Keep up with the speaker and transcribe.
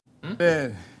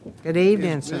Man, Good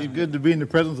evening, it's sir. good to be in the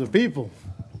presence of people.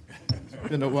 It's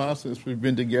been a while since we've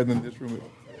been together in this room.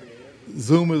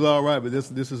 Zoom is all right, but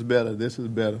this is better. This is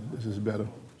better.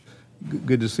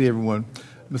 Good to see everyone.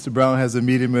 Mr. Brown has a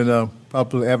meeting been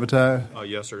properly advertised?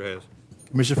 Yes, sir, it has.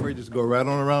 Commissioner Frey, just go right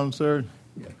on around, sir.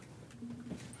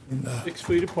 6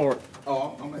 feet apart.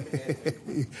 Oh, I'm at the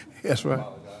end. That's right.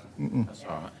 That's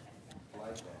all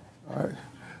right. All right.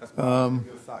 That's my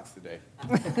good socks today.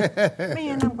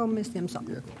 Man, I'm going to miss them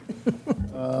something.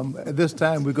 At this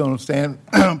time, we're going to stand.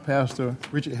 Pastor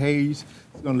Richard Hayes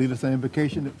is going to lead us in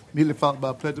invocation, immediately followed by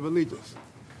a pledge of allegiance.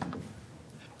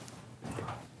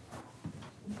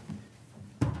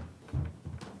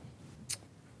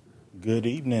 Good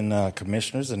evening,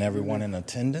 commissioners and everyone in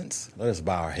attendance. Let us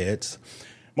bow our heads.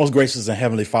 Most gracious and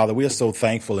heavenly Father, we are so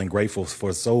thankful and grateful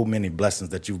for so many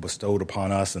blessings that you've bestowed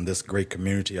upon us in this great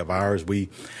community of ours. We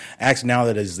ask now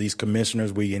that as these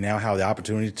commissioners, we now have the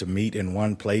opportunity to meet in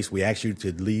one place. We ask you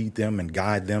to lead them and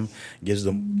guide them, give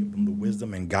them the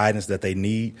wisdom and guidance that they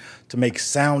need to make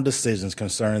sound decisions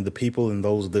concerning the people and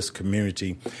those of this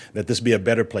community, that this be a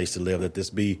better place to live, that this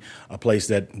be a place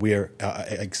that we're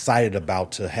excited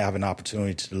about to have an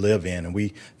opportunity to live in. And we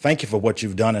thank you for what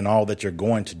you've done and all that you're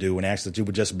going to do, and ask that you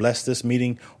would just bless this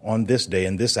meeting on this day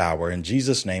and this hour. In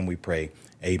Jesus' name we pray.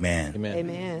 Amen.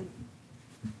 Amen.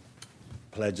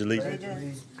 Pledge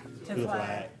allegiance To the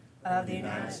flag of the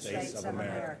United States of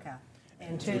America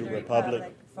and to the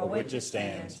republic for which it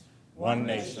stands, one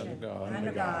nation,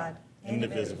 under God,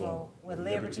 indivisible, with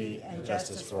liberty and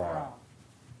justice for all.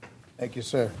 Thank you,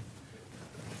 sir.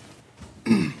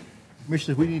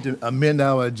 Commissioners, we need to amend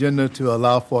our agenda to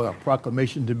allow for a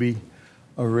proclamation to be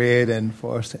read and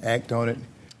for us to act on it.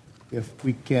 If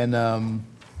we can,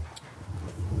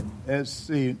 let's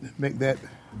see, make that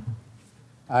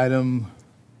item,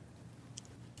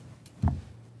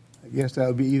 I guess that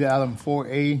would be either item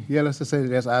 4A. Yeah, let's just say that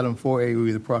that's item 4A would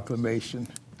be the proclamation.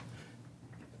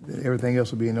 Then everything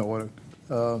else will be in order.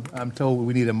 I'm told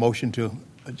we need a motion to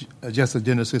adjust the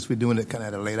agenda since we're doing it kind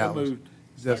of at a late hour.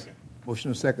 Motion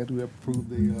and second to approve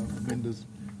the agenda's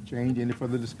change. Any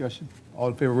further discussion? All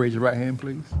in favor, raise your right hand,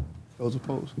 please. Those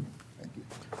opposed? Thank you.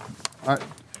 All right,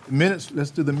 minutes. Let's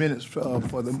do the minutes for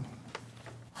them.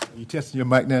 You testing your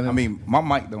mic now? I mean, my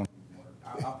mic don't.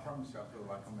 I promise you, I feel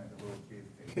like I'm at the little kid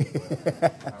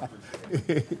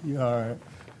table. You all right?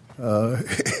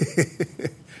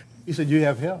 You said you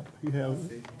have help. You have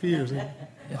peers. I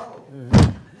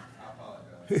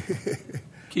apologize.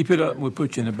 Keep it up and we'll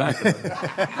put you in the back of it.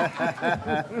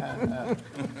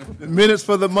 The minutes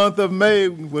for the month of May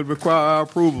would require our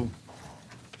approval.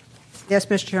 Yes,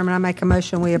 Mr. Chairman, I make a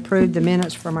motion we approve the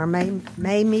minutes from our May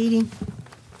meeting.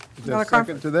 Is there a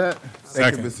second to that?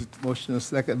 Second. Motion and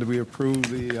second that we approve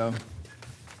the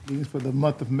meetings for the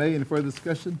month of May. Any further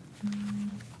discussion?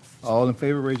 All in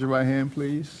favor, raise your right hand,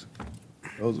 please.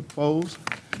 Those opposed?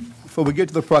 Before we get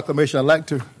to the proclamation, I'd like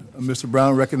to, Mr.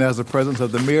 Brown, recognize the presence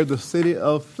of the mayor of the city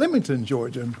of Flemington,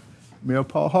 Georgia. Mayor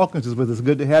Paul Hawkins is with us.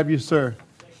 Good to have you, sir,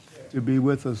 to be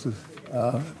with us.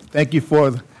 Thank you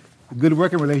for the good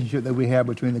working relationship that we have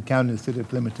between the county and the city of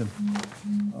Flemington.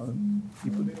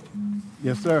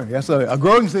 Yes, sir. Yes, sir. A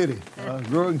growing city. A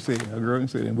growing city.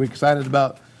 And we're excited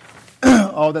about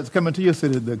all that's coming to your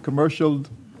city, the commercial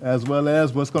as well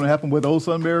as what's going to happen with Old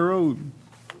Sunbury Road.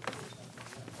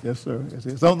 Yes, sir.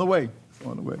 It's on the way. It's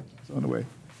on the way.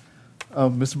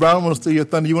 Mr. Brown, I want to steal your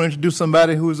thunder. You want to introduce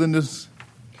somebody who's in this?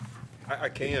 I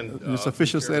can. This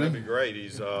official setting? That'd be great.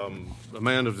 He's a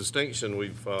man of distinction. I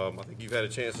think you've had a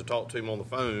chance to talk to him on the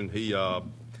phone.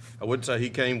 I wouldn't say he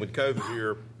came with COVID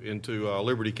here into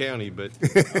Liberty County, but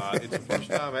it's the first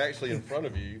time actually in front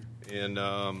of you. And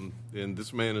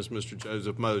this man is Mr.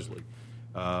 Joseph Mosley.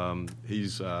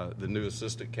 He's the new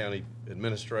assistant county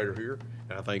administrator here,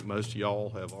 and I think most of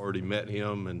y'all have already met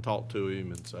him and talked to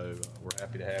him, and so we're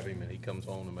happy to have him, and he comes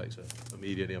on and makes an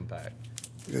immediate impact.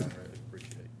 Good. I really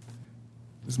appreciate it.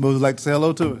 Ms. Moses would like to say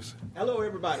hello to us. Hello,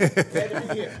 everybody. Glad to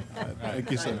be here.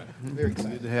 Thank you, sir. Very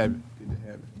excited. Good to have you.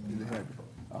 Good to have you.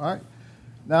 All right.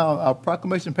 Now, our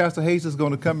proclamation, Pastor Hayes is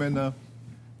going to come and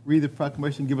read the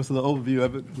proclamation, give us a little overview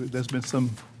of it. There's been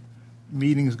some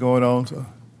meetings going on, so.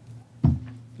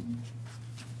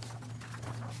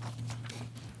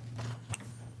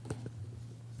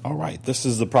 All right, this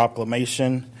is the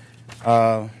proclamation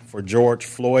for George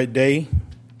Floyd Day.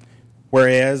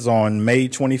 Whereas on May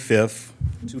 25th,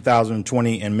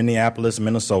 2020 in Minneapolis,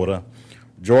 Minnesota,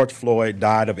 George Floyd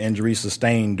died of injuries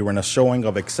sustained during a showing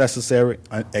of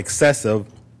excessive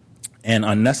and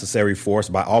unnecessary force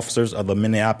by officers of the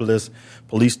Minneapolis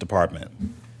Police Department.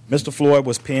 Mr. Floyd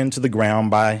was pinned to the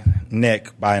ground by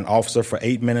neck by an officer for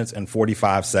 8 minutes and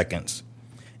 45 seconds.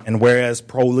 And whereas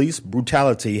police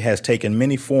brutality has taken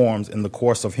many forms in the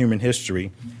course of human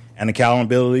history, and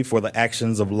accountability for the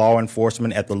actions of law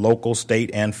enforcement at the local, state,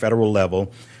 and federal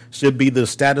level should be the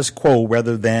status quo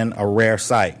rather than a rare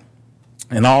sight.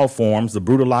 In all forms, the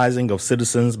brutalizing of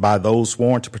citizens by those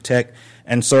sworn to protect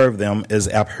and serve them is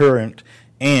abhorrent,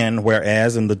 and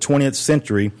whereas in the 20th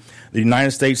century, the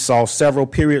United States saw several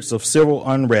periods of civil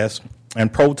unrest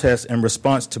and protests in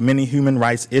response to many human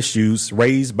rights issues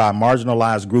raised by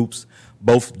marginalized groups,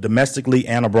 both domestically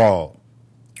and abroad.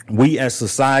 We as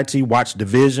society watched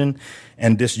division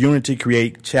and disunity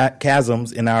create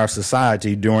chasms in our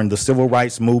society during the civil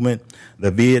rights movement,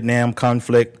 the Vietnam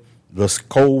conflict, the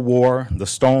Cold War, the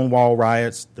Stonewall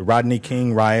riots, the Rodney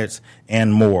King riots,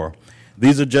 and more.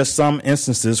 These are just some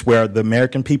instances where the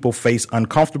American people face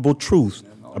uncomfortable truths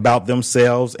about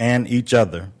themselves and each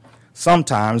other,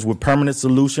 sometimes with permanent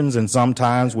solutions and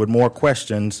sometimes with more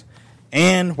questions.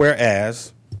 And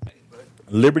whereas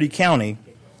Liberty County,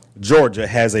 Georgia,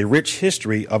 has a rich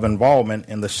history of involvement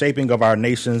in the shaping of our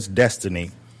nation's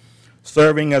destiny,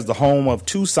 serving as the home of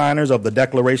 2 signers of the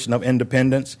Declaration of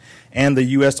Independence and the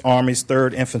U.S. Army's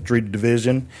 3rd Infantry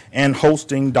Division, and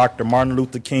hosting Dr. Martin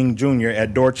Luther King Jr.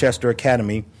 at Dorchester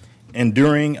Academy,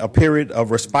 enduring a period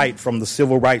of respite from the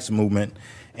civil rights movement.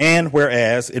 And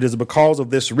whereas it is because of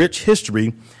this rich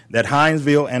history that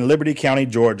Hinesville and Liberty County,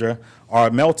 Georgia, are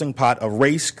a melting pot of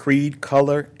race, creed,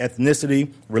 color,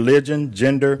 ethnicity, religion,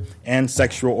 gender, and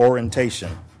sexual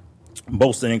orientation,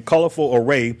 boasting a colorful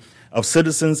array of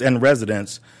citizens and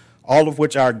residents, all of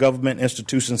which our government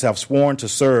institutions have sworn to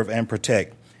serve and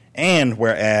protect. And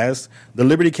whereas the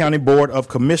Liberty County Board of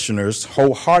Commissioners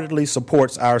wholeheartedly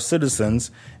supports our citizens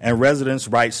and residents'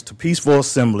 rights to peaceful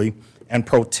assembly and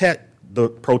protects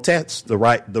the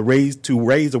right to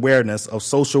raise awareness of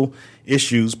social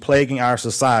issues plaguing our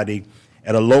society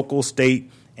at a local,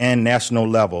 state, and national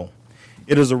level.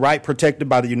 It is a right protected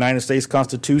by the United States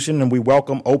Constitution, and we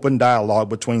welcome open dialogue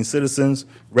between citizens,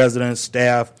 residents,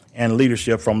 staff, and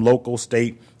leadership from local,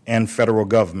 state, and federal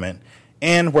government.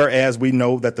 And whereas we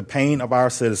know that the pain of our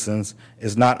citizens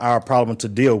is not our problem to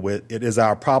deal with, it is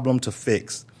our problem to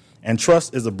fix. And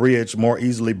trust is a bridge more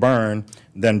easily burned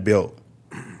than built.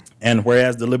 And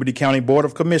whereas the Liberty County Board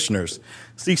of Commissioners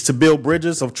seeks to build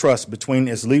bridges of trust between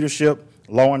its leadership,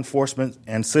 law enforcement,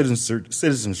 and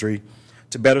citizenry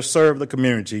to better serve the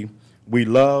community, we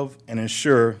love and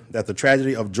ensure that the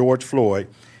tragedy of George Floyd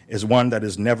is one that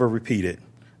is never repeated.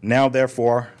 Now,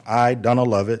 therefore, I, Donald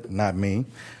Lovett, not me,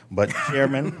 but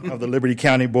Chairman of the Liberty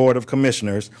County Board of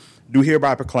Commissioners, do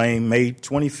hereby proclaim May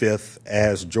 25th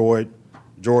as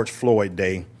George Floyd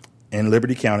Day in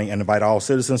Liberty County, and invite all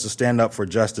citizens to stand up for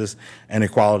justice and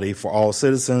equality for all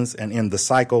citizens and end the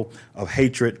cycle of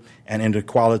hatred and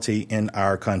inequality in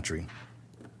our country.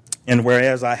 And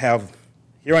whereas I have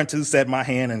hereunto set my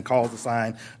hand and caused the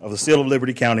sign of the seal of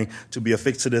Liberty County to be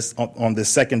affixed to this on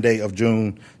this 2nd day of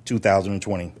June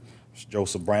 2020. Mr.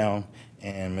 Joseph Brown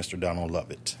and Mr. Donald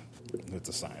Lovett with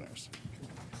the signers.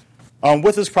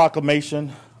 With this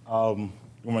proclamation, you want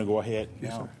me to go ahead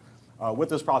now? With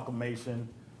this proclamation,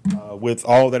 with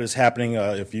all that is happening,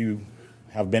 if you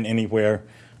have been anywhere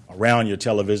around your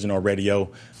television or radio,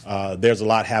 there's a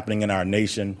lot happening in our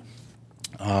nation.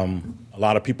 A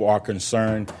lot of people are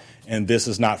concerned, and this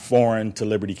is not foreign to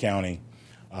Liberty County.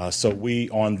 So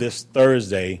on this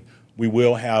Thursday, we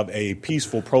will have a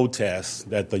peaceful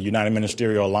protest that the United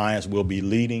Ministerial Alliance will be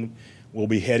leading. We'll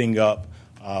be heading up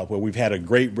where we've had a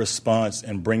great response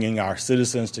in bringing our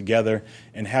citizens together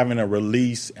and having a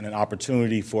release and an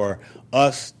opportunity for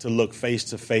us to look face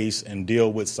to face and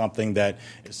deal with something that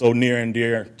is so near and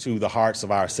dear to the hearts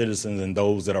of our citizens and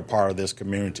those that are part of this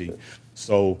community.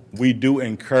 So we do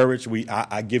encourage,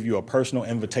 I give you a personal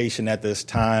invitation at this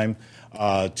time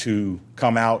to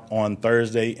come out on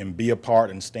Thursday and be a part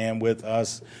and stand with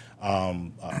us.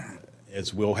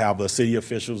 As we'll have the city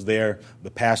officials there.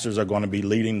 The pastors are going to be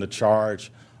leading the charge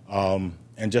and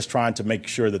just trying to make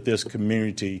sure that this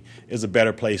community is a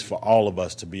better place for all of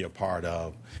us to be a part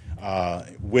of.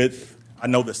 I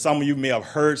know that some of you may have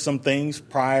heard some things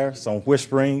prior, some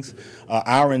whisperings.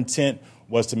 Our intent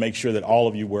was to make sure that all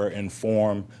of you were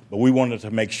informed, but we wanted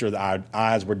to make sure that our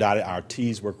I's were dotted, our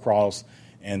T's were crossed,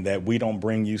 and that we don't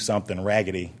bring you something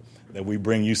raggedy, that we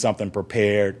bring you something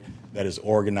prepared, that is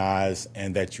organized,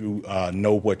 and that you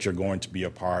know what you're going to be a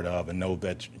part of, and know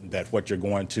that what you're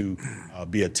going to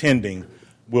be attending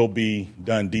will be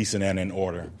done decent and in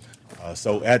order.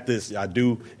 So at this, I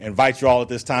do invite you all at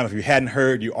this time. If you hadn't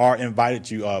heard, you are invited.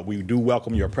 We do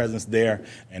welcome your presence there,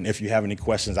 and if you have any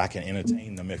questions, I can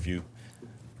entertain them if you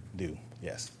do,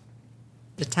 yes.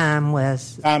 The time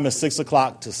was, Time is 6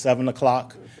 o'clock to 7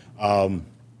 o'clock.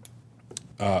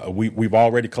 We've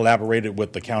already collaborated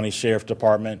with the County Sheriff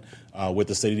Department, with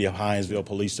the City of Hinesville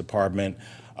Police Department,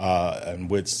 and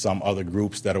with some other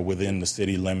groups that are within the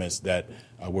city limits that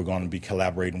we're going to be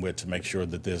collaborating with to make sure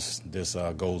that this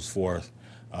goes forth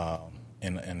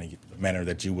in the manner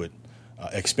that you would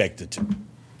expect it to.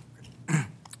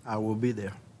 I will be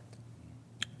there.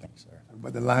 Thanks, sir.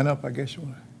 But the lineup, I guess you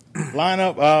want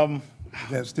Lineup.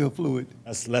 that's still fluid.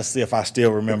 Let's see if I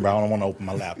still remember. I don't want to open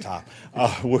my laptop.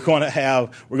 We're going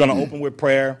to open with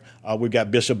prayer. We've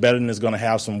got Bishop Bedden is going to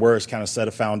have some words, kind of set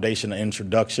a foundation, an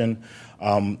introduction.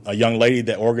 A young lady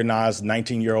that organized,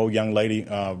 19-year-old young lady,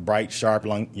 bright, sharp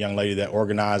young lady that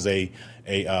organized a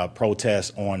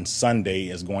protest on Sunday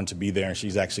is going to be there, and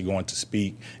she's actually going to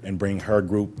speak and bring her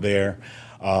group there.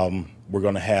 We're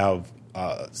going to have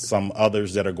some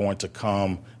others that are going to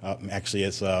come. Actually,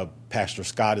 it's Pastor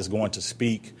Scott is going to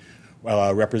speak.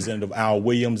 Representative Al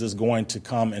Williams is going to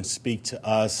come and speak to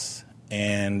us,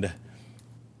 and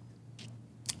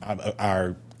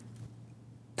our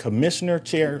Commissioner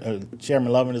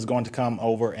Chairman Lovin is going to come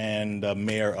over, and the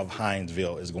Mayor of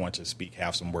Hinesville is going to speak,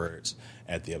 have some words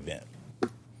at the event.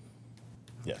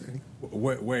 Yes.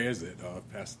 Where is it,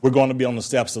 Pastor? We're going to be on the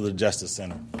steps of the Justice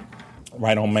Center,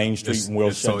 right on Main Street, and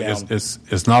we'll shut down.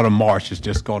 It's not a march. It's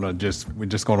just we're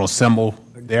just gonna assemble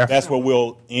there. That's where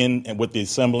we'll end, and with the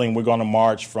assembling, we're going to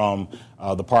march from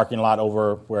the parking lot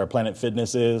over where Planet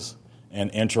Fitness is and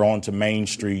enter onto Main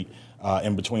Street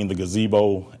in between the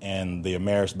gazebo and the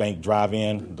Ameris Bank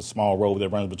Drive-In, the small road that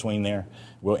runs between there.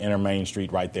 We'll enter Main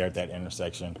Street right there at that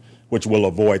intersection, which will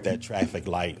avoid that traffic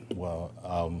light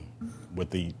with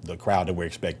the crowd that we're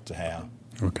expected to have.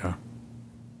 Okay.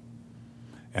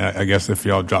 And I guess if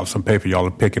y'all drop some paper, y'all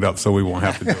will pick it up so we won't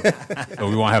have to do it. So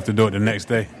we won't have to do it the next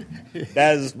day.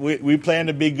 We plan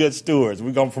to be good stewards.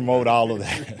 We're going to promote all of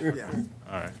that. Yeah.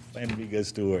 All right. Plan to be good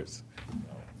stewards.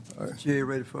 Chair, you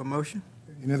ready for a motion?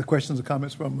 Any other questions or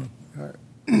comments from? All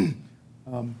right.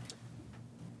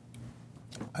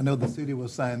 I know the city will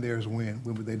sign theirs when?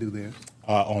 When would they do theirs?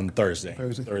 On Thursday.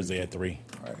 Thursday at 3.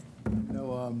 All right. You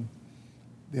know,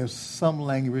 there's some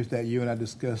language that you and I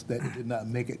discussed that did not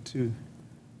make it to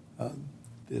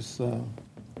this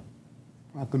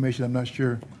proclamation. I'm not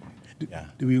sure.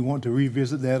 Do we want to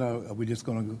revisit that, or are we just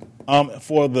going to go?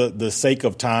 For the sake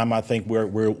of time, I think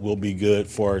we'll be good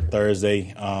for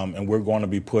Thursday, and we're going to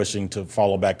be pushing to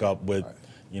follow back up with,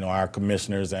 our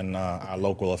commissioners and our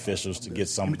local officials to get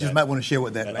some. You just might want to share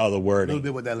what that other wording. A little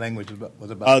bit what that language was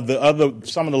about.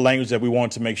 Some of the language that we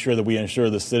want to make sure that we ensure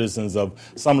the citizens of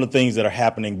some of the things that are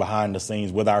happening behind the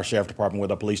scenes with our sheriff department,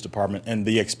 with our police department, and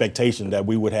the expectation that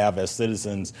we would have as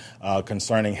citizens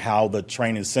concerning how the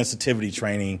sensitivity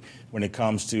training when it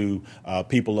comes to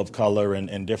people of color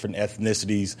and different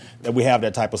ethnicities, that we have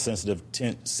that type of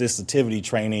sensitivity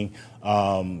training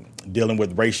dealing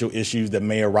with racial issues that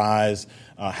may arise,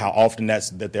 how often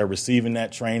that they're receiving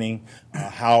that training,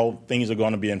 how things are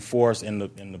going to be enforced in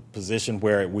the position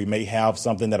where we may have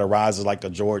something that arises like a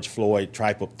George Floyd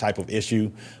type of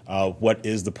issue. What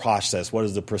is the process? What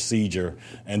is the procedure?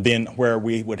 And then where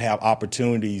we would have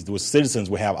opportunities, the citizens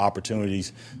would have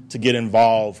opportunities to get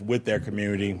involved with their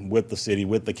community, with the city,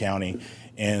 with the county,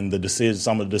 and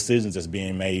some of the decisions that's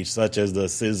being made, such as the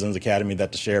Citizens Academy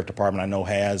that the Sheriff Department I know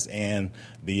has, and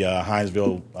the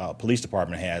Hinesville Police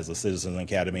Department has, the Citizens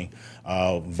Academy,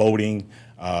 voting,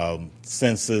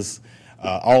 census,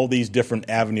 all these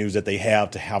different avenues that they have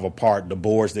to have a part, the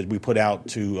boards that we put out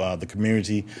to the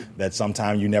community that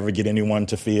sometimes you never get anyone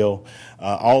to fill,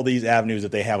 all these avenues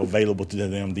that they have available to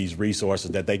them, these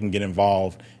resources that they can get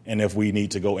involved, and if we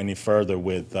need to go any further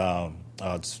with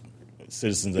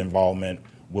citizens' involvement,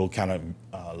 we'll kind of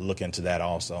look into that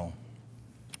also.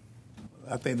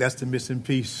 I think that's the missing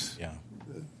piece. Yeah.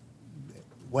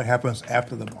 What happens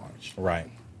after the march? Right.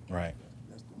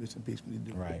 That's the missing piece. We need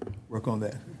to work on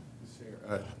that.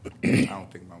 I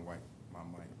don't think my mic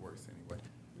works anyway.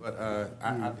 But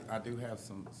I do have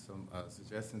some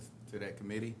suggestions to that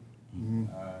committee. Mm-hmm.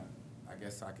 I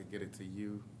guess I could get it to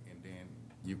you, and then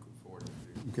you could forward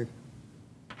it to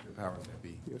the powers that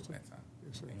be at that time.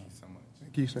 Yes, sir. Thank you so much.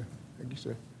 Thank you, sir. Thank you,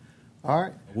 sir. All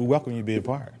right. We welcome you to be a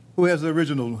part. Who has the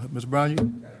original, Mr. Brown?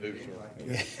 You?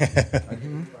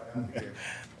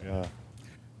 Yeah.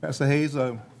 Pastor Hayes,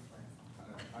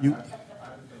 you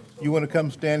want to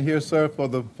come stand here, sir, for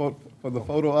the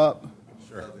photo op?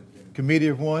 Sure. Committee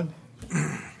of one.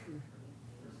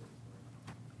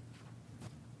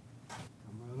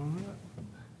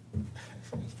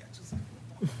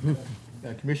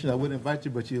 Now, Commissioner, I wouldn't invite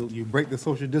you, but you break the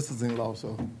social distancing law,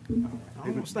 so. I'm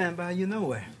gonna stand by you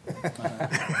nowhere.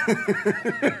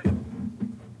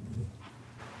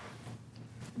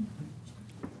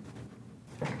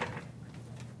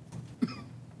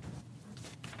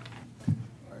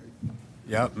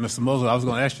 Yeah, Mr. Mosley, I was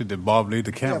going to ask you, did Bob leave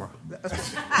the camera?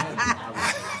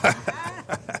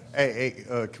 Hey,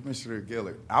 Commissioner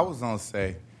Gillard, I was going to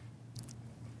say,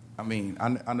 I mean,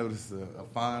 I know this is a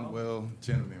fine, well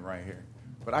gentleman right here,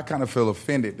 but I kind of feel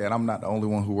offended that I'm not the only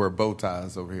one who wear bow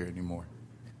ties over here anymore.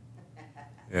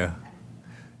 Yeah.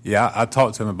 Yeah, I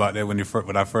talked to him about that when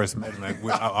I first met him. Like,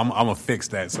 I'm gonna fix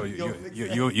that, so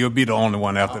you'll be the only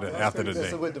one after the day.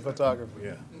 Just with the photographer.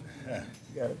 Yeah.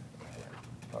 Got it.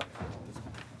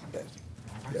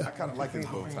 I kind of like his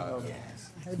bow tie.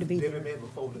 Heard to be David there. may have a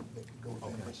folder that goes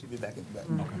in, but she'll be back in the back.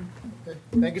 Okay.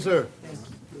 Thank you, sir.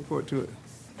 Look forward to it.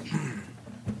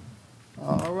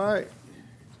 All right.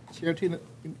 Chair Tina,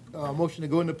 motion to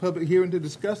go into public hearing to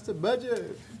discuss the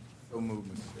budget. So move,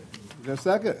 Mr. Chair. Is there a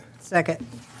second? Second.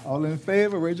 All in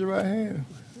favor, raise your right hand.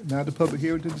 Now the public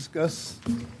hearing to discuss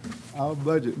our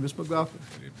budget. Ms. McLaughlin.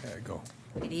 There you go.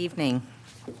 Good evening.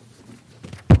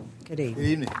 Good evening. Good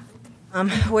evening.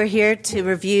 We're here to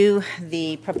review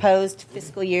the proposed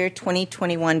fiscal year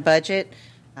 2021 budget,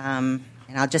 and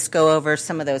I'll just go over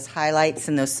some of those highlights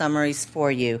and those summaries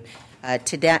for you.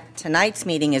 Tonight's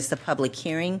meeting is the public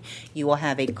hearing. You will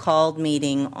have a called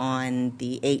meeting on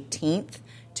the 18th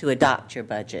to adopt your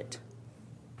budget.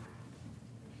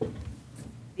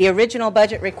 The original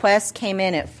budget request came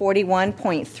in at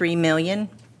 $41.3 million.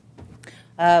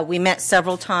 We met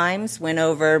several times, went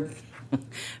over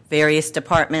various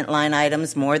department line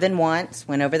items more than once,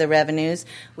 went over the revenues.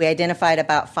 We identified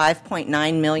about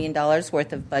 $5.9 million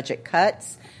worth of budget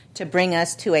cuts to bring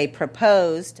us to a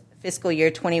proposed fiscal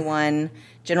year 21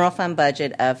 general fund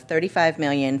budget of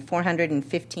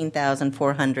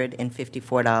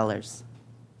 $35,415,454.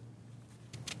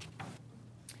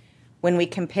 When we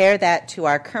compare that to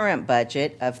our current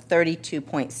budget of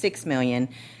 $32.6 million,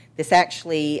 this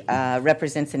actually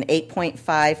represents an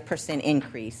 8.5%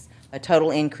 increase, a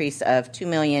total increase of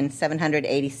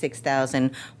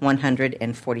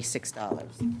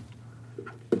 $2,786,146.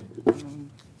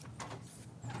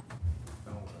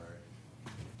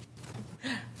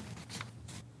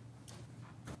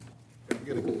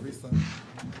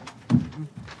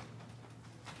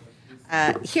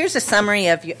 Here's a summary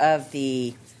of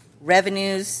the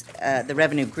revenues, the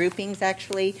revenue groupings,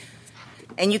 actually.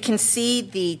 And you can see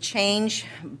the change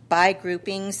by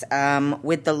groupings,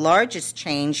 with the largest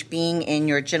change being in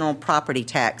your general property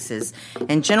taxes.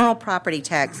 And general property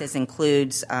taxes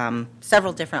includes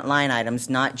several different line items,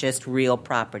 not just real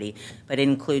property, but it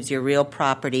includes your real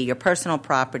property, your personal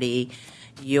property,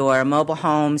 your mobile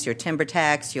homes, your timber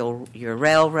tax, your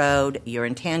railroad, your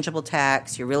intangible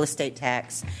tax, your real estate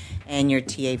tax, and your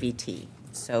TAVT.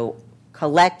 So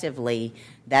collectively,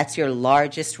 that's your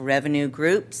largest revenue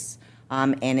groups.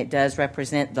 And it does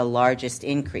represent the largest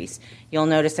increase. You'll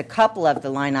notice a couple of the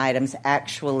line items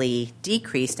actually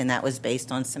decreased, and that was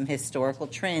based on some historical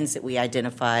trends that we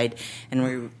identified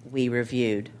and we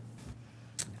reviewed.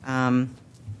 To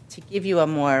give you a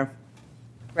more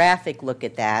graphic look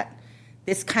at that,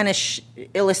 this kind of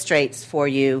illustrates for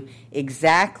you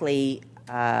exactly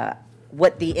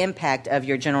what the impact of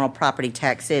your general property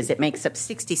tax is. It makes up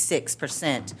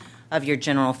 66% of your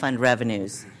general fund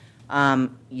revenues.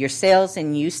 Your sales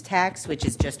and use tax, which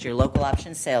is just your local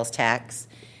option sales tax,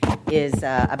 is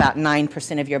about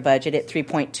 9% of your budget at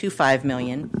 $3.25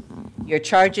 million. Your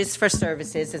charges for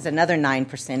services is another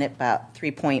 9% at about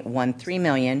 $3.13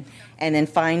 million. And then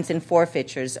fines and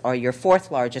forfeitures are your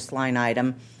fourth largest line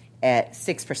item at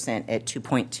 6% at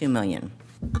 $2.2 million.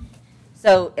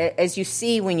 So as you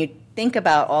see, when you think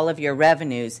about all of your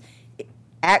revenues,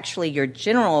 actually your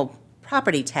general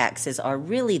property taxes are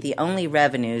really the only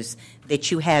revenues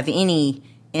that you have any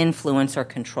influence or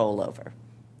control over.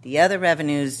 The other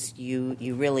revenues, you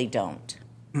really don't.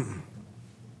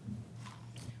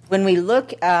 When we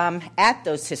look at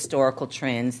those historical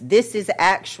trends, this is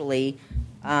actually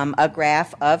a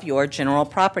graph of your general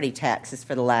property taxes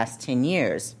for the last 10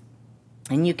 years.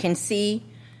 And you can see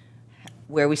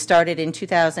where we started in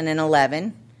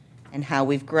 2011 and how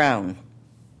we've grown.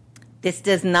 This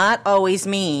does not always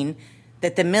mean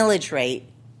that the millage rate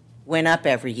went up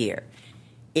every year.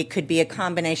 It could be a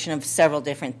combination of several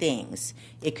different things.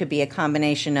 It could be a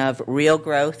combination of real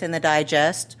growth in the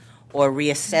digest or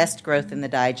reassessed growth in the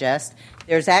digest.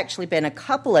 There's actually been a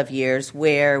couple of years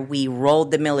where we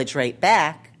rolled the millage rate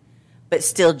back but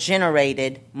still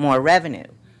generated more revenue.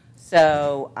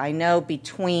 So I know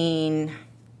between,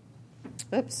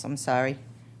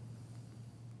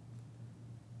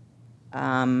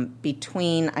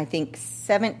 between, I think,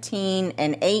 17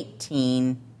 and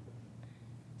 18,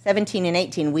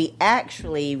 we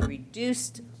actually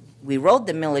we rolled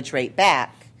the millage rate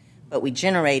back, but we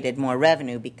generated more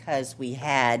revenue because we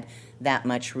had that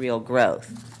much real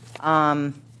growth.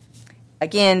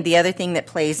 Again, the other thing that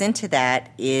plays into that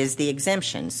is the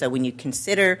exemption. So when you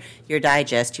consider your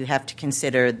digest, you have to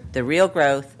consider the real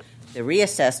growth, the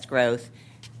reassessed growth,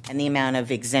 and the amount of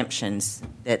exemptions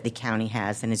that the county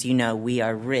has. And as you know, we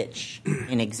are rich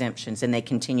in exemptions, and they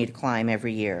continue to climb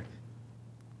every year.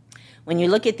 When you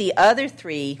look at the other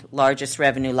three largest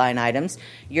revenue line items,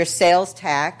 your sales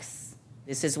tax,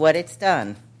 this is what it's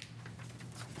done.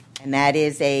 And that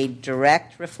is a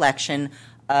direct reflection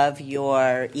of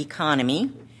your economy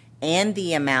and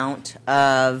the amount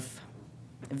of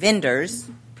vendors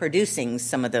producing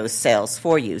some of those sales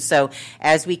for you. So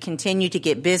as we continue to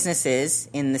get businesses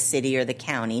in the city or the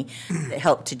county that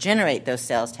help to generate those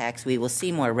sales tax, we will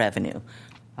see more revenue.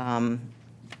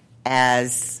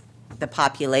 As the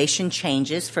population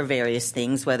changes for various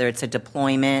things, whether it's a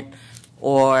deployment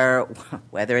or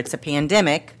whether it's a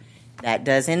pandemic, that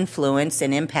does influence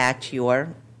and impact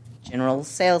your general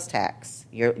sales tax,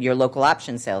 your local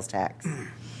option sales tax.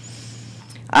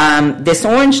 This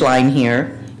orange line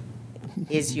here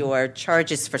is your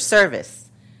charges for service.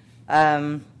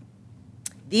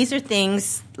 These are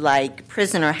things like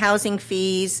prisoner housing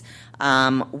fees,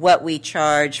 what we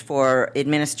charge for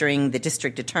administering the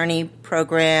district attorney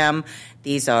program.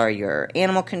 These are your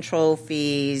animal control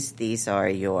fees. These are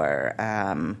your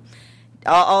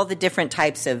all the different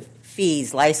types of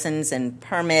fees, license and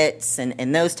permits,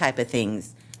 and those type of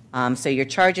things. So your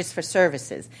charges for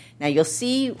services. Now you'll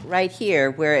see right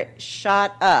here where it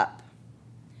shot up.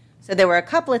 So there were a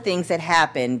couple of things that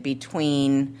happened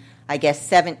between, I guess,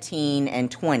 17 and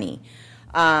 20.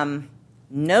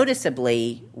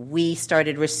 Noticeably, we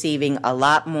started receiving a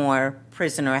lot more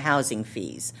prisoner housing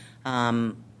fees.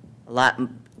 At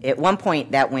one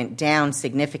point, that went down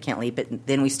significantly, but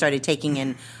then we started taking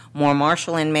in more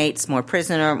marshal inmates, more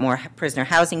prisoner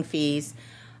housing fees.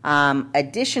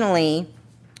 Additionally,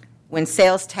 when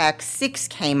sales tax 6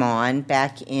 came on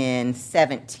back in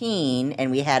 17,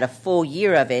 and we had a full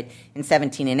year of it in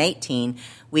 17 and 18,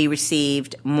 we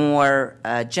received more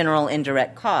general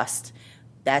indirect cost.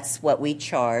 That's what we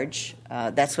charge.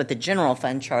 That's what the general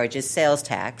fund charges, sales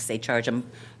tax. They charge them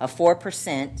a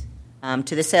 4%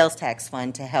 to the sales tax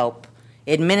fund to help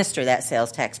administer that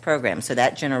sales tax program. So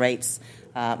that generates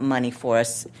money for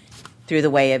us through the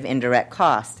way of indirect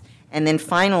cost. And then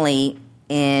finally,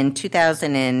 in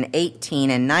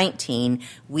 2018 and 19,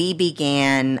 we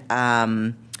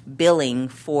began billing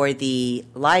for the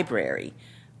library,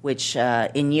 which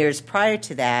in years prior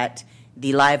to that,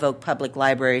 the Live Oak Public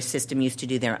Library System used to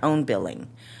do their own billing.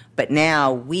 But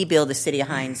now we bill the city of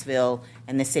Hinesville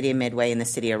and the city of Midway and the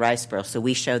city of Riceboro, so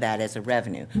we show that as a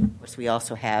revenue. Of course, we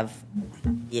also have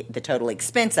the total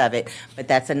expense of it, but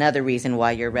that's another reason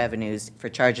why your revenues for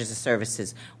charges of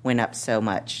services went up so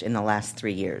much in the last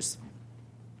 3 years.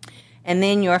 And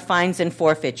then your fines and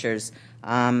forfeitures.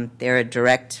 They're a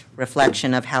direct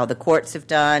reflection of how the courts have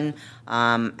done,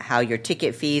 how your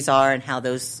ticket fees are, and how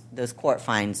those court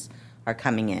fines are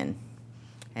coming in.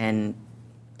 And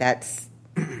that's,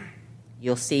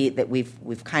 you'll see that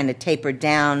we've kind of tapered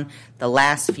down the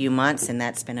last few months, and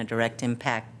that's been a direct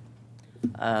impact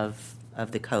of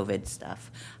the COVID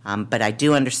stuff. But I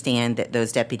do understand that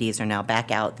those deputies are now back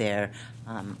out there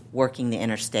working the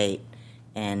interstate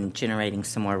and generating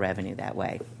some more revenue that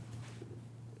way.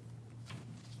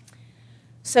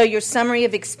 So your summary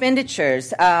of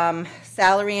expenditures,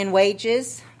 salary and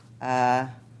wages, up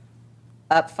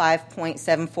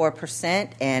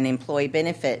 5.74%, and employee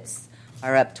benefits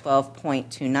are up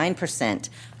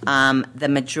 12.29%. The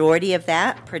majority of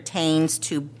that pertains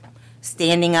to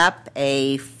standing up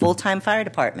a full-time fire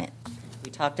department.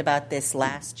 We talked about this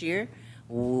last year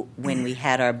when we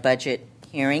had our budget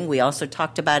hearing. We also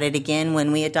talked about it again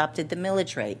when we adopted the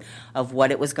millage rate of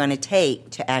what it was going to take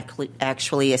to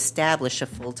actually establish a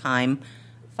full-time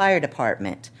fire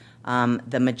department.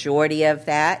 The majority of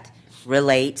that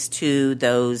relates to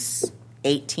those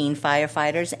 18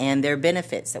 firefighters and their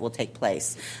benefits that will take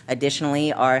place.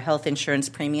 Additionally, our health insurance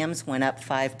premiums went up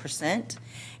 5%,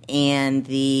 and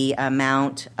the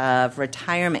amount of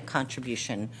retirement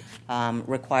contribution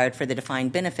required for the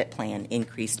defined benefit plan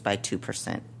increased by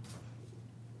 2%.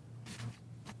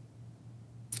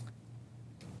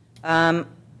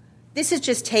 This is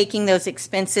just taking those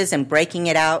expenses and breaking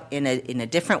it out in a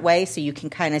different way so you can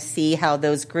kind of see how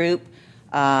those group.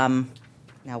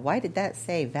 Now, why did that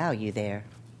say value there?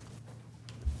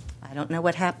 I don't know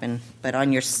what happened, but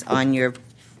on your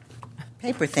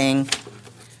paper thing.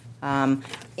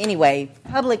 Anyway,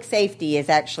 public safety is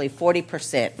actually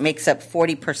 40%, makes up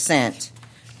 40%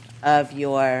 of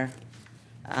your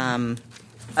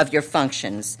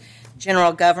functions.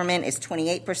 General government is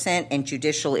 28%, and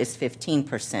judicial is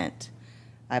 15%.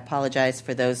 I apologize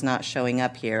for those not showing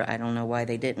up here. I don't know why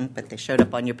they didn't, but they showed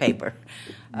up on your paper.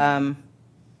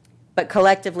 But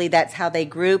collectively, that's how they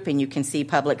group, and you can see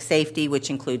public safety, which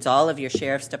includes all of your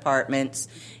sheriff's departments,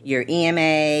 your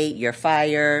EMA, your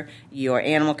fire, your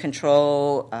animal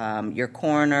control, your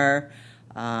coroner.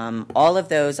 All of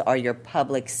those are your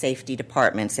public safety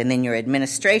departments. And then your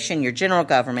administration, your general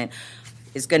government,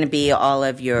 is going to be all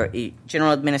of your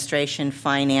general administration,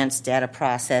 finance, data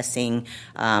processing,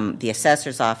 the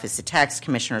assessor's office, the tax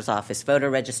commissioner's office, voter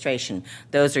registration.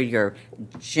 Those are your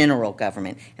general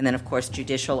government. And then, of course,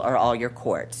 judicial are all your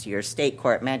courts, your state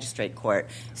court, magistrate court,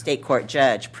 state court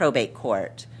judge, probate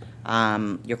court,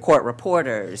 your court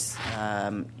reporters,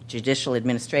 judicial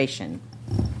administration.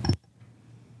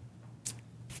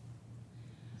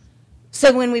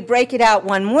 So when we break it out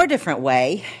one more different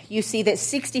way, you see that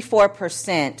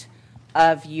 64%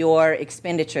 of your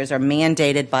expenditures are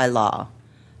mandated by law.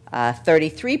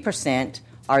 33%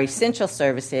 are essential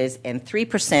services, and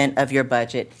 3% of your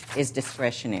budget is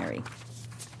discretionary.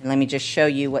 And let me just show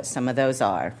you what some of those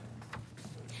are.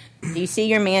 You see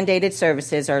your mandated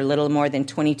services are a little more than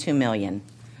 $22 million.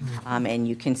 And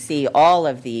you can see all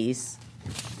of these,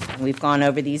 and we've gone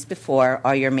over these before,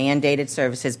 are your mandated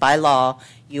services by law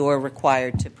you are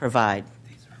required to provide.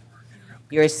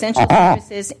 Your essential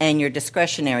services and your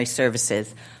discretionary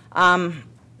services. Now,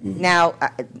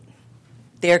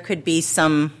 there could be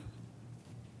some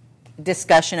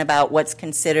discussion about what's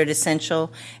considered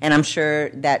essential, and I'm sure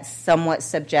that's somewhat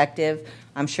subjective.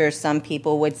 I'm sure some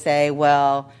people would say,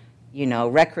 well,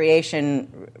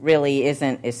 recreation really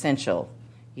isn't essential.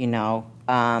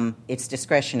 It's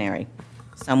discretionary.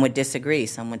 Some would disagree.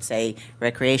 Some would say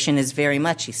recreation is very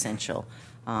much essential.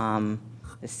 The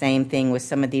same thing with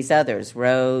some of these others.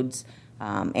 Roads,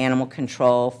 animal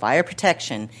control, fire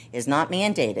protection is not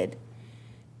mandated,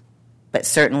 but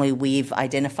certainly we've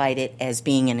identified it as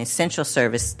being an essential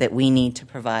service that we need to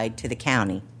provide to the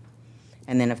county.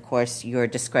 And then, of course, your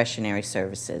discretionary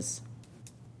services.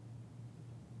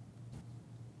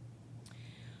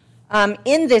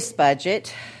 In this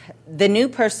budget, the new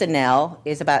personnel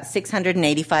is about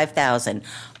 $685,000.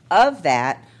 Of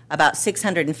that, about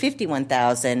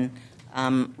 $651,000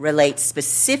 relates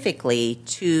specifically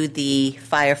to the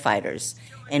firefighters.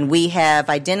 And we have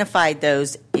identified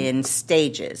those in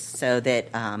stages so that,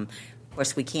 of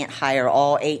course, we can't hire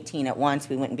all 18 at once.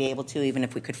 We wouldn't be able to even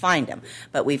if we could find them.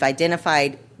 But we've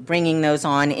identified bringing those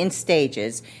on in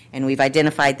stages, and we've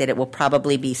identified that it will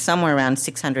probably be somewhere around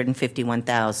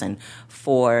 $651,000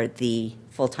 for the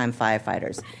full-time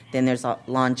firefighters. Then there's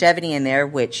longevity in there,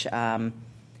 which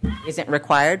isn't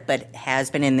required, but has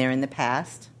been in there in the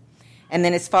past. And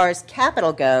then as far as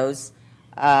capital goes,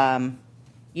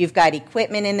 you've got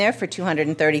equipment in there for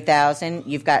 $230,000.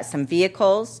 You've got some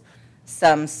vehicles,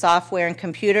 some software and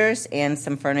computers, and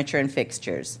some furniture and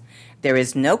fixtures. There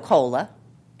is no COLA,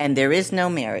 and there is no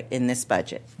merit in this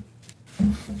budget.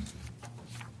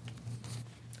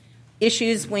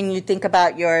 Issues when you think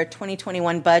about your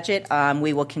 2021 budget,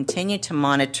 we will continue to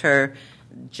monitor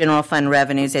general fund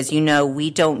revenues. As you know, we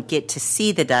don't get to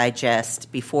see the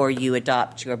digest before you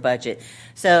adopt your budget.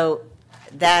 So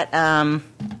that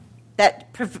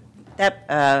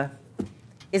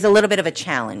is a little bit of a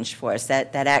challenge for us.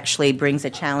 That actually brings a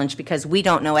challenge because we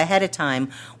don't know ahead of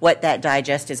time what that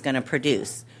digest is going to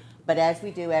produce. But as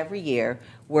we do every year,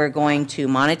 we're going to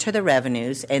monitor the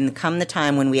revenues, and come the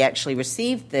time when we actually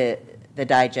receive the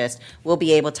digest, we'll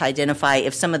be able to identify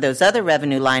if some of those other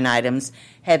revenue line items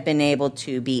have been able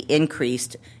to be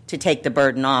increased to take the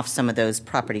burden off some of those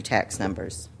property tax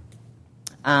numbers.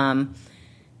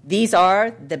 These are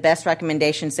the best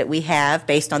recommendations that we have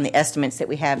based on the estimates that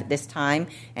we have at this time.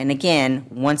 And again,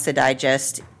 once the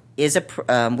digest is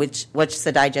once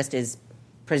the digest is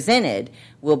presented,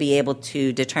 we'll be able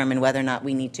to determine whether or not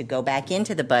we need to go back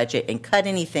into the budget and cut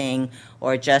anything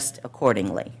or adjust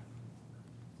accordingly.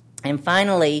 And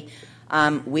finally,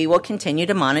 we will continue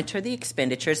to monitor the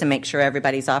expenditures and make sure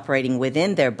everybody's operating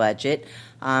within their budget.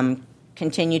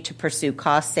 Continue to pursue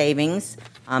cost savings,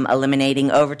 eliminating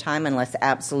overtime unless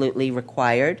absolutely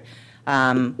required.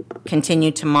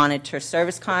 Continue to monitor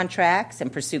service contracts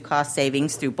and pursue cost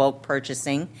savings through bulk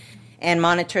purchasing. And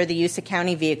monitor the use of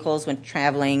county vehicles when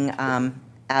traveling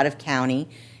out of county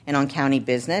and on county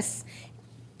business.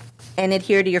 And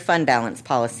adhere to your fund balance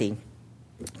policy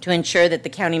to ensure that the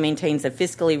county maintains a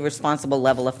fiscally responsible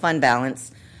level of fund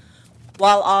balance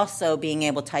while also being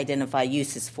able to identify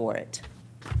uses for it.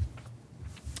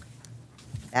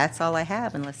 That's all I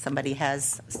have, unless somebody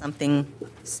has something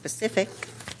specific.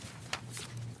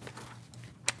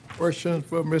 Question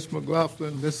for Ms.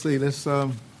 McLaughlin. Let's see,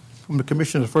 from the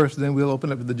commissioners first, then we'll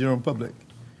open up to the general public.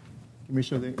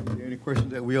 Commissioner, are there any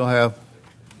questions that we all have?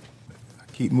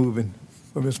 Keep moving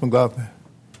for Ms. McLaughlin.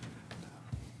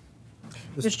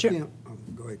 Mr. Chair.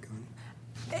 Go ahead,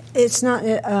 Connie. It's not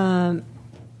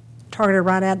targeted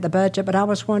right at the budget, but I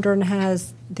was wondering,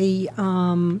 has the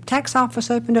tax office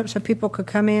opened up so people could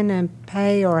come in and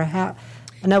pay, or how?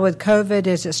 I know with COVID,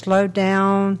 is it slowed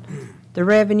down the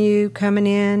revenue coming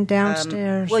in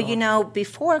downstairs? Well,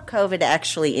 before COVID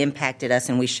actually impacted us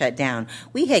and we shut down,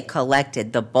 we had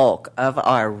collected the bulk of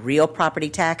our real property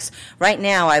tax. Right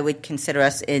now, I would consider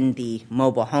us in the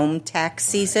mobile home tax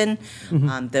season.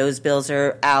 Those bills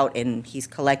are out, and he's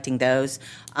collecting those.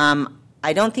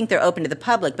 I don't think they're open to the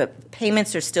public, but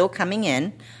payments are still coming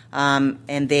in.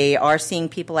 And they are seeing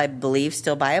people, I believe,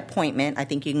 still by appointment. I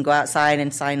think you can go outside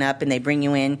and sign up, and they bring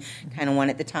you in kind of one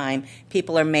at a time.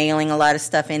 People are mailing a lot of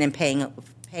stuff in and paying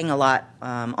a lot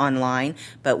online,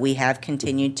 but we have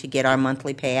continued to get our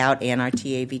monthly payout and our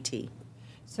TAVT.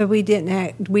 So we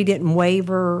didn't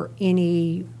waiver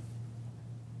any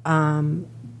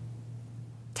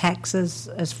taxes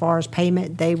as far as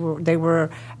payment. They were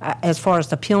as far as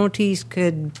the penalties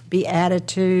could be added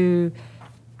to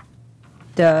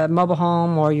the mobile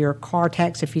home or your car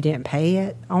tax if you didn't pay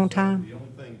it on time? The only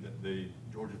thing that the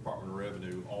Georgia Department of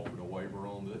Revenue offered a waiver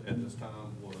on at this time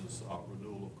was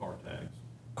renewal of car tax.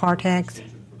 Car tax?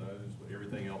 Extension for those, but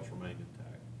everything else remained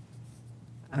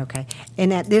intact. Okay.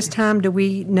 And at this time, do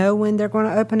we know when they're going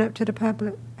to open up to the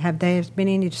public? Have there been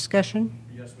any discussion?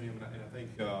 Yes, ma'am, and I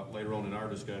think later on in our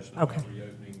discussion Okay. about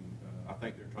reopening, I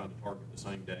think they're trying to target the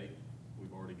same day.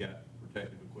 We've already got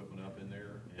protective equipment up in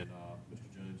there, and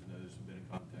Mr. Jones and others have been in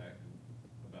contact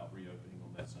about reopening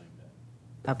on that same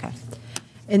day. Okay.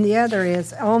 And the other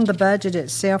is on the budget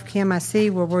itself, Kim, I see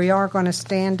where we are going to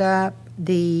stand up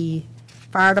the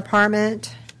fire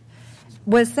department.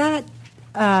 Was that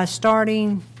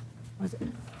starting, was it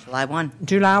July 1.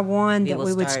 July 1 It that will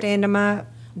we would start- stand them up?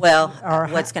 Well, Or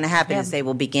what's going to happen have- is they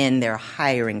will begin their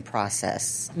hiring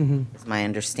process, is my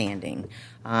understanding.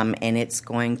 And it's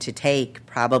going to take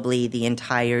probably the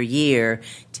entire year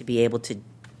to be able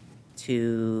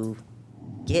to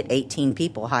get 18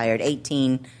 people hired,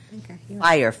 18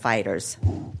 firefighters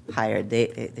hired.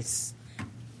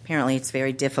 Apparently it's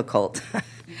very difficult.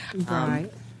 Right.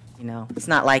 It's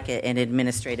not like an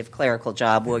administrative clerical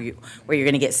job where you're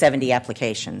going to get 70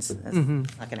 applications. That's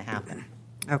not going to happen.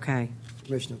 Okay.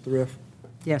 Commissioner Thrift.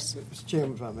 Yes. Mr.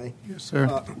 Chairman, if I may. Yes, sir.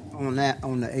 On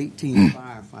the 18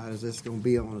 firefighters, it's going to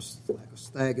be on like a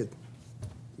staggered.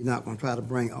 You're not going to try to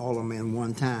bring all of them in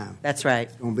one time. That's right.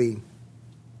 It's going to be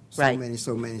so Right. many,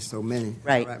 so many, so many.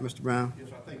 Right. Right, Mr. Brown? Yes,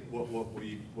 I think what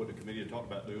the committee had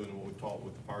talked about doing and what we talked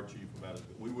with the fire chief about is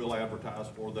that we will advertise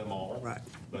for them all. Right.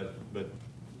 But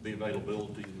the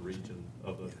availability in the region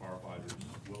of the firefighters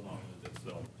will not lend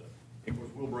itself to. Of course,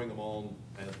 we'll bring them on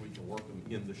as we can work them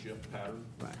in the shift pattern.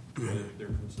 Right. But if they're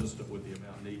consistent with the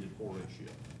amount needed for a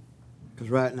shift. Because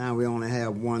right now, we only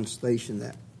have one station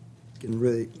that can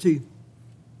really, two,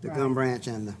 the Right. Gum Branch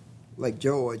and the Lake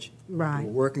George. Right.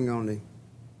 We're working on the,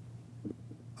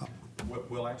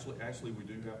 Well, actually, we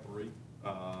do have three.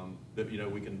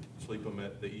 That we can sleep them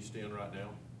at the east end right now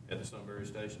at the Sunbury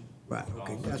station. Right,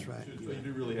 okay, that's right. So you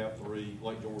do really have three.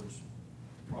 Lake George,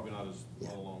 probably not as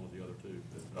far along as the other two,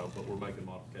 but we're making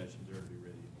modifications there to be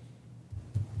ready.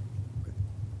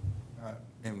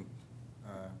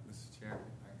 Mr. Chair,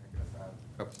 I guess I have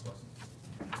a couple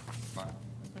questions. Fine,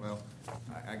 as well.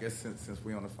 I guess since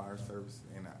we're on the fire service,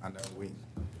 and I know we're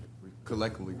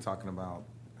collectively talking about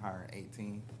hiring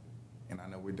 18, and I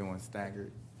know we're doing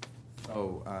staggered.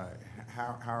 So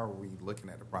how are we looking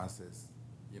at the process?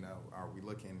 Are we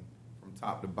looking from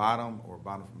top to bottom or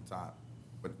bottom from top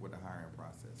with the hiring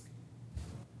process?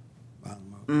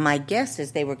 bottom up. My guess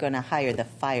is they were going to hire the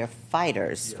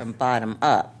firefighters from bottom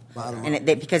up. Bottom And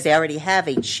up. because they already have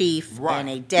a chief Right. and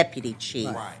a deputy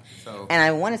chief. Right. So And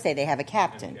I want to say they have a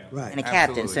captain. Right. And a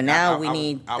captain. So Absolutely. now I we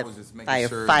need I the was just making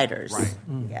sure, firefighters. right,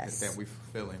 Yes. that we're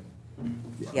fulfilling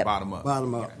Yep. bottom up.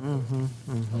 Bottom up. Okay. All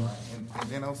right. And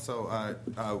then also,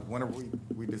 whenever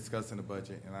we discuss in the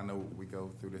budget, and I know we go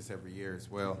through this every year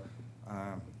as well,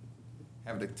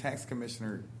 have the tax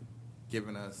commissioner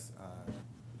given us,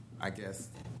 I guess,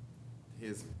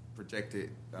 his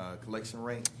projected collection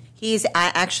rate?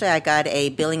 I got a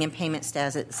billing and payment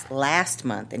status last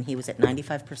month, and he was at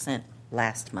 95%.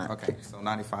 last month Okay, so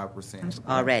 95%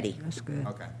 already, That's good.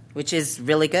 Okay. which is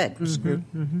really good,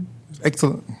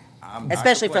 Excellent. I'm not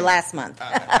especially for complaining. last month.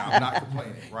 I'm not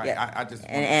complaining, right? Yeah. I just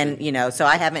And you know, so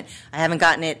I haven't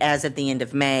gotten it as of the end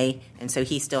of May, and so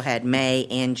he still had May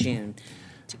and June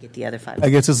to get the other 5. I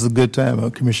guess this is a good time,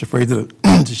 Commissioner Fraser,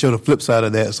 to show the flip side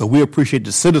of that. So we appreciate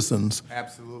the citizens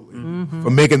absolutely for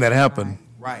making that happen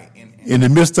right. And in the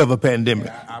midst of a pandemic.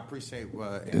 I appreciate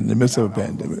In the midst of a I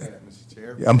was gonna pandemic. say that, Mr.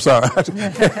 Chair. Yeah, I'm sorry.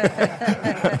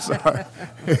 I'm sorry.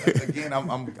 Again,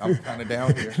 I'm kind of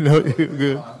down here. No, you're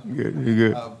good. You're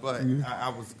good. But I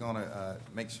was going to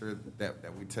make sure that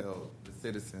we tell the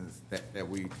citizens that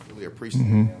we really appreciate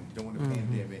them during the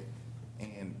pandemic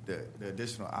and the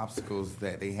additional obstacles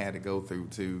that they had to go through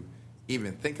to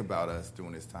even think about us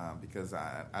during this time, because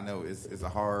I know it's a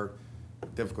hard,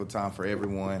 difficult time for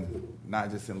everyone, not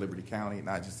just in Liberty County,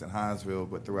 not just in Hinesville,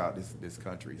 but throughout this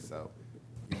country. So,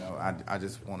 you know, I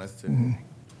just want us to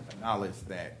acknowledge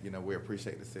that, you know, we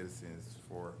appreciate the citizens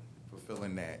for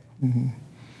fulfilling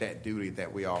that duty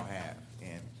that we all have,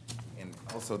 and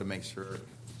also to make sure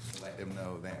to let them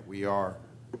know that we are,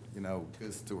 you know,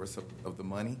 good stewards of the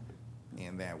money,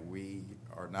 and that we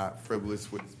are not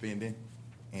frivolous with spending,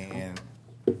 and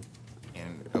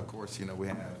of course, you know, we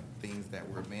have things that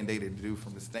we're mandated to do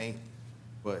from the state,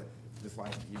 but just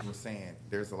like you were saying,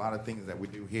 there's a lot of things that we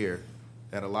do here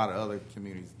that a lot of other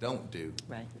communities don't do.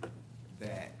 Right.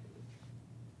 That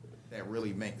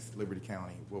really makes Liberty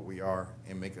County what we are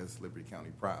and make us Liberty County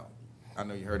proud. I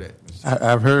know you heard that, Mr.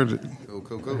 I've heard it.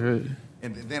 Cool.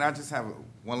 And then I just have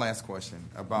one last question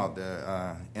about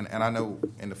the, and I know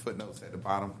in the footnotes at the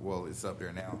bottom, well, it's up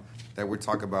there now, that we're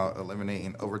talking about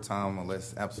eliminating overtime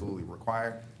unless absolutely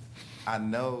required. I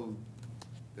know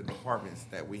the departments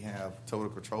that we have total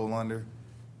control under,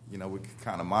 you know, we can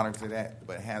kind of monitor that,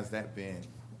 but has that been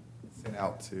sent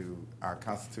out to our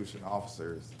constitutional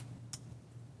officers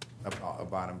about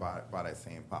abiding by that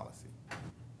same policy?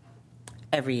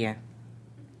 Every year.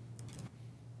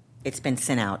 It's been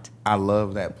sent out. I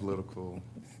love that political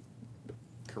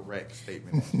correct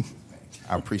statement that you just made.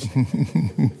 I appreciate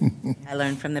it. I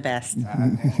learned from the best.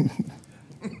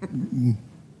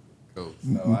 Cool.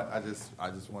 So I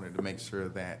just wanted to make sure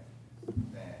that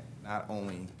not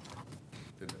only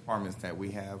the departments that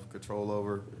we have control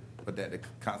over, but that the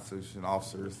constitutional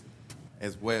officers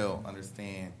as well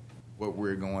understand what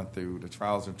we're going through, the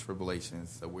trials and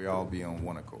tribulations, so we all be on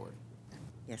one accord.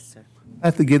 Yes, sir. I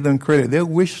have to give them credit. Their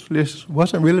wish list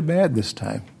wasn't really bad this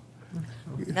time.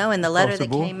 No, and the letter Across the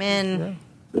that board? came in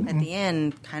at the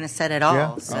end kind of said it all.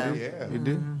 Yeah. So. Oh, yeah. It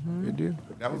did. It did.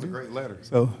 That was a great letter.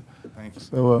 So, Thank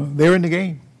you. they're in the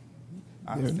game.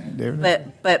 I understand. They're in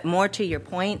the But more to your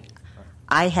point,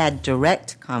 I had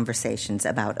direct conversations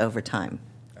about overtime.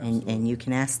 And you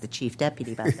can ask the chief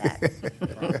deputy about that.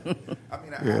 I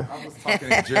mean, I was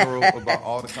talking in general about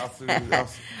all the constitutional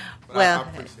officers, but Well, I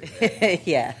appreciate that.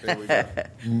 yeah. There we go.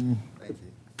 Thank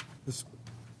you.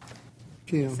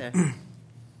 Kim, So,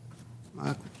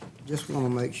 I just want to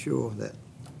make sure that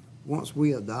once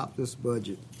we adopt this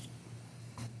budget,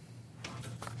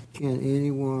 can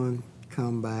anyone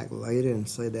come back later and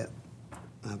say that,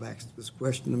 I've asked this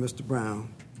question to Mr.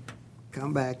 Brown,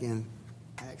 come back and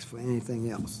ask for anything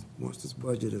else once this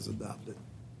budget is adopted?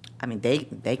 I mean,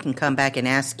 they can come back and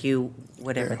ask you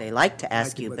whatever they like to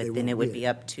ask you, But they but then it won't would get be it.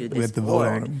 up to We this have to vote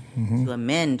on board it. to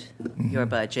amend your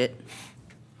budget.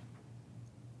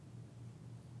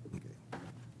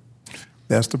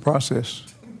 That's the process.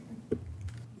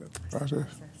 That's the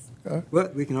process.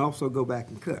 But we can also go back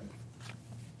and cut.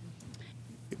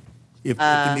 If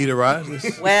the need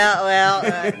arises. Well,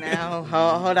 now,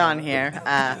 hold on here.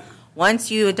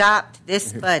 Once you adopt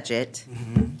this budget,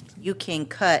 you can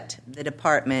cut the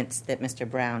departments that Mr.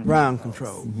 Brown. Brown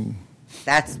control.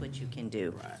 That's what you can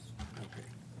do.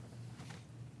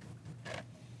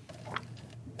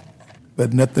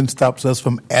 But nothing stops us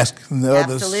from asking the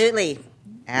others.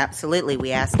 Absolutely.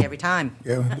 We ask every time.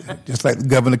 Yeah, just like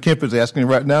Governor Kemp is asking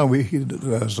right now, we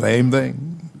same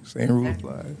thing, same rule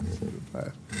applies.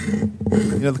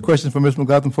 Any other questions for Ms.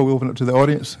 McGotham before we open up to the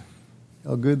audience?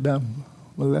 All good down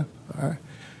on the left? All right.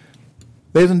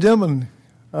 Ladies and gentlemen,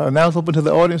 now it's open to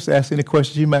the audience to ask any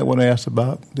questions you might want to ask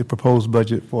about the proposed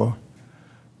budget for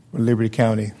Liberty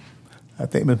County. I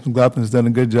think Ms. McGotham has done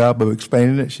a good job of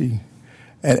explaining it.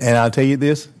 And I'll tell you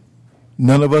this,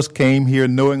 none of us came here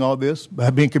knowing all this. By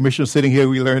being commissioner sitting here,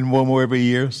 we learn more and more every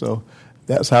year. So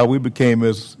that's how we became,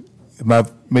 as I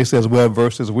may say, as well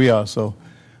versed as we are. So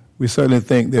we certainly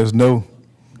think there's no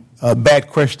bad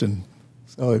question.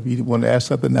 So if you want to ask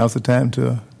something, now's the time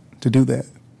to do that.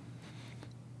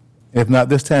 If not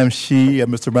this time,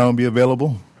 Mr. Brown will be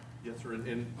available. Yes, sir.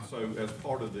 And so as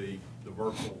part of the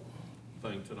virtual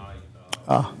thing tonight,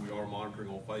 we are monitoring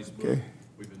on Facebook. Okay.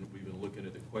 We've been looking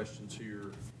at the questions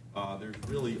here. There's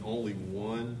really only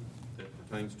one that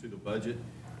pertains to the budget.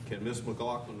 Can Ms.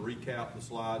 McLaughlin recap the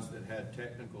slides that had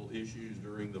technical issues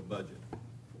during the budget?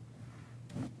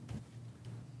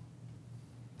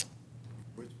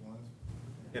 Which ones?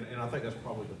 And I think that's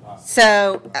probably the top.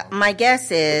 So my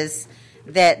guess is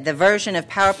that the version of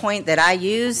PowerPoint that I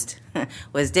used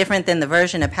was different than the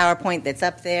version of PowerPoint that's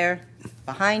up there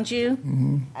behind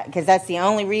you, because that's the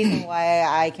only reason why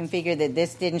I can figure that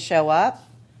this didn't show up.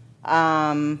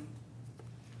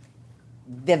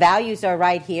 The values are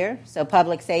right here. So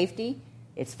public safety,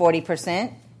 it's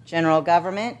 40%. General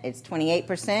government, it's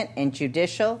 28%. And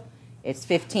judicial, it's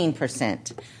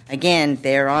 15%. Again,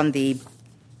 they're on the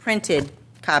printed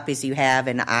copies you have,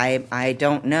 and I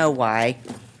don't know why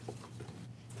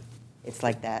it's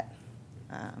like that.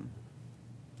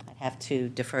 I'd have to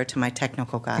defer to my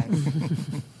technical guy.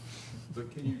 But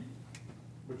can you,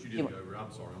 what you did go over,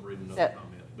 I'm sorry, I'm reading another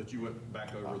comment, but you went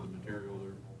back over the material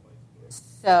there.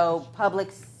 So public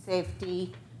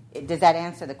safety, does that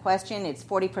answer the question? It's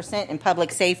 40%, and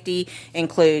public safety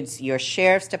includes your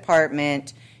sheriff's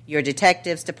department, your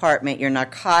detective's department, your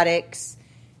narcotics,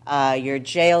 your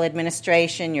jail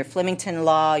administration, your Flemington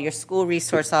Law, your school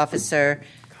resource officer,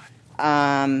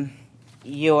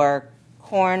 your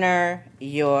coroner,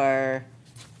 your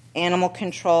animal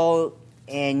control,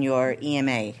 and your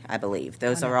EMA, I believe.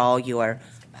 Those are all your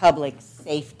public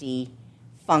safety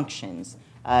functions.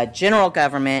 General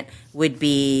government would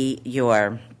be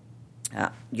your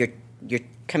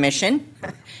commission,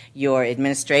 your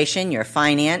administration, your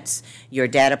finance, your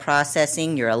data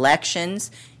processing, your elections,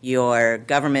 your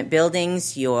government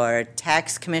buildings, your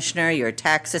tax commissioner, your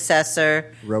tax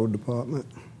assessor. Road department.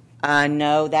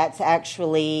 No, that's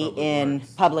actually in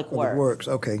Public Works.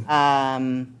 Okay.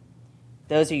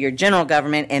 Those are your general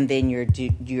government, and then your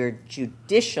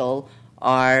judicial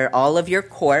are all of your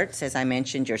courts, as I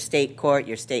mentioned, your state court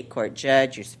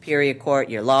judge, your superior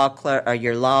court, your law clerk, or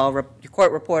your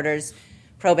court reporters,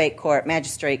 probate court,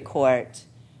 magistrate court,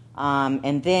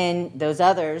 and then those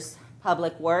others,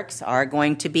 public works, are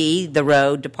going to be the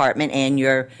road department and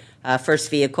your the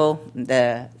first vehicle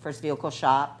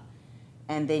shop,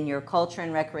 and then your culture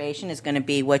and recreation is going to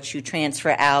be what you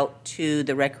transfer out to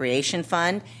the recreation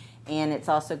fund. And it's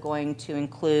also going to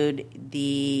include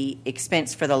the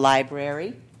expense for the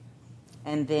library.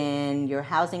 And then your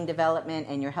housing development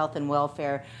and your health and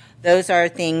welfare. Those are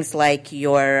things like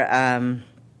your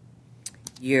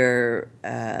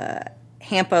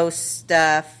HAMPO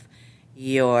stuff,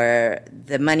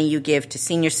 the money you give to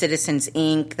Senior Citizens,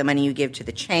 Inc., the money you give to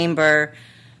the Chamber,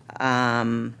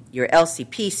 your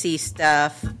LCPC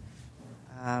stuff. Youth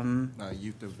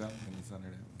development is under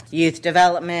that. Youth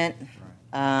development.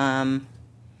 Trying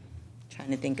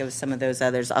to think of some of those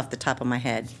others off the top of my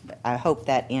head. But I hope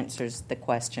that answers the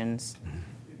questions.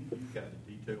 You've got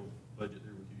the detailed budget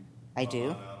there with you. I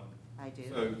do. I do.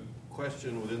 So,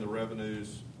 question within the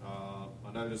revenues. I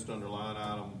noticed under line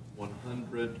item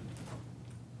 100,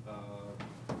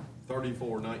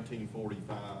 34-1945,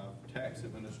 tax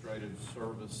administrative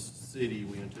service city,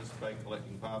 we anticipate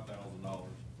collecting $5,000.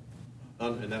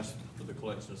 And that's for the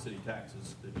collection of city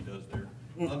taxes that he does there.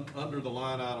 Under the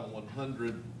line item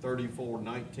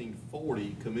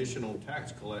 134-1940, commission on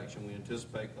tax collection, we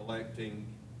anticipate collecting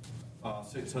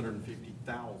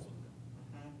 $650,000.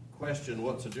 Question: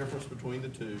 what's the difference between the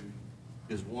two?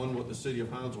 Is one what the city of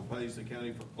Hinesville pays the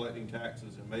county for collecting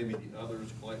taxes, and maybe the other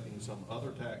is collecting some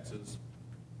other taxes?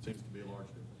 Seems to be a large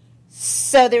difference.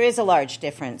 So there is a large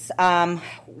difference.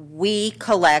 We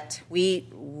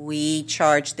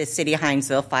charge the city of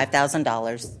Hinesville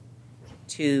 $5,000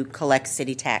 to collect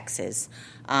city taxes.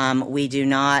 We do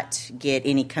not get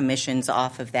any commissions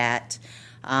off of that.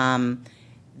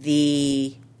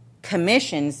 The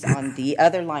commissions on the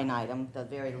other line item, the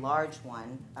very large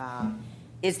one,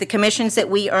 is the commissions that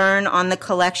we earn on the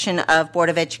collection of Board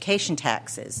of Education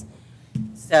taxes.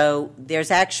 So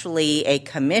there's actually a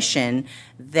commission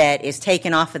that is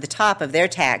taken off of the top of their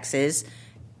taxes,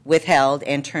 withheld,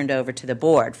 and turned over to the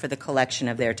board for the collection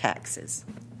of their taxes.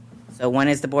 So one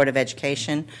is the Board of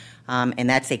Education, and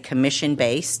that's a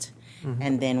commission-based,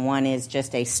 and then one is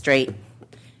just a straight,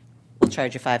 we'll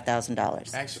charge you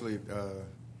 $5,000. Actually,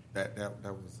 that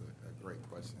was a great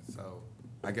question. So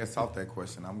I guess off that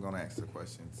question, I'm going to ask the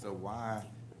question. So why,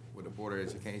 with the Board of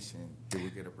Education, do we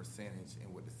get a percentage,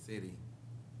 and with the city,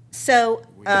 so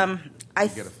we get a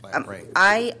flat rate?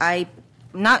 I'm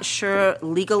not sure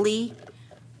legally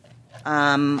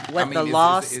the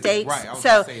law states. Right, I was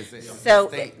so, gonna say, is it so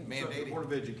state mandated? The Board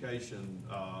of Education,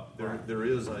 there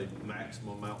is a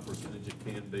maximum amount percentage it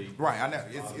can be. Right, I know,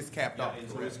 it's capped Yeah, off. and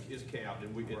so it's capped,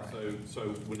 and we can, so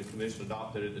when the commission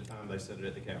adopted it at the time, they set it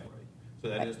at the cap rate. So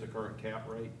that is the current cap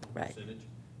rate percentage.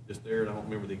 Just there, and I don't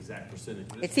remember the exact percentage.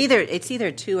 It's either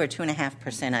 2 or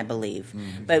 2.5%, I believe.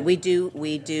 But we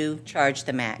do charge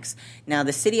the max. Now,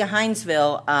 the city of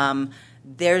Hinesville,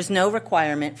 there's no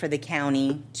requirement for the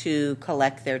county to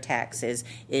collect their taxes.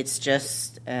 It's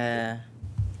just Something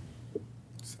we do.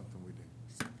 something we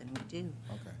do.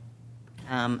 Okay.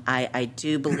 I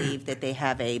do believe that they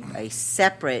have a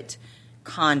separate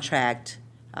contract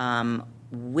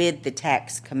with the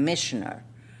tax commissioner,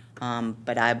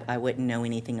 but I wouldn't know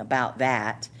anything about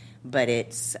that. But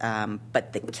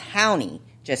but the county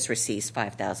just receives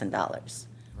 $5,000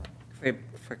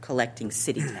 for collecting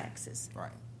city taxes.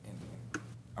 Right. And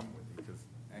I'm with you, because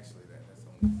actually that's the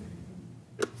only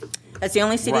city. That's the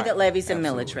only city Right. that levies a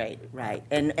millage rate, right?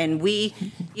 And we,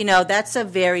 that's a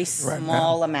very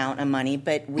small amount of money,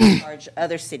 but we charge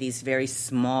other cities very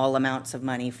small amounts of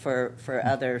money for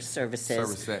other services.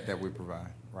 Service that we provide.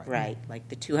 Right. Right, like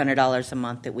the $200 a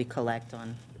month that we collect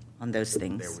on those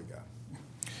things. There we go.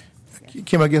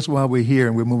 Kim, I guess while we're here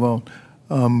and we move on,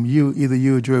 either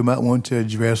you or Drew might want to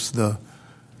address the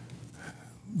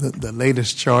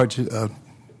latest charge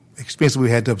expense we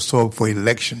had to absorb for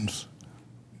elections.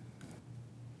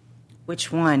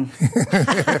 Which one?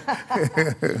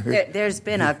 There's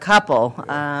been a couple.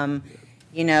 There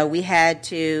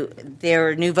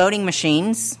are new voting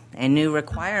machines and new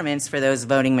requirements for those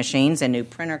voting machines and new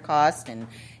printer costs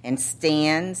and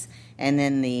stands, and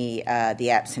then the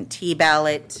absentee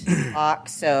ballot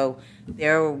box. So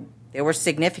there were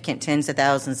significant tens of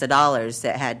thousands of dollars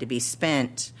that had to be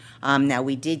spent. Now,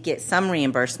 we did get some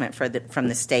reimbursement from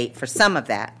the state for some of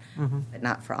that, but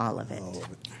not for all of it.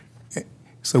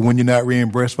 So when you're not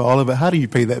reimbursed for all of it, how do you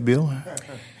pay that bill?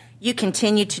 You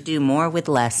continue to do more with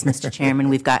less, Mr. Chairman.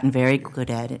 We've gotten very good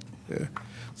at it. Yeah.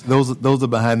 So those are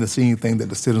behind the scene things that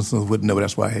the citizens wouldn't know.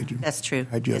 That's why I had you. That's true.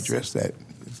 Had you Yes, address that?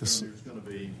 It's just, There's going to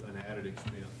be an added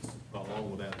expense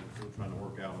along with that. We're trying to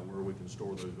work out where we can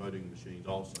store those voting machines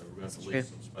also. We're going to have to lease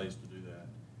some space to do that.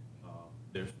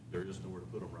 There is nowhere to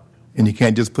put them right now. and you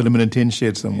can't just put them in a tin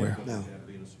shed somewhere. They have to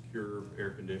be in a secure,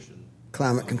 air-conditioned.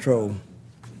 Climate control.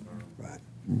 Right.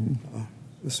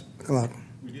 Mr. McLaughlin.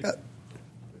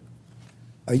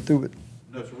 Are you through with?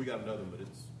 No, sir, we got another, but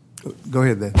it's. Go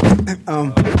ahead then.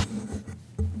 Are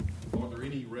there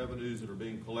any revenues that are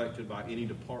being collected by any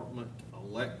department,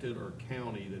 elected or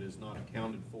county, that is not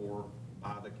accounted for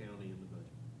by the county in the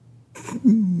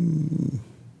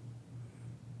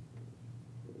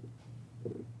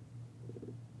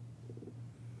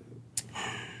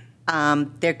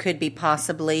budget? There could be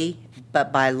possibly,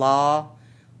 but by law,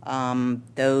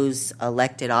 those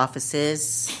elected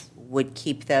offices would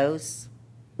keep those.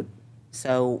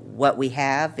 So what we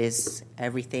have is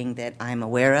everything that I'm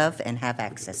aware of and have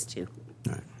access to.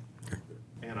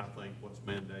 And I think what's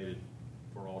mandated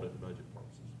for audit and budget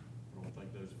purposes. I don't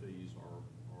think those fees are,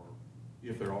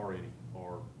 if there are any,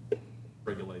 are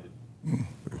regulated.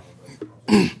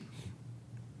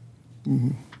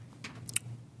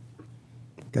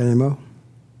 Got any more?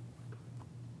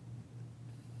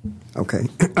 Okay.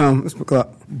 Mr.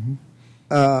 McLaughlin.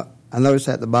 I noticed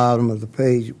at the bottom of the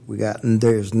page we got, and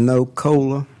there's no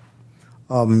COLA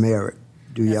or merit.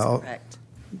 Do That's y'all? correct.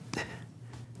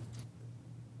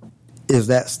 Is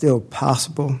that still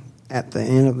possible at the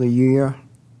end of the year?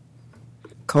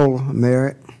 COLA,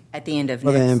 merit At the end of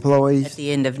for the employees? At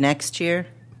the end of next year.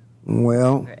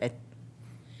 Well, Or at,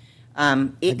 I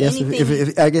guess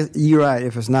anything, I guess you're right.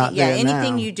 If it's not there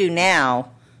anything now, you do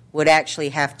now would actually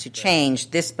have to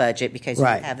change this budget because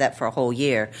Right. you have that for a whole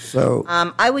year. So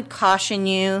I would caution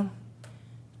you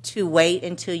to wait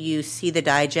until you see the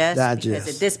digest. Because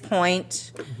at this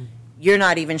point, you're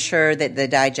not even sure that the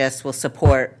digest will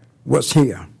support what's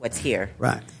here? what's here.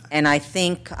 Right. And I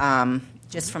think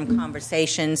just from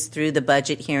conversations through the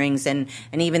budget hearings and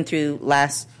even through the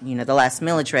last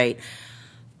millage rate,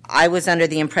 I was under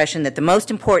the impression that the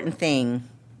most important thing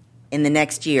in the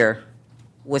next year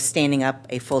was standing up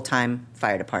a full-time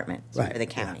fire department Right. for the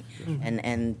county.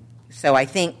 And so I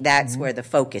think that's where the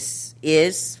focus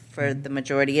is for the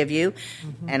majority of you.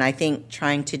 And I think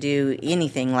trying to do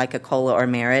anything like a COLA or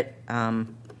merit,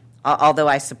 although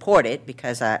I support it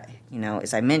because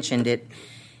as I mentioned,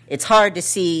 it's hard to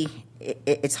see.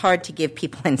 It's hard to give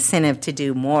people incentive to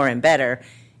do more and better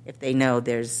if they know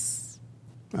there's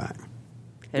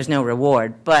no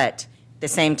reward. But at the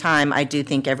same time, I do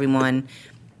think everyone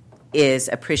is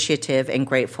appreciative and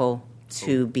grateful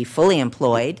to be fully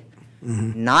employed,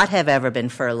 not have ever been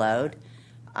furloughed.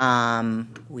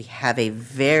 We have a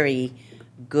very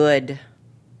good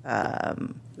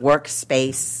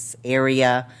workspace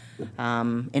area,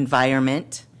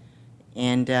 environment,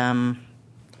 and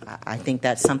I think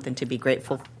that's something to be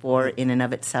grateful for in and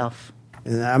of itself.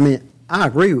 And I mean, I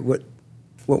agree with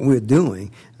what we're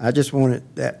doing. I just wanted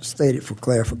that stated for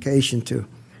clarification to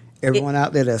everyone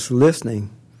out there that's listening.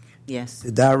 Yes.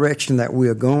 The direction that we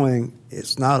are going,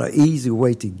 it's not an easy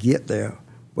way to get there,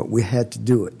 but we had to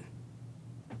do it.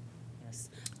 Yes.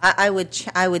 I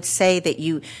would say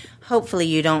that hopefully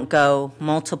you don't go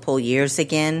multiple years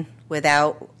again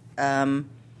without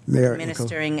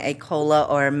administering a COLA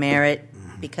or a merit,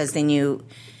 because then you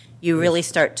really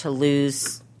start to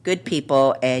lose good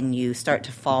people and you start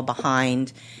to fall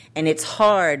behind. And it's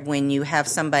hard when you have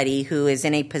somebody who is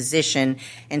in a position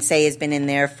and say has been in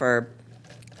there for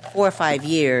 4 or 5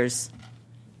 years,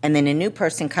 and then a new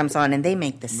person comes on and they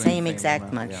make the same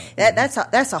exact money. Yeah.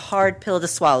 That's a hard pill to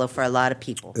swallow for a lot of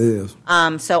people. It is.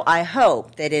 So I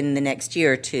hope that in the next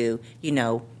year or two,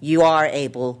 you are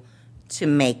able to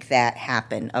make that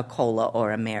happen, a COLA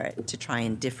or a merit, to try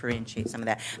and differentiate some of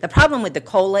that. The problem with the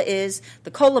COLA is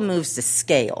the COLA moves the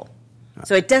scale.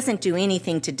 So it doesn't do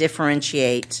anything to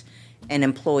differentiate an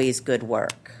employee's good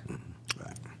work.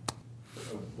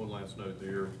 So one last note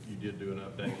there, you did do an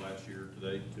update last year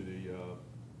today to the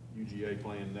UGA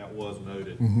plan, and that was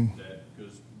noted that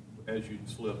because as you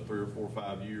slip 3 or 4 or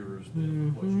 5 years,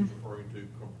 then what she's referring to,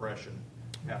 compression,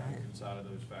 happens inside of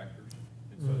those factors.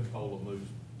 And so the COLA moves.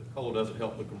 The COLA doesn't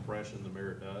help the compression, the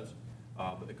merit does,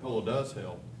 but the COLA does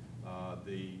help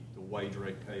the wage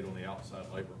rate paid on the outside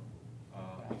labor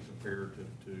compared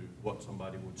to what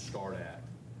somebody would start at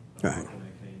when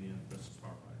they came in as a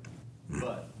firefighter.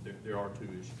 But there are 2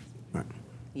 issues. Right.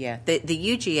 Yeah, the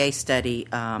UGA study,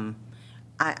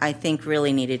 I think,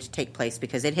 really needed to take place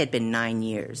because it had been 9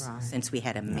 years since we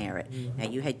had a merit. Now,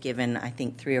 you had given, I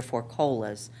think, 3 or 4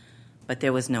 COLAs, but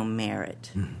there was no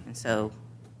merit. And so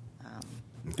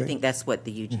I think that's what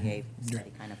the UGA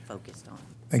study kind of focused on.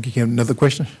 Thank you, Kim. Another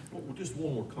question? Well, just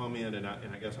one more comment, and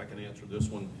I guess I can answer this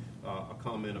one. A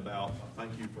comment about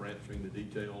thank you for answering the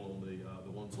detail on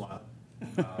the one slide,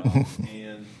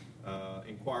 and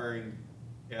inquiring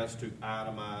as to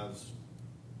itemized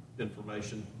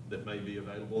information that may be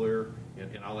available there.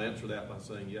 And I'll answer that by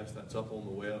saying, yes, that's up on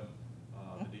the web.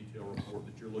 The detail report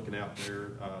that you're looking out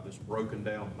there, that's broken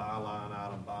down by line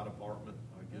item, by department,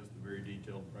 gives the very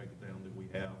detailed breakdown that we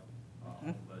have on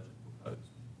the budget proposed.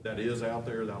 That is out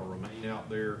there. That will remain out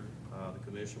there. The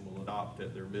commission will adopt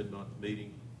at their mid-month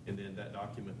meeting, and then that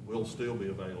document will still be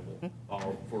available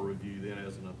for review then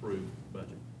as an approved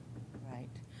budget. Right.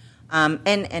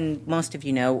 And most of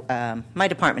you know, my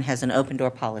department has an open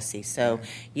door policy, so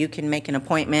you can make an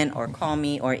appointment or call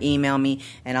me or email me,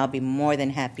 and I'll be more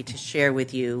than happy to share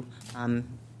with you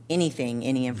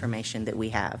any information that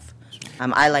we have.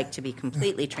 I like to be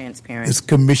completely transparent. This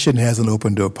commission has an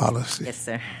open door policy. Yes,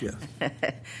 sir. Yes.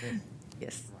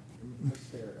 Yes.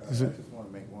 I just want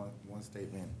to make one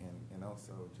statement and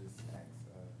also just ask.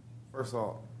 First of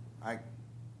all, let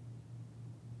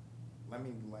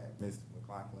Ms.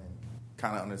 McLaughlin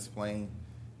kind of explain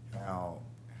how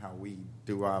we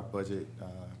do our budget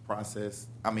process.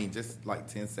 I mean, just like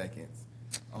 10 seconds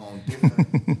on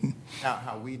different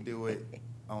how we do it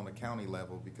on the county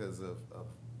level because of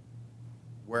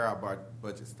where our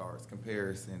budget starts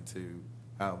comparison to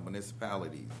how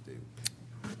municipalities do.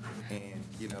 And,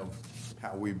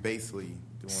 how we basically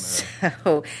doing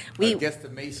a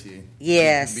guesstimation.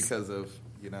 Yes. Because of,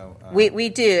 we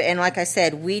do. And like I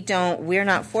said, we're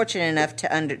not fortunate enough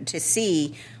to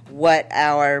see what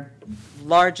our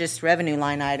largest revenue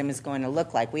line item is going to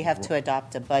look like. We have to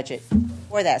adopt a budget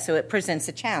for that, so it presents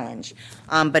a challenge.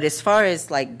 But as far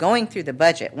as like going through the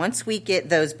budget, once we get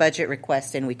those budget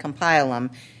requests and we compile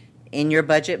them in your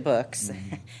budget books,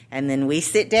 and then we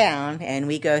sit down and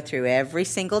we go through every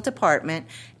single department,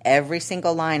 every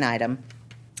single line item,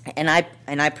 and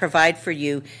I provide for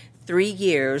you 3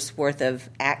 years worth of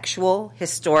actual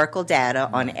historical data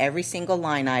on every single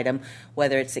line item,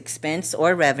 whether it's expense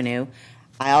or revenue.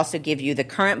 I also give you the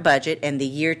current budget and the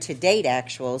year-to-date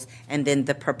actuals, and then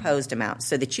the proposed amount,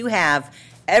 so that you have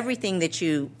everything that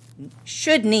you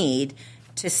should need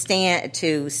to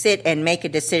sit and make a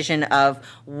decision of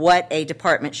what a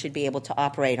department should be able to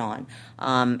operate on.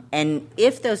 And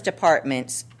if those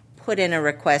departments put in a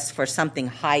request for something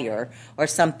higher or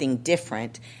something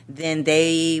different, then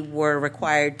they were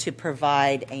required to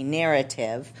provide a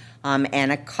narrative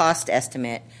and a cost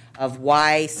estimate of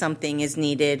why something is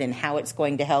needed and how it's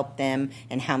going to help them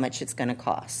and how much it's going to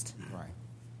cost.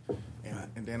 Right.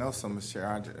 And then also, Ms. Chair,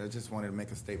 I just wanted to make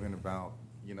a statement about,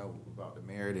 about the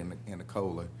merit and the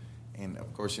COLA. And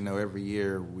of course, every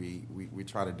year we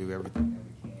try to do everything that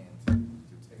we can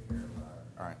to take care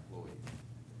of our employees.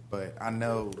 But I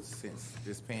know since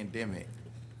this pandemic,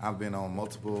 I've been on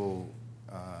multiple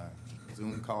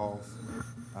Zoom calls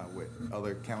with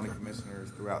other county commissioners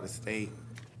throughout the state.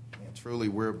 And truly,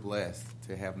 we're blessed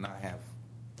to not have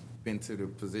been to the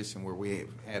position where we have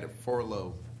had to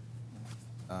furlough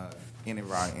any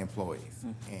of our employees.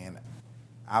 And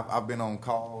I've been on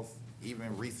calls,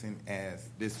 even recent as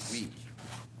this week,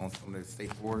 on some of the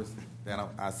state boards that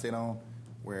I sit on,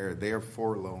 where they're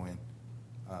furloughing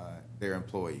their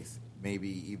employees, maybe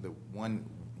either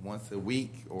once a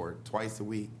week or twice a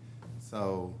week.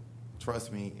 So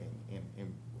trust me,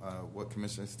 and what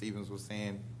Commissioner Stevens was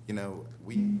saying,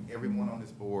 everyone on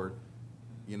this board,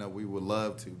 we would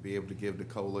love to be able to give the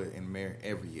COLA and merit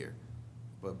every year,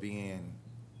 but being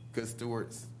good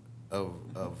stewards of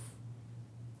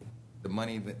the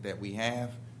money that we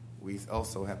have, we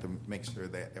also have to make sure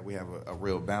that we have a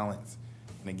real balance.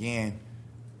 And again,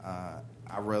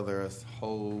 I'd rather us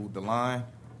hold the line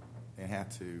than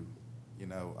have to,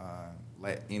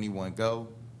 let anyone go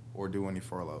or do any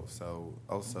furlough. So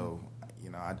also,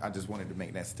 I just wanted to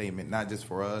make that statement, not just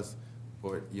for us,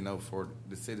 but, for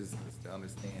the citizens to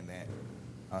understand that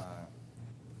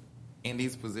in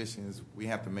these positions, we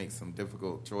have to make some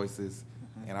difficult choices,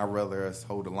 and I'd rather us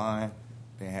hold the line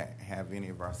than have any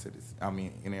of our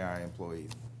any of our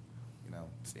employees,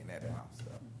 sitting at the house. So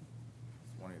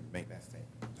just wanted to make that statement.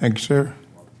 Thank you, sir.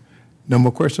 No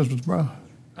more questions, Mr. Brown?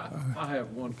 I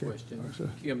have one question. Yes, sir.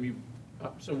 Kim,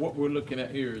 so what we're looking at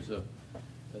here is a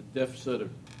deficit of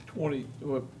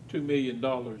 $2 million.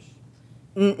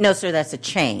 No, sir, that's a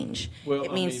change. Well,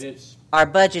 it means our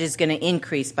budget is going to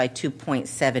increase by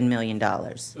 $2.7 million.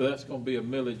 So that's going to be a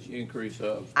millage increase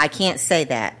of? I can't say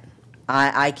that.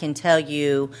 I can tell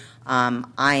you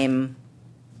I am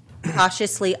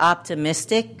cautiously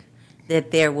optimistic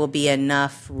that there will be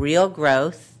enough real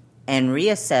growth and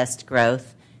reassessed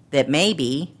growth that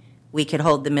maybe we could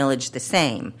hold the millage the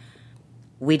same.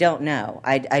 We don't know.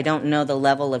 I don't know the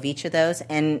level of each of those.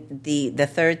 And the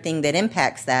third thing that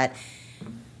impacts that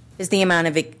is the amount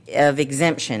of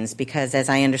exemptions, because as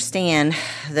I understand,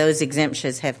 those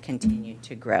exemptions have continued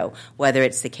to grow, whether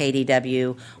it's the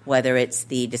KDW, whether it's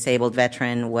the disabled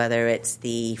veteran, whether it's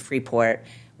the Freeport.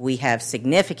 We have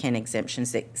significant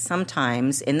exemptions that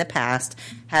sometimes in the past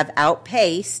have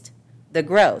outpaced the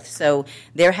growth. So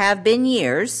there have been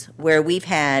years where we've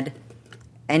had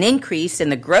an increase in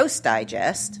the gross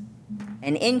digest,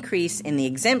 an increase in the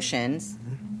exemptions,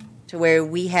 to where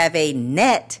we have a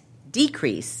net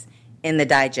decrease in the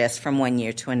digest from one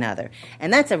year to another.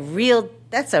 And that's a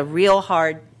real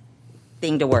hard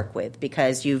thing to work with,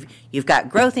 because you've got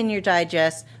growth in your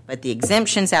digest, but the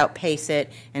exemptions outpace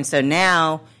it, and so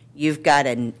now you've got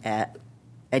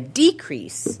a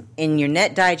decrease in your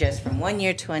net digest from one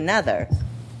year to another.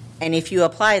 And if you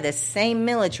apply the same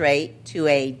millage rate to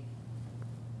a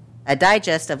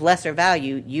digest of lesser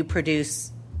value, you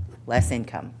produce less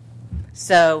income.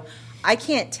 So I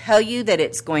can't tell you that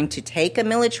it's going to take a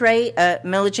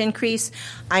millage increase.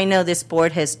 I know this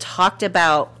board has talked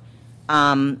about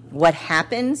what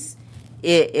happens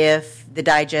if the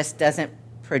digest doesn't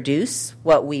produce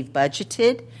what we've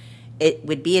budgeted. It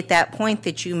would be at that point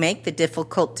that you make the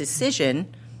difficult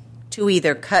decision to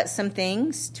either cut some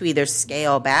things, to either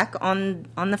scale back on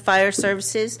the fire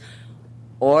services,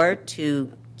 or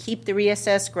to keep the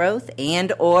reassessed growth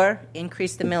and or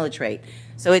increase the millage rate.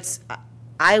 So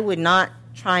I would not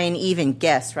try and even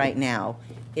guess right now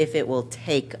if it will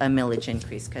take a millage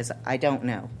increase, because I don't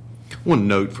know. One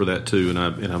note for that too, and I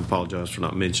apologize for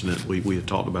not mentioning it. We had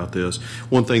talked about this.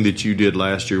 One thing that you did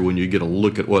last year, when you get a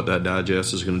look at what that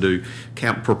digest is going to do,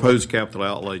 proposed capital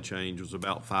outlay change was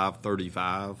about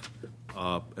 535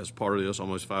 as part of this,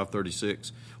 almost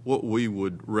 536. What we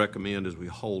would recommend is we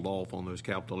hold off on those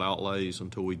capital outlays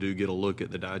until we do get a look at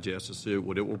the digest to see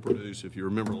what it will produce. If you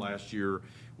remember last year,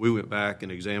 we went back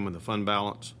and examined the fund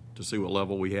balance to see what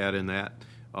level we had in that.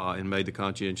 And made the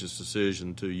conscientious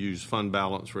decision to use fund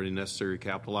balance for any necessary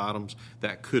capital items.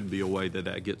 That could be a way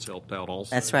that gets helped out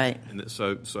also. That's right. And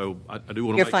so I do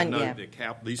want to make a note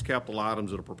that these capital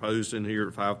items that are proposed in here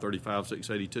at 535,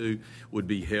 682 would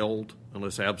be held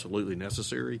unless absolutely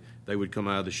necessary. They would come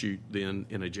out of the chute then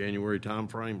in a January time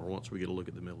frame, or once we get a look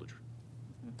at the millage.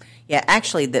 Yeah,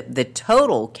 actually, the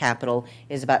total capital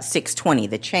is about 620.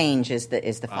 The change is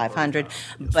the 500.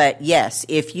 Yes. But yes,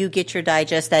 if you get your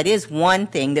digest, that is one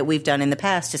thing that we've done in the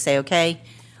past to say, okay,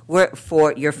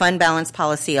 for your fund balance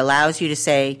policy allows you to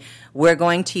say we're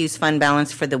going to use fund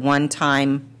balance for the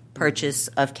one-time purchase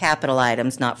of capital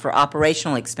items, not for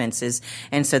operational expenses,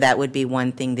 and so that would be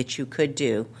one thing that you could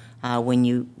do. when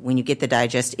you get the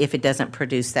digest, if it doesn't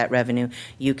produce that revenue,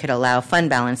 you could allow fund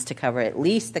balance to cover at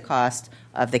least the cost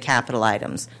of the capital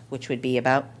items, which would be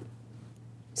about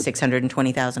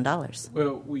 $620,000,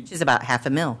 Well, which is about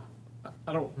 $500,000.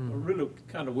 I really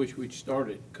kind of wish we'd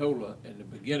started COLA in the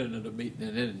beginning of the meeting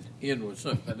and then end with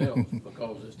something else,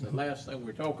 because it's the last thing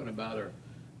we're talking about are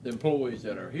the employees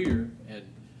that are here and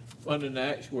funding the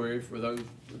actuary for those,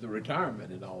 for the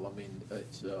retirement and all. I mean,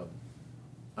 it's,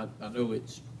 I know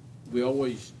we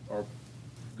always are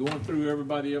going through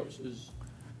everybody else's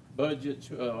budgets,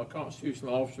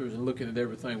 constitutional officers, and looking at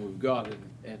everything we've got,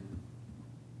 and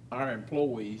our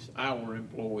employees,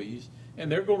 and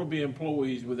they're going to be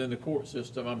employees within the court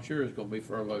system, I'm sure is going to be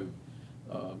furloughed,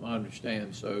 I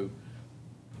understand. So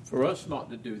for us not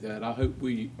to do that, I hope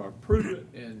we are prudent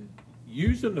in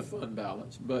using the fund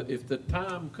balance, but if the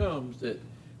time comes that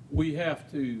we have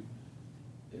to,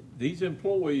 these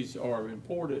employees are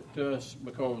important to us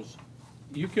because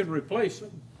you can replace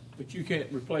them, but you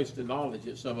can't replace the knowledge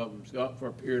that some of them's got for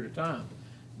a period of time.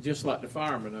 Just like the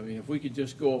firemen. I mean, if we could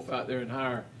just go off out there and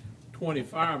hire 20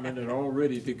 firemen that are all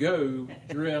ready to go,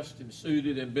 dressed and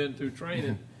suited and been through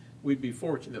training, we'd be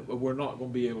fortunate, but we're not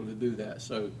going to be able to do that.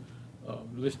 So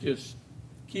let's just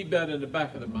keep that in the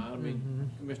back of the mind. I mean,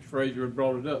 Mr. Frazier had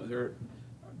brought it up there.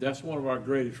 That's one of our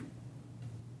greatest,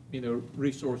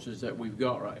 resources that we've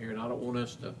got right here, and I don't want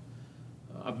us to.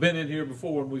 I've been in here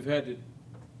before, and we've had to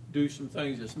do some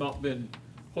things that's not been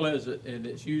pleasant, and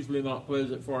it's usually not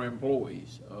pleasant for our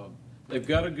employees. They've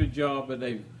got a good job, and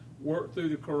they've worked through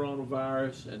the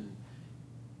coronavirus, and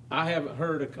I haven't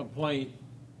heard a complaint.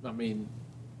 I mean,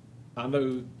 I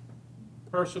know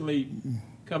personally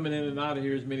coming in and out of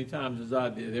here as many times as I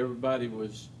did, everybody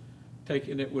was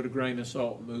taking it with a grain of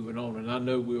salt and moving on, and I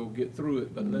know we'll get through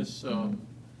it, but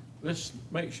let's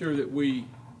make sure that we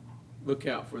look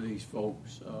out for these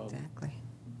folks Exactly.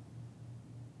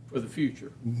 for the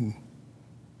future.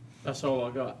 That's all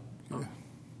I got.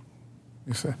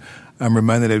 Yes, sir. I'm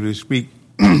reminded as we speak,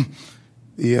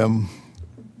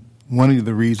 one of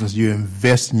the reasons you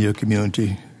invest in your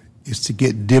community is to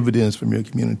get dividends from your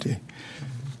community.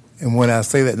 And when I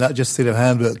say that, not just City of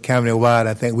Hinesville, but county-wide,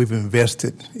 I think we've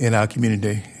invested in our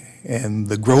community, and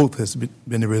the growth has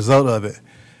been the result of it.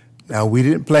 Now, we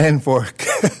didn't plan for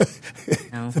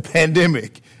the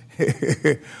pandemic,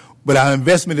 but our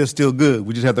investment is still good.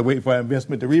 We just have to wait for our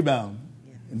investment to rebound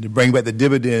and to bring back the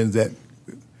dividends that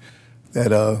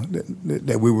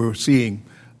we were seeing.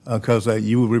 Because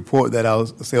you would report that our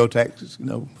sales tax,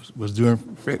 was doing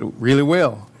really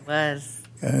well.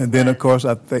 And then, of course,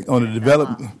 I think on the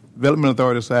development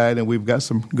authority side, and we've got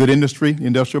some good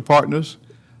industrial partners,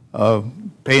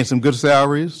 paying some good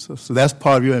salaries. So that's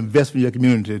part of your investment in your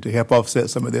community to help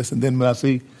offset some of this. And then when I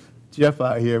see Jeff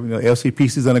out here,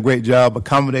 LCPC's done a great job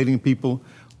accommodating people,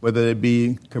 whether it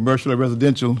be commercial or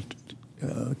residential.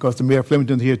 Of course, the Mayor of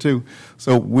Flemington's here too.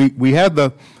 So we have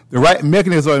the right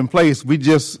mechanisms are in place. We're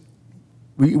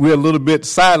a little bit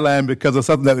sidelined because of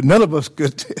something that none of us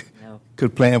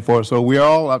could plan for. So we're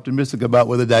all optimistic about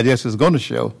what the digestion is going to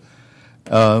show.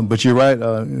 But you're right,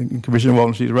 Commissioner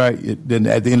Walton, she's right. Then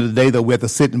at the end of the day, though, we have to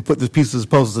sit and put the pieces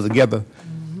and puzzles together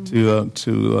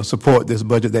to support this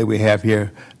budget that we have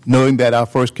here, knowing that our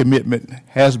first commitment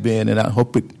has been, and I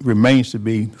hope it remains to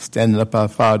be, standing up our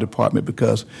fire department,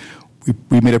 because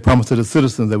we made a promise to the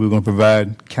citizens that we were going to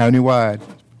provide countywide,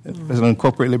 especially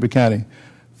unincorporated Liberty County,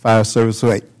 fire service so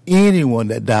that anyone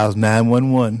that dials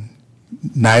 911,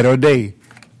 night or day,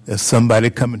 there's somebody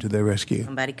coming to their rescue.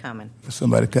 Somebody coming.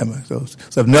 So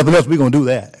if nothing else, we're going to do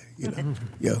that.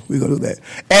 Yeah, we're going to do that,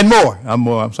 and more. I'm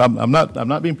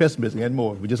not being pessimistic. And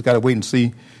more. We just got to wait and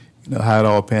see, how it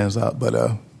all pans out. But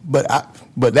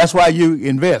that's why you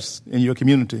invest in your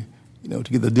community, to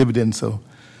get the dividends. So,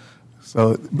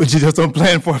 but you just don't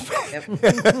plan for a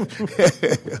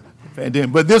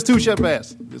pandemic. But this too shall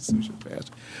pass.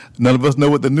 None of us know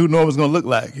what the new norm is going to look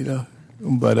like,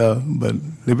 But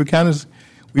Liberty County,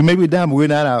 we may be down, but we're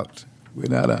not out. We're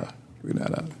not out.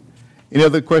 Any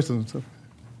other questions?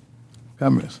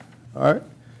 Comments? All right.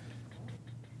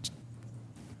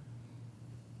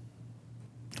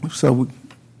 So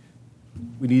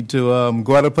we need to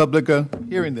go out of public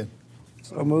hearing then.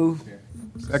 So move.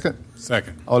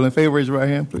 Second. All in favor, raise your right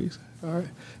hand, please. All right.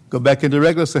 Go back into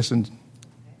regular session.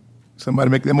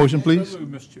 Somebody make that motion, please.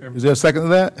 Is there a second to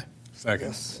that? Second.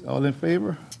 Yes. All in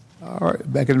favor? All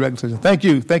right. Back in regular session. Thank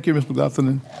you. Thank you, Ms.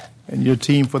 McLaughlin, and your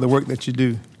team for the work that you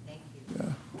do. Thank you. Yeah.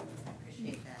 I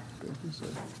appreciate that. Thank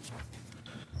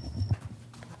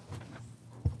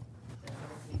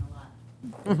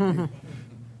you, sir.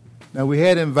 Now, we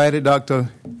had invited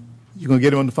Dr. You going to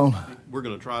get him on the phone? We're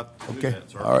going to try to do Okay. that,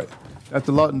 sir. All right.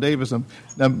 Dr. Lawton Davis.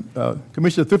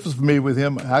 Commissioner Thrift is familiar with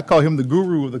him. I call him the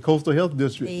guru of the Coastal Health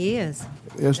District. He is.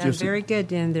 Yes, Done very good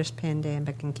during this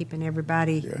pandemic and keeping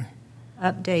everybody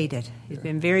updated. He's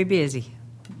been very busy.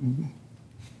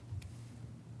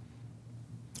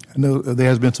 I know there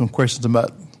has been some questions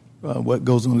about what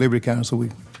goes on in Liberty County, so we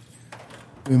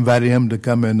invited him to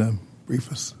come and brief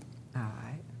us. All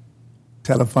right.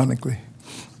 Telephonically.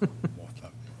 We're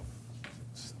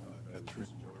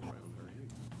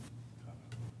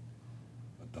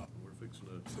fixing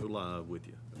to go live with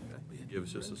you. Okay? Give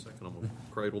us just a second. I'm going to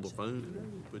cradle the phone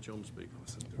and put you on the speaker.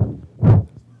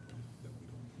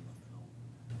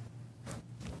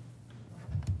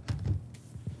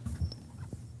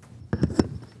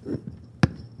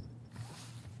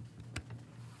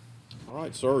 All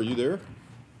right, sir, are you there?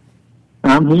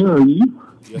 I'm here. Are you?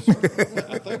 Yes, sir.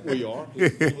 I think we are.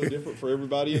 It's a little different for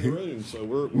everybody in the room, so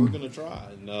we're going to try.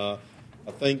 And I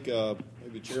think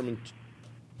maybe Chairman,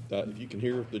 if you can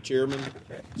hear the chairman,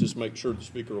 just make sure the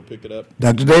speaker will pick it up.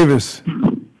 Dr. Davis.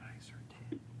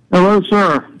 Hello,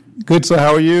 sir. Good, sir.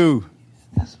 How are you?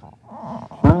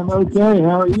 I'm okay.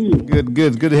 How are you? Good,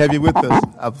 good. Good to have you with us.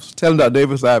 I was telling Dr.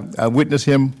 Davis, I witnessed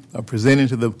him presenting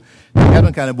to the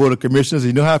Adams County Board of Commissioners.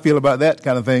 You know how I feel about that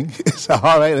kind of thing. So,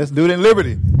 all right, let's do it in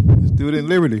Liberty. Let's do it in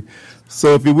Liberty.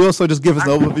 So, if you will, so just give us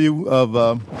an overview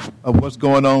of what's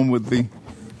going on with the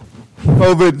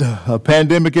COVID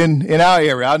pandemic in our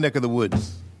area, our neck of the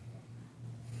woods.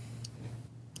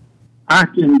 I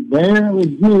can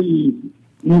barely hear you,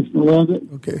 Mr. Lovett.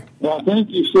 Okay. I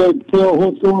think you said tell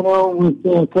what's going on with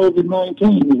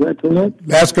COVID-19. Is that correct?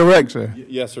 That's correct, sir.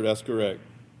 Yes, sir, that's correct.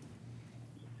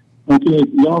 Okay,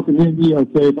 y'all can hear me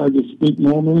okay if I just speak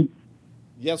normally?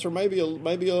 Yes, sir, maybe a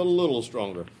little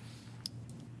stronger.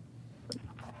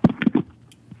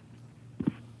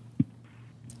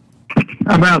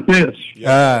 How about this?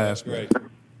 Yeah, that's great.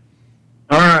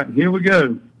 All right, here we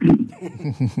go.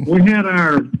 We had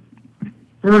our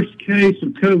first case of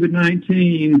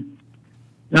COVID-19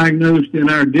 diagnosed in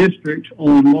our district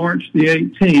on March the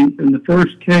 18th, and the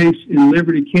first case in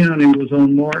Liberty County was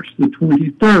on March the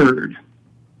 23rd.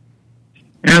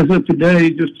 As of today,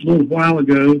 just a little while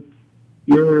ago,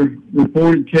 your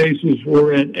reported cases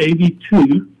were at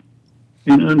 82,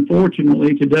 and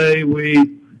unfortunately today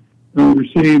we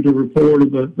received a report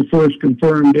of the first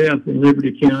confirmed death in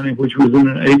Liberty County, which was in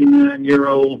an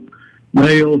 89-year-old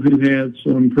male who had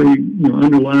some pretty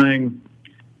underlying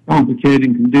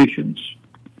complicating conditions.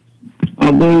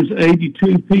 Of those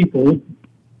 82 cases,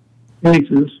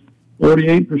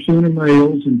 48% are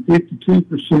males and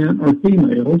 52% are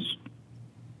females.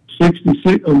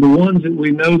 66 of the ones that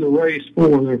we know the race for,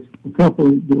 there are a couple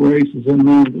of the races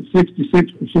unknown, but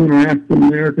 66% are African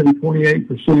American,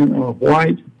 28% are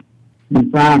white,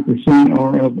 and 5%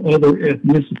 are of other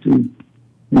ethnicity,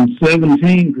 and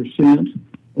 17%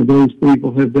 of those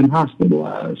people have been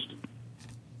hospitalized.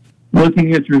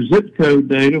 Looking at your zip code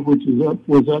data, which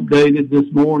was updated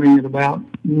this morning at about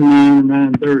 9 or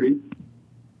 9:30,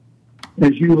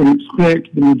 as you would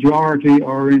expect, the majority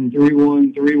are in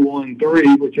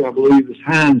 31313, which I believe is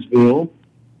Hinesville.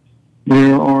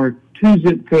 There are 2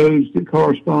 zip codes that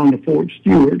correspond to Fort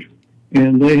Stewart,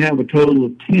 and they have a total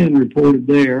of 10 reported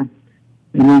there.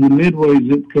 And then the Midway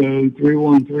zip code,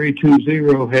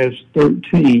 31320, has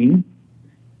 13.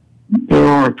 There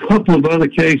are a couple of other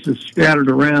cases scattered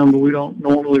around, but we don't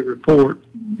normally report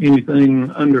anything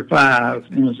under 5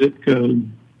 in a zip code.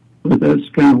 But that's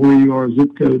kind of where you are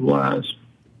zip code-wise.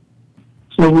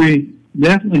 So we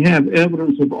definitely have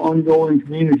evidence of ongoing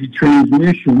community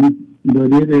transmission,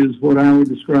 but it is what I would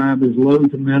describe as low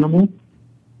to minimal.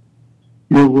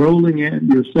 Your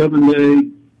 7-day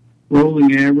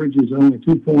rolling average is only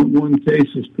 2.1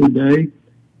 cases per day.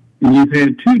 And you've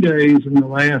had 2 days in the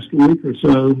last week or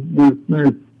so,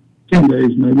 10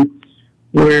 days maybe,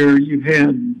 where you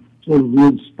had sort of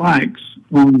little spikes.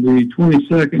 On the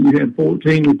 22nd, you had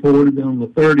 14 reported. On the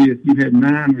 30th, you had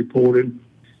 9 reported.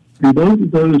 And both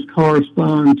of those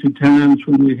correspond to times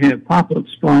when we had pop-up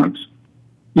spots,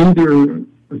 either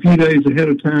a few days ahead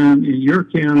of time in your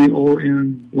county or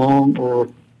in Long or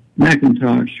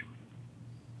McIntosh.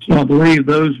 So I believe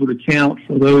those would account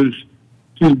for those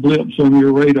 2 blips on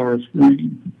your radar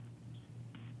screen.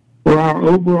 For our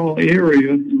overall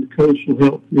area in the Coastal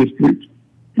Health District,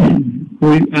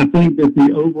 I think that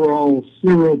the overall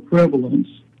seroprevalence,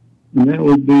 and that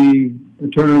would be a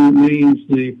term that means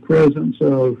the presence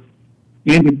of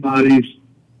antibodies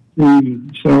to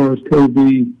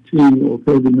SARS-CoV-2 or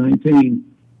COVID-19,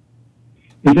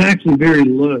 is actually very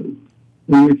low.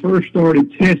 When we first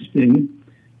started testing,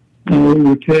 We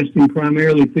were testing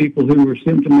primarily people who were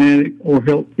symptomatic or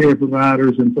healthcare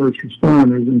providers and first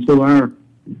responders, and so our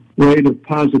rate of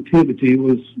positivity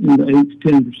was in the 8 to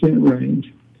 10%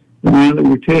 range. And now that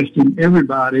we're testing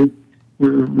everybody,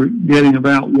 we're getting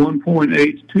about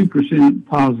 1.8 to 2%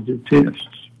 positive tests.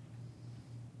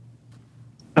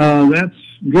 That's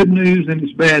good news and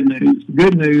it's bad news. The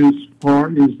good news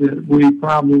part is that we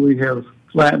probably have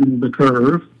flattened the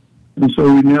curve, and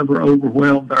so we never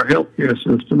overwhelmed our healthcare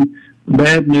system. The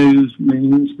bad news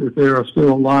means that there are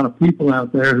still a lot of people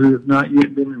out there who have not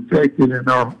yet been infected and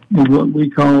are in what we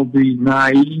call the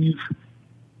naive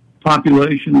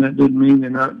population. That doesn't mean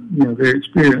they're not, very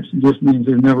experienced. It just means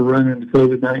they've never run into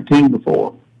COVID-19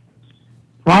 before.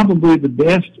 Probably the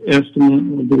best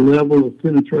estimate of the level of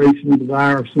penetration of the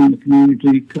virus in the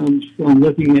community comes from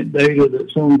looking at data that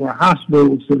some of our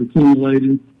hospitals have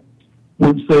accumulated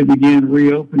once they began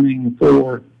reopening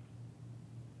for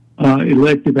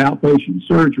elective outpatient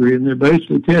surgery, and they're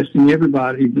basically testing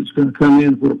everybody that's going to come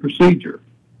in for a procedure.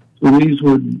 So these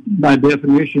would, by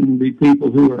definition, be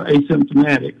people who are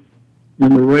asymptomatic,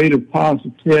 and the rate of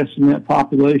positive tests in that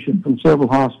population from several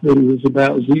hospitals is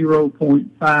about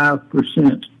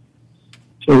 0.5%.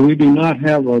 So we do not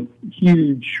have a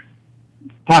huge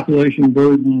population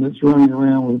burden that's running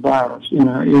around with virus in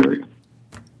our area.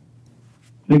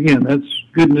 Again, that's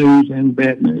good news and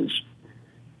bad news.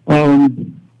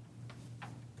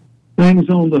 Things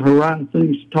on the horizon,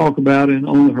 things to talk about, and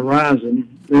on the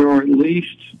horizon, there are at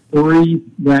least 3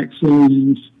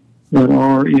 vaccines that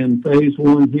are in phase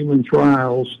 1 human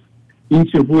trials,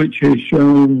 each of which has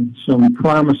shown some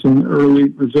promising early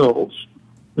results.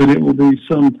 But it will be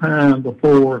some time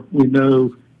before we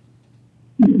know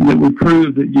that we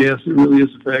prove that, yes, it really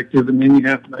is effective, and then you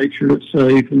have to make sure it's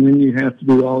safe, and then you have to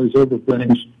do all these other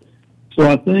things. So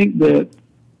I think that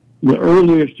the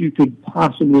earliest you could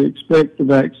possibly expect the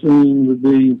vaccine would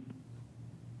be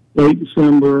late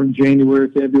December and January,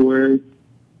 February.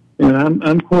 And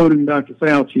I'm quoting Dr.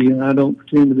 Fauci, and I don't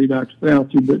pretend to be Dr.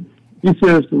 Fauci, but he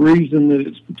says the reason that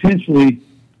it's potentially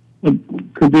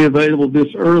could be available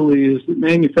this early is that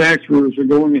manufacturers are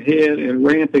going ahead and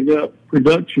ramping up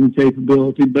production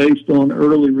capability based on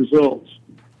early results,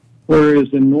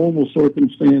 whereas in normal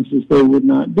circumstances they would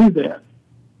not do that.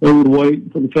 They would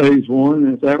wait for the phase 1,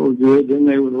 and if that were good, then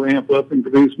they would ramp up and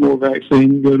produce more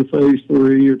vaccine and go to phase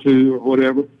 3 or 2 or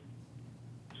whatever.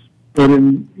 But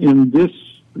in this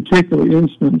particular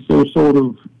instance, they're sort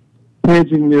of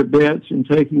hedging their bets and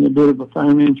taking a bit of a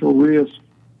financial risk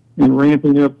and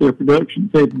ramping up their production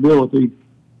capability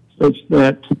such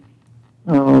that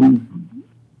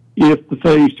if the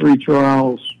phase 3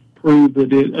 trials prove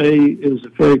that it, A, is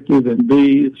effective and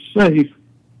B, is safe,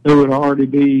 they would already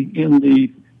be in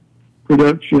the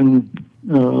production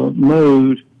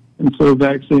mode, and so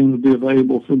vaccine would be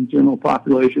available for the general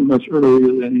population much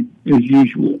earlier than is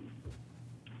usual.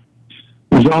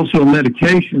 There's also a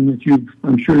medication that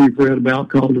I'm sure you've read about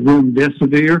called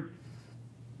remdesivir.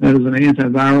 That is an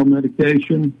antiviral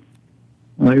medication.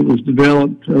 It was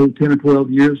developed 10 or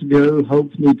 12 years ago,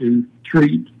 hopefully to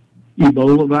treat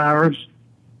Ebola virus.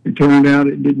 It turned out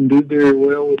it didn't do very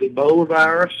well with Ebola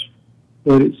virus,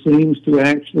 but it seems to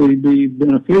actually be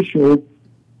beneficial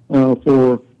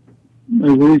for a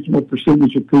reasonable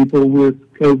percentage of people with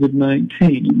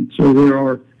COVID-19. So there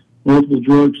are multiple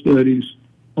drug studies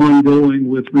ongoing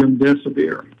with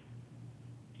remdesivir.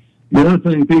 The other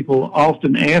thing people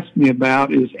often ask me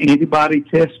about is antibody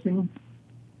testing.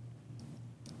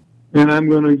 And I'm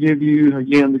going to give you,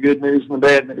 again, the good news and the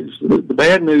bad news. The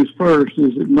bad news first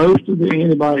is that most of the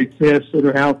antibody tests that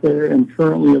are out there and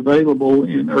currently available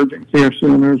in urgent care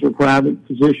centers or private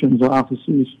physicians'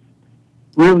 offices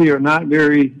really are not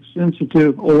very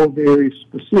sensitive or very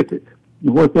specific.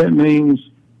 And what that means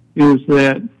is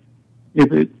that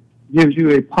if it gives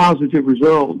you a positive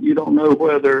result, you don't know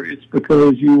whether it's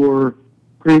because you were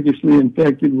previously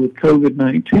infected with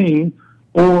COVID-19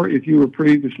 or if you were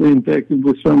previously infected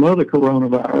with some other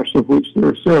coronavirus, of which there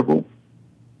are several,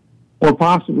 or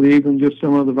possibly even just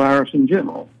some other virus in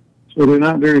general. So they're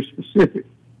not very specific.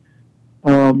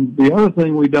 The other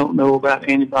thing we don't know about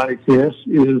antibody tests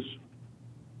is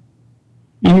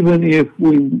even if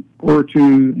we were to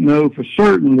know for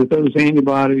certain that those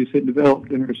antibodies had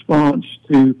developed in response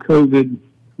to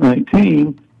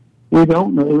COVID-19, we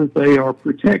don't know that they are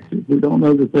protective. We don't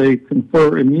know that they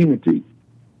confer immunity.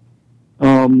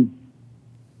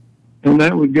 And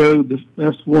that would go,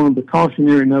 that's one of the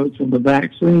cautionary notes on the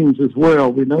vaccines as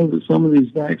well. We know that some of these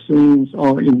vaccines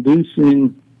are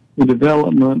inducing the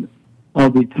development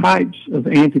of the types of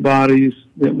antibodies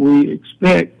that we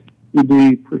expect to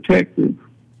be protective.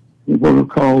 what are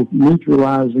called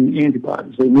neutralizing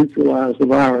antibodies. They neutralize the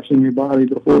virus in your body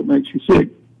before it makes you sick.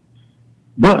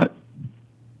 But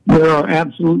there are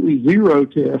absolutely zero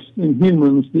tests in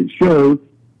humans that show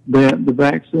that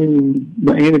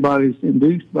the antibodies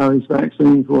induced by these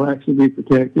vaccines will actually be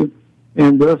protective.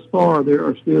 And thus far, there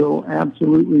are still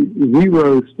absolutely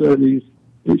zero studies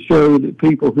that show that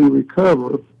people who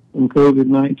recover from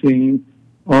COVID-19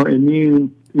 are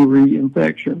immune to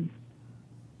reinfection.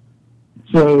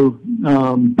 So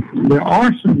there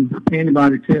are some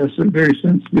antibody tests that are very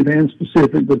sensitive and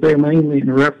specific, but they're mainly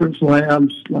in reference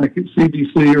labs like at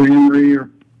CDC or Emory or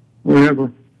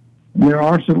wherever. And there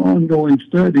are some ongoing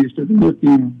studies that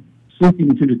are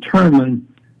seeking to determine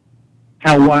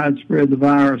how widespread the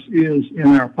virus is in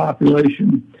our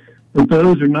population. But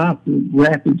those are not the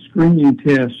rapid screening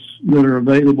tests that are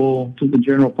available to the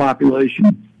general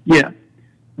population yet.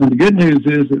 And the good news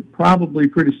is that probably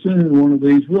pretty soon one of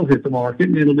these will hit the market,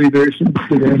 and it'll be very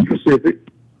sensitive and specific,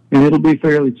 and it'll be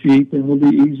fairly cheap, and it'll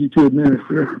be easy to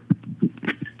administer.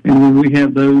 And when we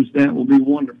have those, that will be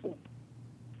wonderful.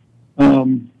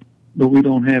 But we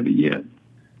don't have it yet.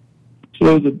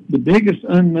 So the biggest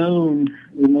unknown,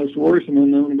 the most worrisome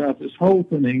unknown about this whole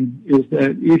thing is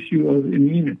that issue of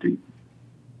immunity.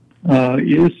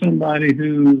 Is somebody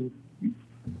who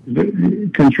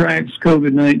contracts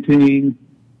COVID-19,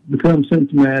 becomes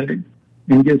symptomatic,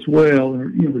 and gets well or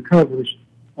recovers,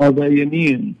 are they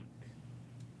immune?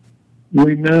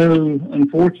 We know,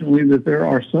 unfortunately, that there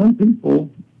are some people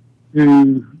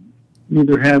who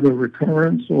either have a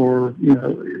recurrence or either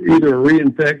a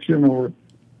reinfection or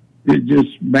it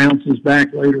just bounces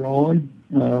back later on.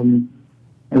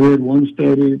 I read one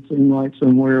study, it seemed like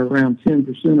somewhere around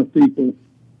 10% of people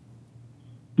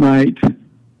might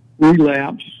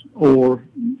relapse or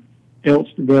else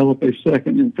develop a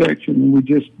second infection, and we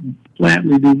just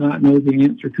flatly do not know the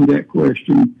answer to that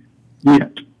question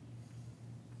yet.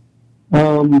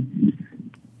 A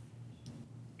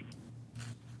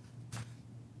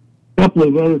couple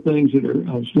of other things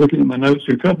I was looking at my notes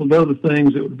here, a couple of other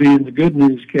things that would be in the good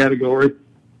news category.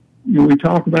 We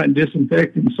talk about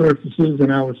disinfecting surfaces,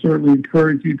 and I would certainly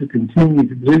encourage you to continue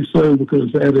to do so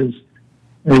because that is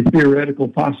a theoretical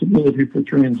possibility for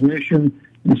transmission.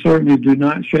 And certainly do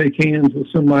not shake hands with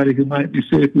somebody who might be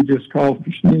sick who just coughed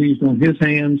or sneezed on his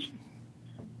hands.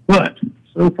 But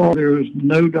so far there is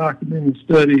no documented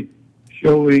study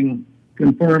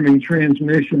confirming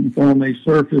transmission from a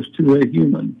surface to a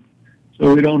human.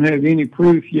 So we don't have any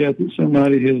proof yet that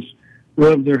somebody has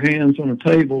rubbed their hands on a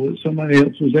table that somebody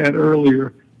else was at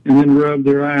earlier and then rubbed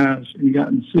their eyes and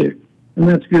gotten sick. And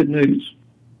that's good news.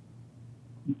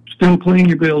 Still clean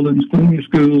your buildings, clean your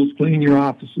schools, clean your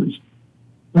offices,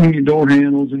 clean your door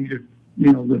handles and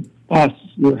the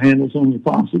faucets, the handles on your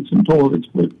faucets and toilets.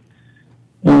 But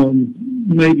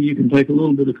maybe you can take a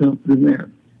little bit of comfort in there.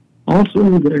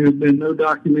 Also, there have been no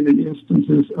documented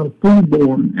instances of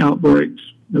foodborne outbreaks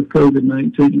of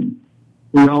COVID-19.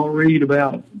 We all read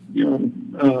about,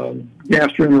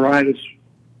 gastroenteritis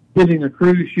hitting a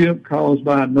cruise ship caused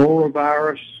by a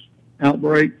norovirus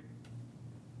outbreak.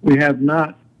 We have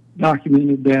not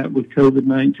documented that with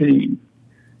COVID-19.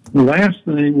 The last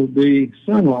thing would be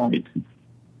sunlight.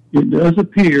 It does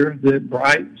appear that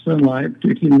bright sunlight,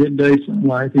 particularly midday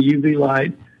sunlight, the UV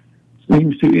light,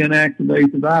 seems to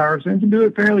inactivate the virus and to do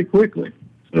it fairly quickly.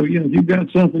 So, if you've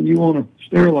got something you want to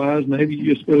sterilize, maybe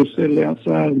you just go set it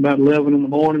outside at about 11 in the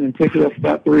morning and pick it up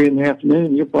about 3 in the afternoon,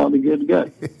 and you're probably good to go.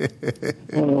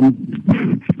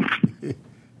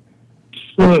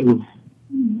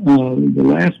 The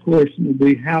last question would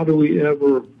be, how do we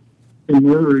ever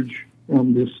emerge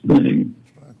from this thing?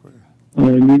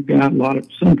 You've got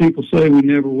some people say we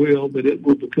never will, but it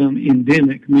will become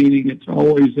endemic, meaning it's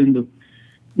always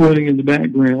running in the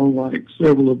background like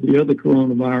several of the other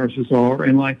coronaviruses are,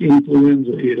 and like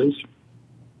influenza is,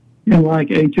 and like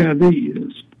HIV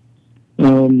is.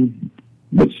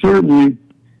 But certainly,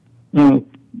 to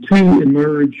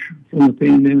emerge from the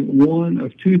pandemic, one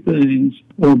of two things,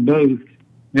 or both,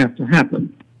 have to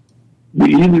happen.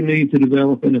 We either need to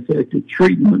develop an effective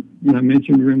treatment, and I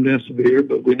mentioned remdesivir,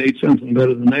 but we need something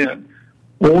better than that,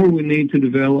 or we need to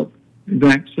develop a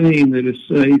vaccine that is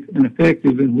safe and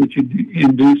effective in which it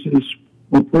induces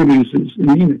or produces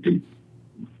immunity.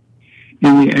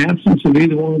 In the absence of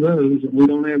either one of those, and we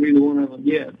don't have either one of them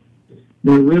yet,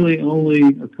 there are really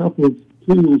only a couple of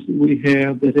tools that we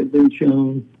have that have been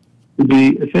shown to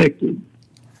be effective.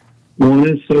 One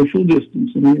is social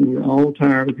distancing, and we're all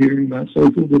tired of hearing about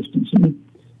social distancing,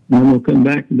 and we'll come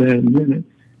back to that in a minute.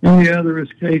 And the other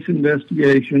is case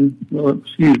investigation,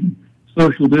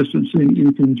 social distancing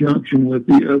in conjunction with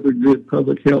the other good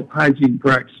public health hygiene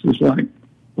practices like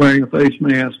wearing a face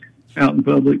mask out in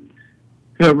public,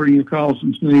 covering your coughs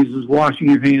and sneezes, washing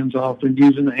your hands often,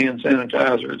 using the hand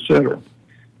sanitizer, etc.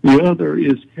 The other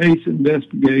is case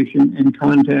investigation and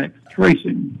contact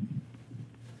tracing.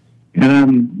 And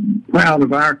I'm proud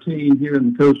of our team here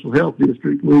in the Coastal Health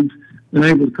District. We've been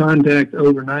able to contact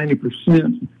over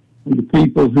 90% of the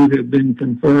people who have been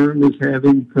confirmed as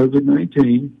having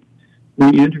COVID-19.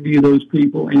 We interview those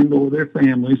people and or their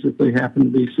families if they happen to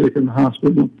be sick in the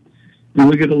hospital. And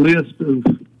we get a list of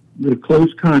the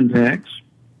close contacts.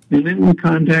 And then we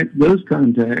contact those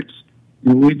contacts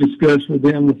and we discuss with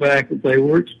them the fact that they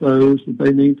were exposed, that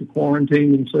they need to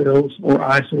quarantine themselves or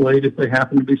isolate if they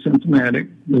happen to be symptomatic.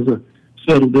 There's a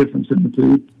subtle difference in the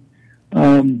two.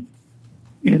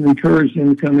 And encourage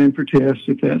them to come in for tests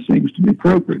if that seems to be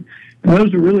appropriate. And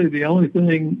those are really the only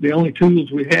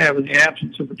tools we have in the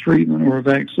absence of a treatment or a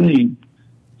vaccine.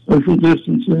 Social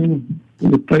distancing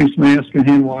with face mask and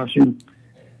hand washing,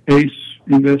 case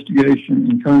investigation,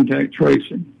 and contact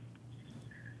tracing.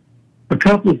 A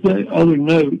couple of other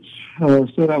notes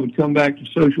said I would come back to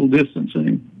social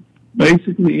distancing.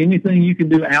 Basically, anything you can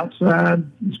do outside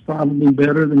is probably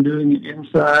better than doing it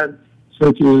inside,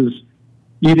 such as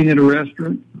eating at a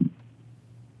restaurant,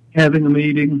 having a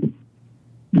meeting,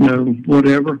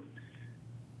 whatever.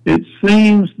 It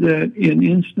seems that in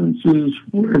instances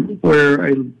where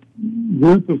a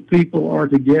group of people are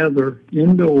together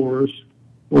indoors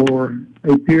for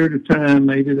a period of time,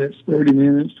 maybe that's 30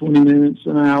 minutes, 20 minutes,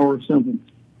 an hour or something.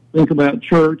 Think about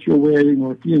church or wedding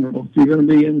or funeral. If you're going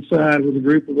to be inside with a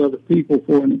group of other people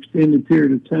for an extended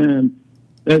period of time,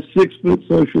 that 6 foot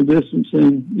social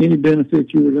distancing, any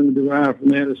benefit you were going to derive from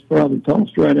that is probably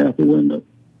tossed right out the window.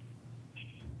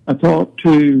 I talked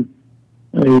to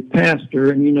a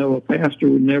pastor, and a pastor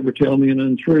would never tell me an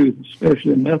untruth,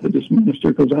 especially a Methodist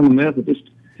minister, because I'm a Methodist.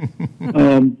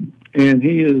 And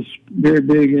he is very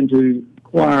big into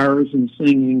choirs and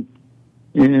singing,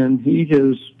 and he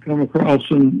has come across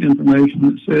some information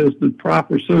that says the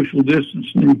proper social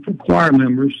distancing for choir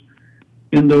members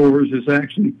indoors is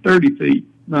actually 30 feet,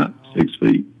 not 6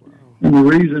 feet. And the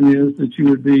reason is that you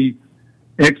would be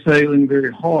exhaling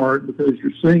very hard because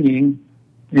you're singing,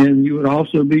 and you would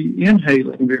also be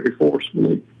inhaling very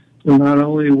forcefully. So not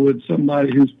only would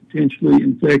somebody who's potentially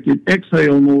infected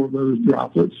exhale more of those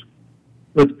droplets,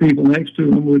 but the people next to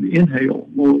them would inhale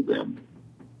more of them.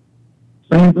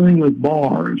 Same thing with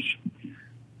bars.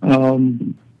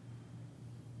 Most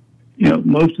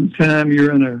of the time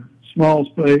you're in a small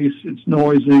space, it's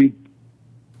noisy,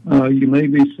 you may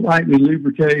be slightly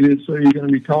lubricated, so you're going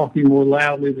to be talking more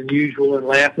loudly than usual and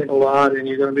laughing a lot, and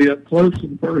you're going to be up close to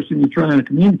the person you're trying to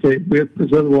communicate with,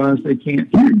 because otherwise they can't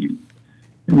hear you.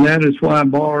 And that is why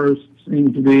bars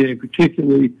seem to be a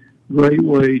particularly great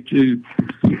way to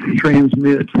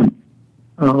transmit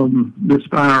this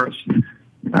virus.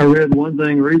 I read one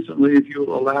thing recently, if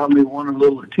you'll allow me one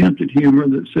little attempt at humor,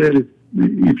 that said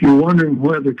if you're wondering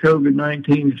whether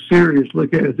COVID-19 is serious,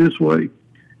 look at it this way.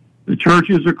 The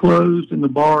churches are closed and the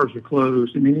bars are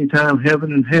closed, and anytime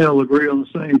heaven and hell agree on the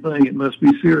same thing, it must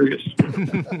be serious.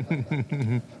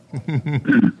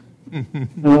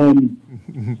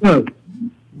 So,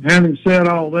 having said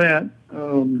all that,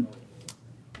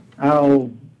 I'll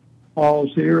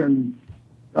pause here and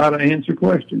try to answer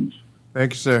questions.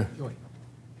 Thank you, sir.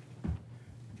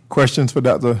 Questions for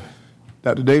Dr.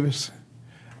 Davis?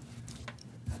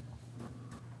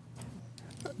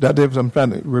 Dr. Davis, I'm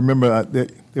trying to remember, there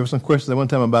were some questions at one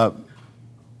time about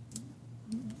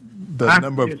the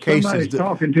number of cases. Somebody's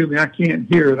talking to me. I can't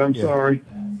hear it. I'm sorry.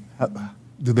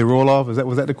 Do they roll off? Was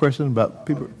that the question about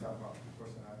people?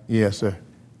 Yes, sir.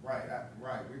 Right. We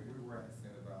were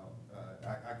asking about, I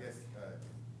guess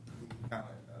we kind of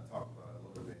talked about a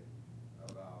little bit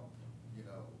about,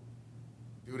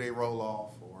 do they roll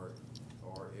off or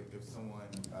if someone,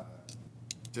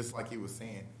 just like he was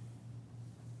saying,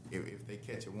 if they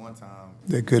catch it one time,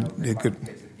 they could catch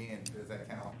it again. Does that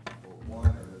count for one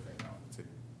or does that count for two?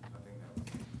 I think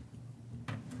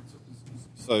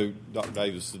So, Dr.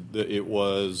 Davis, it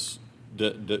was,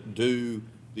 do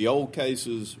the old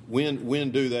cases,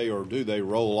 when do they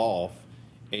roll off?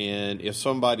 And if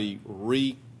somebody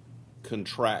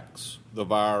recontracts the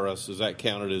virus, is that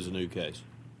counted as a new case?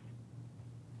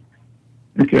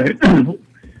 Okay.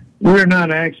 We're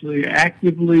not actually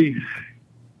actively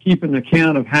keeping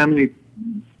account of how many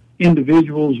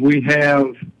individuals we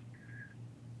have.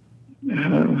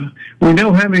 We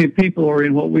know how many people are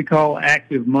in what we call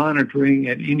active monitoring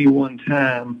at any one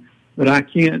time, but I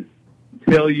can't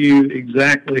tell you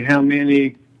exactly how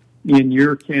many in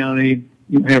your county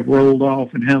you have rolled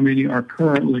off and how many are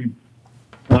currently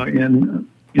in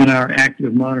our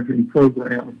active monitoring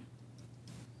program.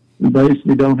 We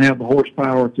basically don't have the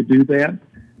horsepower to do that.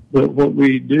 But what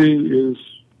we do is,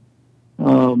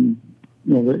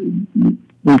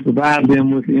 we provide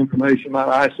them with the information about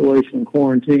isolation and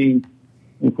quarantine.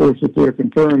 And of course, if they're a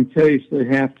confirmed case, they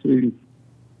have to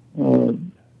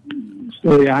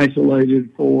stay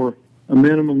isolated for a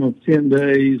minimum of 10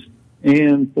 days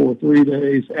and for 3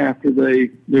 days after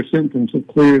their symptoms have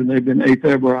cleared and they've been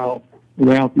afebrile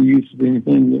without the use of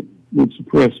anything that would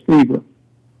suppress fever.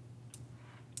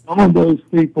 Some of those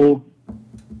people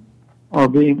are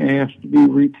being asked to be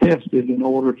retested in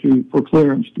order for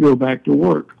clearance to go back to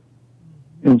work.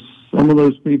 And some of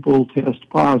those people test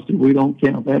positive. We don't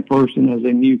count that person as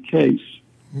a new case.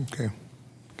 Okay.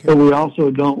 But we also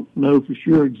don't know for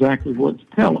sure exactly what to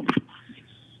tell them.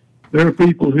 There are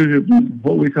people who have been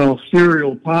what we call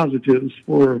serial positives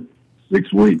for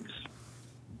 6 weeks.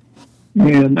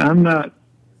 And I'm not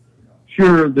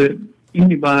sure that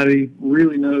anybody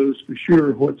really knows for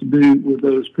sure what to do with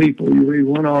those people. You read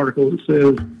one article that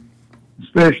says,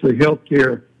 especially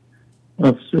healthcare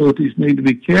facilities need to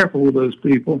be careful with those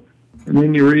people. And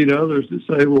then you read others that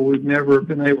say, well, we've never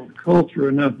been able to culture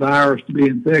enough virus to be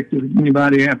infected with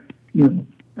anybody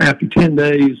after 10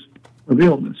 days of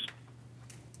illness.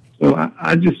 So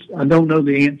I don't know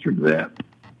the answer to that.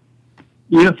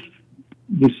 If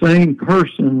the same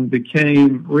person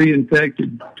became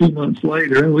reinfected 2 months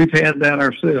later, and we've had that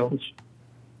ourselves,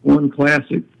 one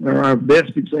classic, or our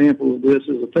best example of this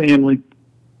is a family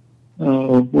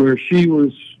where she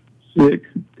was sick,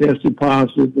 tested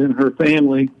positive, then her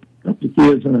family, a couple of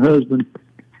kids and a husband,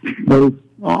 both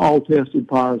all tested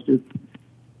positive.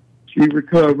 She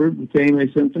recovered, became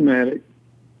asymptomatic.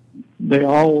 They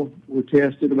all were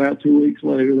tested about 2 weeks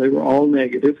later. They were all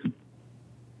negative.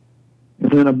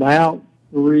 And then about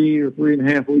 3 or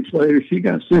 3.5 weeks later, she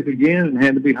got sick again and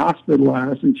had to be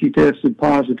hospitalized, and she tested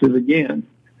positive again.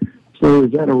 So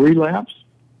is that a relapse,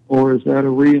 or is that a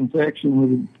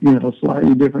reinfection with a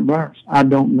slightly different virus? I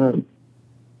don't know.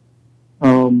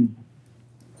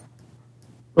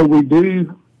 But we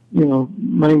do,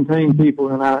 maintain people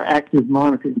in our active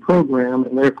monitoring program,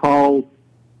 and they're called.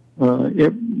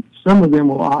 Some of them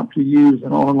will opt to use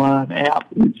an online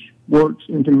app which works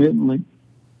intermittently.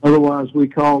 Otherwise, we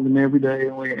call them every day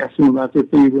and we ask them about their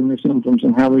fever and their symptoms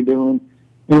and how they're doing.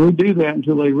 And we do that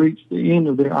until they reach the end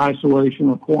of their isolation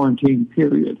or quarantine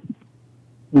period.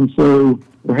 And so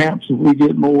perhaps if we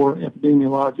get more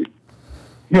epidemiologic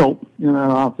help in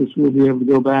our office, we'll be able to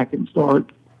go back and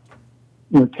start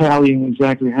tallying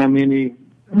exactly how many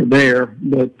are there,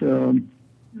 but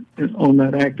on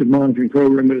that active monitoring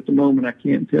program. But at the moment, I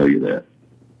can't tell you that.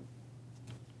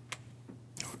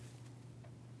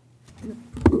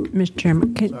 Mr.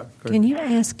 Chairman, can you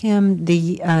ask him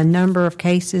the number of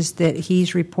cases that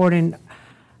he's reporting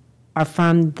are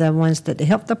from the ones that the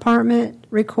health department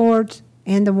records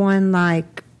and the one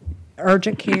like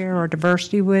urgent care or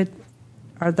diversity would?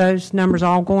 Are those numbers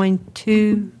all going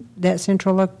to that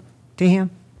central to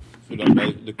him? So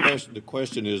the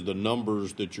question is the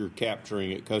numbers that you're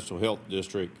capturing at Coastal Health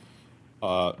District,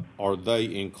 are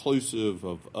they inclusive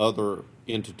of other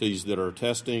entities that are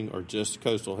testing or just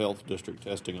Coastal Health District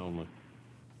testing only?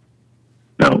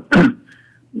 No.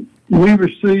 We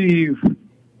receive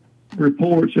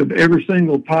reports of every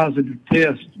single positive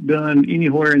test done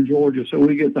anywhere in Georgia. So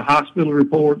we get the hospital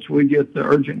reports, we get the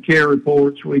urgent care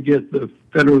reports, we get the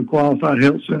federally qualified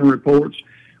health center reports,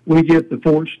 we get the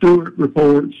Fort Stewart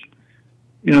reports,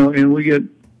 and we get,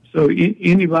 so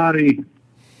anybody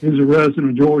who's a resident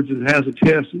of Georgia that has a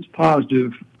test that's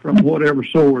positive from whatever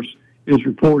source is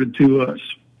reported to us.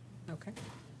 Okay.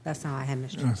 That's all I have,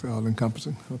 Mr. That's all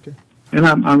encompassing. Okay. And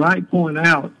I might point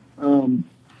out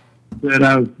that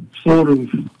I've sort of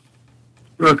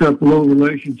struck up a little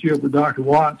relationship with Dr.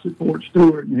 Watts at Fort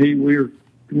Stewart, and we're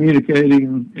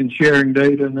communicating and sharing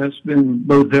data, and that's been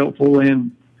both helpful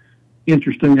and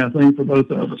interesting, I think, for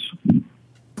both of us.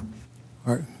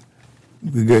 All right.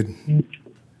 We're good.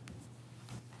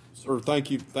 Sir,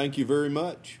 thank you very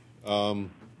much.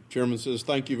 Chairman says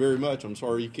thank you very much. I'm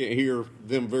sorry you can't hear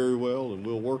them very well, and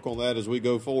we'll work on that as we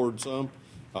go forward some.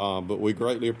 But we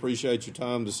greatly appreciate your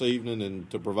time this evening and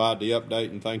to provide the update,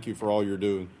 and thank you for all you're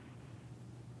doing.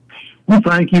 Well,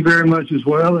 thank you very much as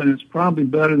well, and it's probably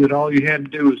better that all you had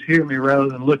to do was hear me rather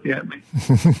than look at me.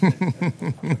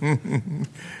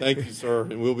 Thank you, sir,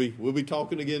 and we'll be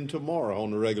talking again tomorrow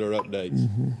on the regular updates.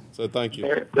 Mm-hmm. So thank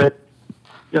you.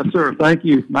 Yes, sir. Thank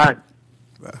you. Bye.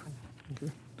 Bye.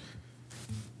 Okay.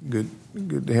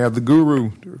 Good to have the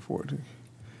guru to report.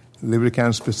 Liberty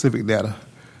County specific data.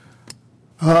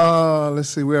 Let's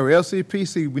see. We have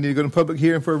LCPC. We need to go to public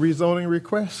hearing for a rezoning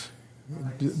request.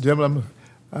 Gentlemen,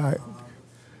 all right.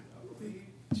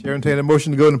 Chair, entertain a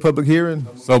motion to go into public hearing.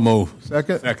 So move.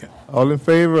 Second? Second. All in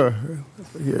favor?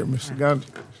 Here, Mr. Gandhi.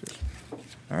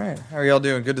 All right. How are y'all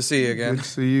doing? Good to see you again. Good to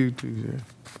see you too, sir.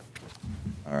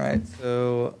 All right.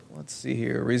 So let's see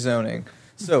here. Rezoning.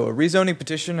 So a rezoning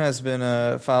petition has been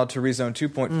filed to rezone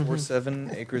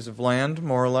 2.47 acres of land,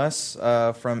 more or less,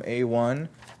 from A1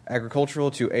 agricultural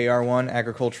to AR1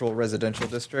 agricultural residential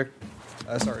district.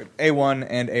 A1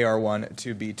 and AR1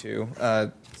 to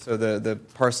B2. So the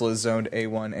parcel is zoned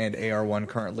A1 and AR1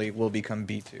 currently, will become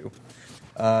B2.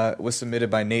 It was submitted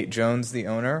by Nate Jones, the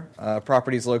owner.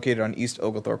 Property is located on East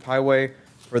Oglethorpe Highway,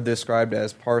 further described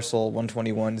as parcel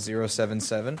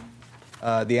 121077.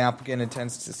 The applicant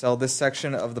intends to sell this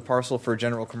section of the parcel for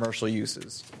general commercial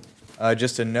uses.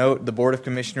 Just a note, the Board of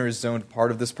Commissioners zoned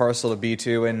part of this parcel to B2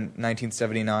 in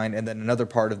 1979 and then another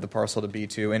part of the parcel to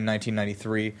B2 in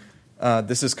 1993.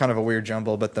 This is kind of a weird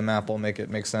jumble, but the map will make it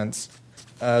make sense.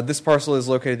 This parcel is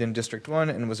located in District 1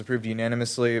 and was approved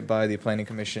unanimously by the Planning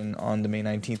Commission on the May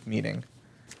 19th meeting.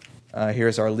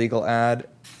 Here's our legal ad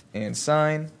and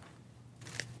sign.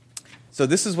 So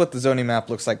this is what the zoning map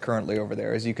looks like currently over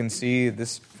there. As you can see,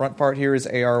 this front part here is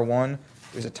AR1.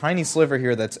 There's a tiny sliver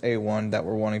here that's A1 that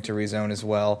we're wanting to rezone as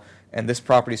well. And this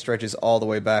property stretches all the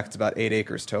way back. It's about 8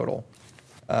 acres total.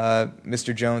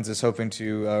 Mr. Jones is hoping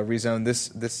to rezone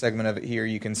this segment of it here,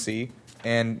 you can see,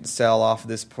 and sell off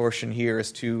this portion here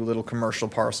as 2 little commercial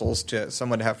parcels to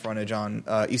someone to have frontage on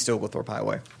East Oglethorpe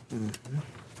Highway. Mm-hmm.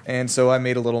 And so I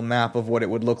made a little map of what it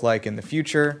would look like in the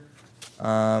future.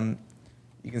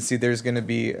 You can see there's going to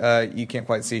be, you can't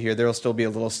quite see here, there will still be a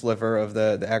little sliver of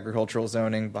the agricultural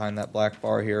zoning behind that black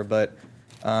bar here, but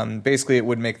basically it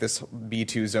would make this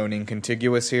B2 zoning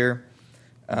contiguous here.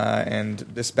 And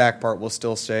this back part will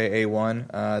still say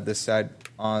A1. This side,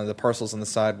 the parcels on the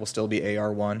side will still be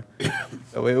AR1.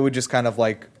 So it would just kind of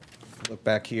like look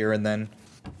back here and then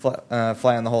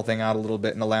flatten the whole thing out a little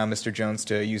bit and allow Mr. Jones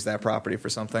to use that property for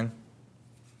something.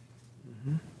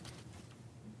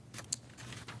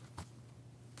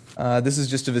 This is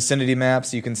just a vicinity map,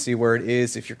 so you can see where it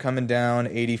is. If you're coming down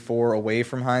 84 away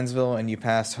from Hinesville and you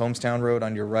pass Homestown Road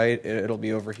on your right, it'll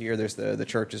be over here. There's the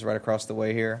church is right across the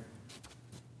way here.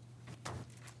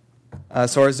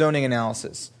 So our zoning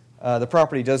analysis. The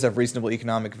property does have reasonable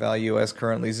economic value as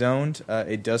currently zoned.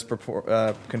 It does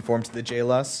conform to the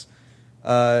JLUS.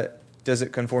 Does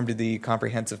it conform to the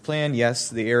comprehensive plan? Yes.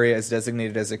 The area is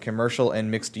designated as a commercial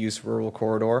and mixed-use rural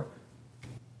corridor.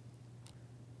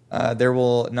 There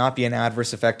will not be an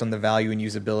adverse effect on the value and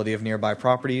usability of nearby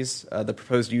properties. The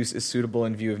proposed use is suitable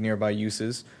in view of nearby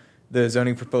uses. The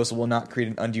zoning proposal will not create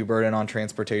an undue burden on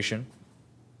transportation.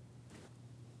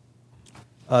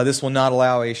 This will not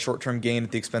allow a short-term gain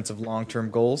at the expense of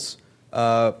long-term goals.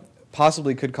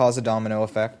 Possibly could cause a domino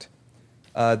effect.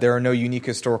 There are no unique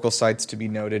historical sites to be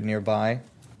noted nearby.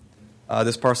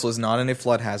 This parcel is not in a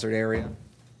flood hazard area.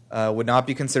 Would not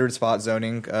be considered spot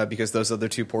zoning because those other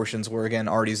 2 portions were, again,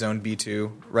 already zoned B2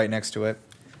 right next to it.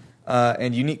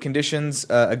 And unique conditions,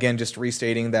 again, just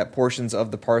restating that portions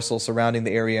of the parcel surrounding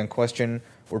the area in question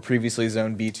were previously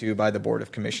zoned B2 by the Board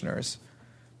of Commissioners.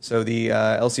 So the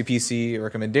LCPC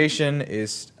recommendation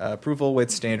is approval with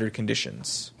standard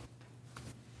conditions.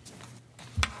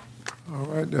 All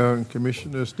right,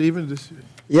 Commissioner Stevens,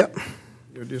 Yep.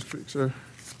 your district, sir.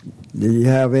 Do you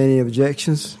have any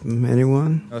objections from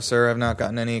anyone? No, sir, I've not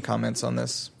gotten any comments on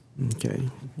this. Okay.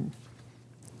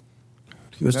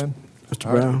 None?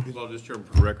 Mr. Brown? Well, just Chairman,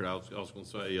 for the record, I was going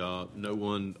to say no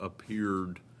one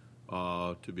appeared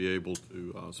to be able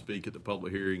to speak at the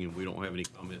public hearing, and we don't have any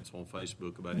comments on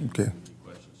Facebook about any questions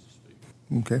to speak.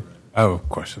 Okay. I have a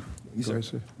question. Yes,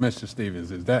 sir. Mr.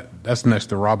 Stevens, that's next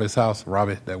to Robbie's house?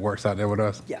 Robbie that works out there with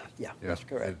us? Yeah, that's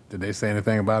correct. Did they say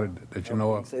anything about it that you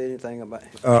know of? Say anything about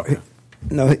it?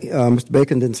 No, Mr.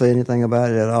 Bacon didn't say anything about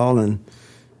it at all, and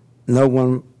no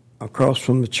one across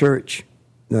from the church.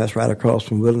 No, that's right across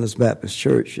from Wilderness Baptist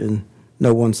Church, and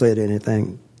no one said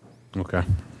anything. Okay.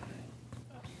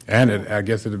 And I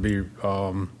guess it'd be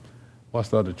what's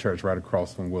the other church right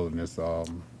across from Wilderness?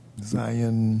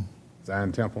 Zion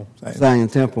Temple. Zion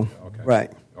Temple. Okay.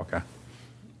 Right. Okay.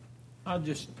 I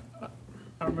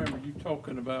remember you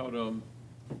talking about the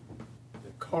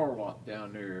car lot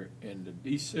down there and the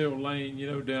decel lane,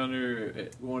 down there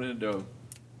going into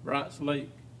Brights Lake.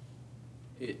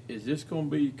 Is this going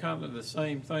to be kind of the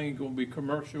same thing, going to be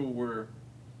commercial, where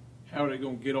how are they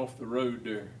going to get off the road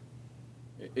there?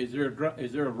 Is there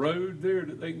a road there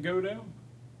that they can go down?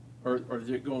 Or is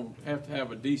it going to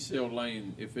have a decel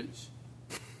lane if it's...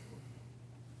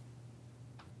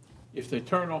 if they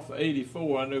turn off of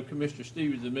 84, I know Commissioner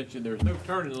Stevens had mentioned there's no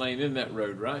turning lane in that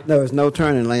road, right? No, there's no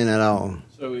turning lane at all.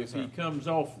 So if he comes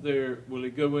off there, will he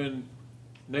go in,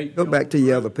 Nate? Go back to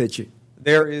your other picture.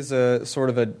 There is a sort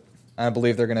of a, I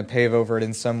believe they're going to pave over it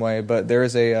in some way, but there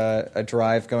is a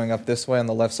drive going up this way on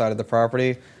the left side of the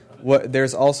property.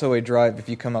 There's also a drive if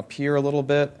you come up here a little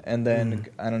bit, and then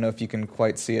I don't know if you can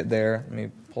quite see it there. Let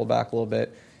me pull back a little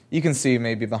bit. You can see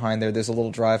maybe behind there's a little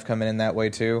drive coming in that way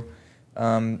too.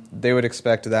 They would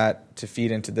expect that to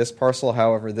feed into this parcel.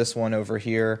 However, this one over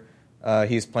here,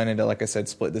 he's planning to, like I said,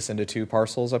 split this into 2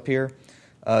 parcels up here.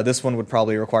 This one would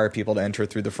probably require people to enter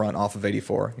through the front off of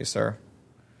 84. Yes, sir.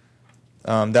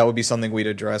 That would be something we'd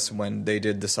address when they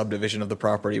did the subdivision of the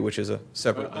property, which is a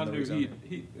separate. I knew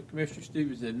Commissioner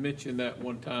Stevens had mentioned that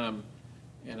one time,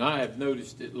 and I have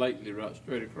noticed it lately, right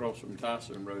straight across from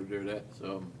Tyson Road there. That's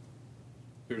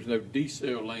there's no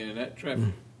decel lane in that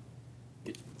traffic.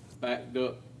 It's backed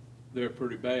up there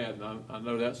pretty bad, and I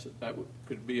know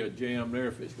could be a jam there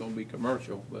if it's going to be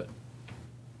commercial. But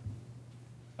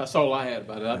that's all I had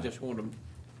about it. I just wanted to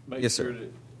make sure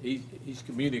that he's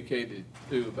communicated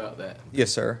too about that.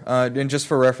 Yes, sir. And just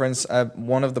for reference,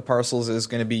 one of the parcels is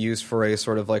going to be used for a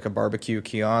sort of like a barbecue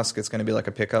kiosk. It's going to be like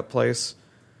a pickup place.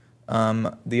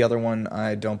 The other one,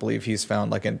 I don't believe he's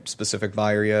found like a specific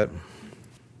buyer yet.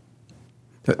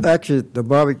 Actually, the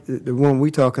one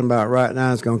we talking about right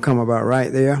now is going to come about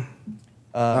right there.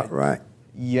 Right.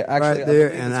 Yeah, actually, right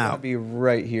there and and out. out. Going to be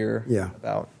right here. Yeah.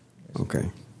 About.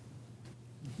 Okay.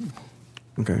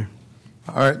 Okay.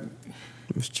 All right.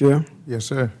 Mr. Chair, Yes,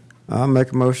 sir. I'll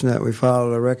make a motion that we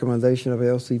follow the recommendation of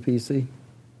LCPC.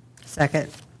 Second.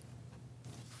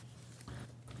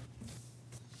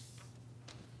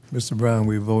 Mr. Brown,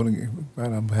 we're voting.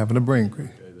 Right, I'm having a brain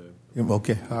cramp.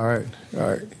 Okay. All right.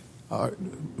 The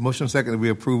motion second that we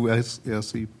approve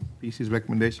LCPC's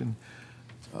recommendation.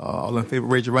 All in favor,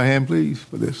 raise your right hand, please,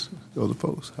 for this. Those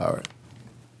opposed. All right.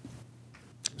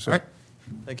 Sir. All right.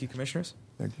 Thank you, commissioners.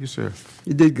 Thank you, sir.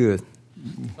 You did good.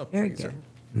 Oh, Very thank you,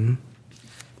 good. sir.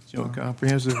 Joint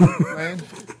comprehensive plan.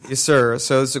 Yes, sir.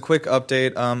 So it's a quick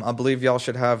update. I believe y'all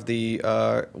should have the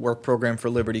work program for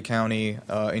Liberty County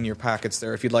in your packets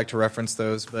there if you'd like to reference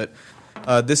those. But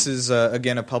this is,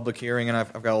 again, a public hearing, and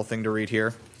I've got a little thing to read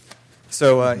here.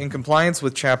 So in compliance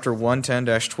with Chapter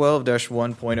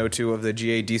 110-12-1.02 of the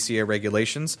GADCA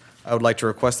regulations, I would like to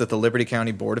request that the Liberty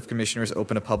County Board of Commissioners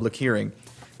open a public hearing.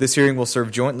 This hearing will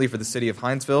serve jointly for the City of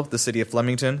Hinesville, the City of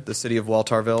Flemington, the City of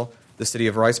Waltarville, the City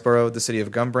of Riceboro, the City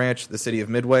of Gum Branch, the City of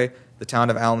Midway, the Town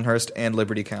of Allenhurst, and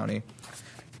Liberty County.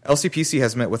 LCPC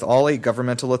has met with all 8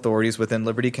 governmental authorities within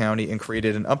Liberty County and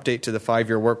created an update to the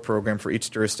 5-year work program for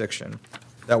each jurisdiction.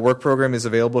 That work program is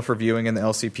available for viewing in the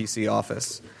LCPC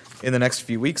office. In the next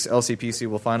few weeks, LCPC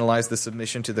will finalize the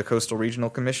submission to the Coastal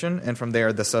Regional Commission, and from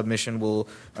there, the submission will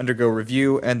undergo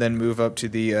review and then move up to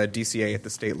the DCA at the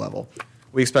state level.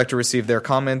 We expect to receive their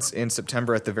comments in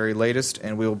September at the very latest,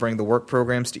 and we will bring the work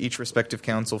programs to each respective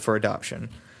council for adoption.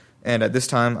 And at this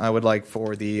time, I would like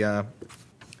for the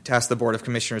task the Board of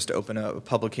Commissioners to open a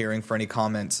public hearing for any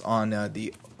comments on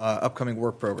the upcoming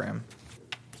work program.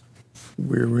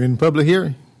 We're in public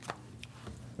hearing.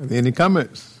 Are there any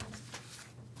comments?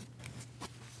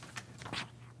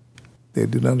 There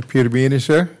do not appear to be any,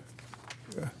 sir.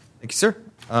 Thank you, sir.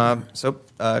 So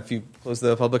if you close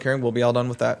the public hearing, we'll be all done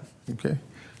with that. Okay.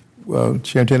 Well,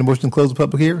 Chair, entertain a motion to close the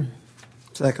public hearing.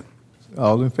 Second.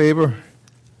 All in favor?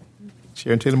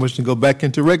 Chair, entertain a motion to go back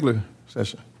into regular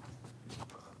session.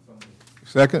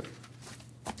 Second?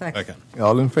 Second.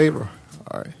 All in favor?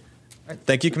 All right. All right.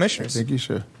 Thank you, commissioners. Thank you,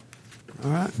 sir. All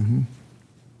right. Mm-hmm.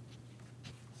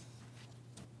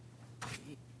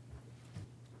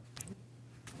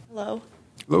 Hello.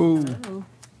 Hello.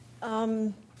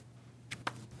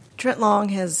 Trent Long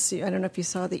has, I don't know if you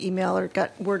saw the email or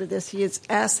got word of this, he has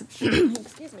asked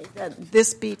excuse me, that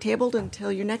this be tabled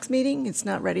until your next meeting. It's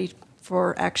not ready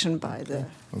for action by the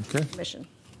commission.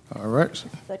 All right. Is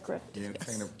that correct? You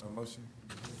entertain a motion?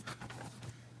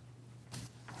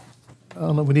 I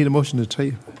don't know. We need a motion to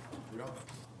table.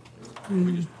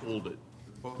 We just pulled it.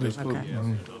 Just pulled it. Okay. Yeah,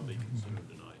 so it'll be considered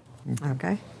tonight.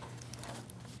 Okay.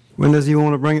 When does he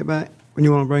want to bring it back? When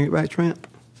you want to bring it back, Trent?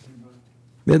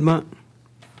 Mid-month?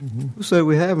 Who said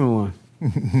we're having one?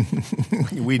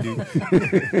 We do. On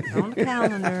the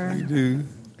calendar. We do.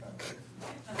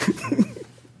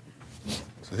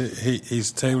 So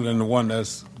he's tabling the one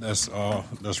that's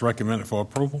recommended for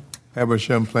approval.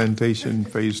 Habersham Plantation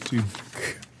Phase 2.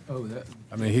 Oh, that.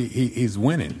 I mean, he's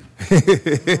winning.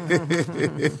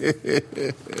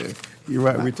 You're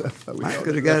right. We I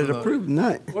could have got it approved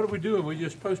tonight. What are we doing? We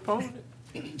just postponed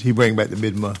it? He bring back the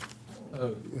mid-month.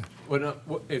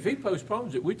 If he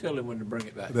postpones it, we tell him when to bring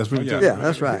it back. That's what. Yeah. Yeah,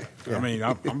 that's right. I mean,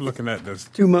 I'm looking at this.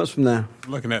 2 months from now.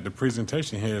 Looking at the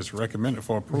presentation here, it's recommended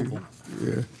for approval.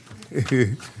 Yeah.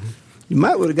 You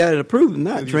might would have got it approved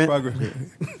tonight, Trent. Progress.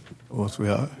 Oh,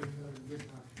 sweetheart.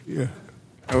 Yeah.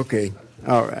 Okay.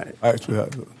 All right. All right,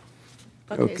 sweetheart.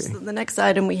 Okay, so the next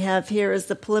item we have here is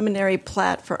the preliminary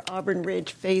plat for Auburn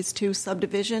Ridge Phase 2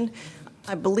 subdivision.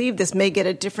 I believe this may get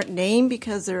a different name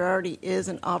because there already is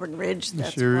an Auburn Ridge.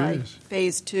 That's sure why is.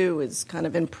 Phase 2 is kind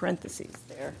of in parentheses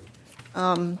there.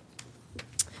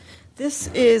 This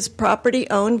is property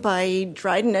owned by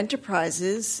Dryden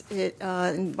Enterprises.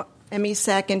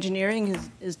 MESAC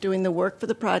Engineering is doing the work for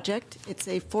the project. It's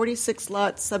a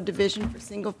 46-lot subdivision for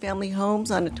single-family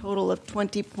homes on a total of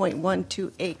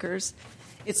 20.12 acres.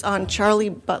 It's on Charlie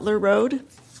Butler Road.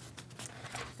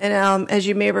 And as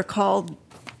you may recall,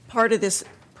 part of this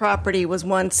property was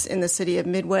once in the city of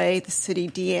Midway. The city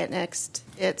de-annexed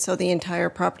it, so the entire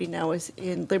property now is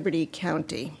in Liberty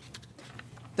County.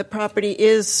 The property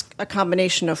is a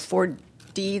combination of 4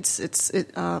 deeds,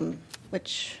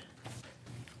 which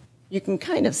you can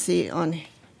kind of see on here.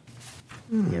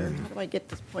 How do I get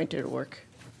this pointer to work?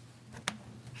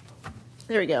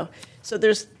 There we go. So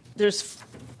there's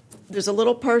a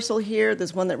little parcel here.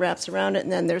 There's one that wraps around it,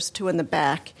 and then there's 2 in the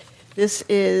back. This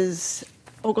is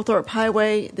Oglethorpe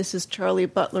Highway. This is Charlie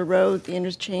Butler Road. The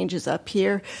interchange is up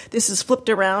here. This is flipped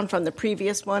around from the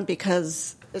previous one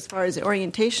because, as far as the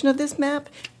orientation of this map,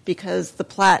 because the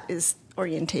plat is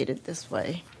orientated this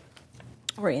way.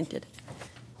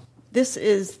 This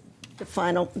is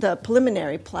the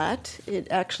preliminary plat. It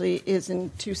actually is in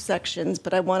 2 sections,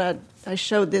 but I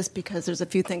showed this because there's a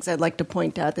few things I'd like to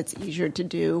point out that's easier to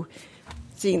do,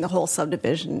 seeing the whole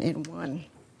subdivision in one.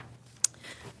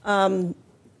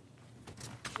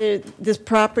 This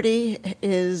property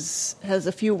has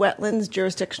a few wetlands,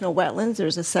 jurisdictional wetlands.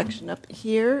 There's a section up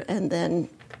here and then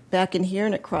back in here,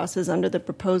 and it crosses under the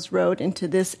proposed road into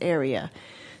this area.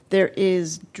 There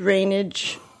is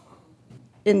drainage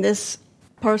in this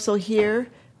parcel here,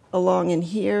 along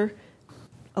here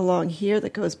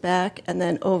that goes back, and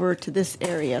then over to this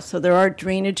area. So there are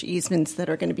drainage easements that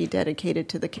are going to be dedicated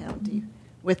to the county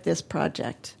with this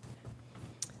project.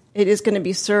 It is going to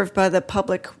be served by the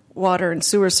public water and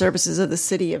sewer services of the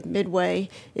city of Midway.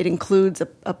 It includes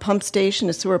a pump station,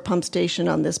 a sewer pump station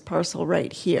on this parcel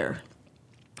right here.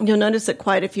 You'll notice that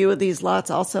quite a few of these lots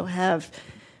also have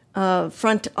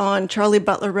front on Charlie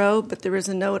Butler Road, but there is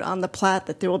a note on the plat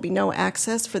that there will be no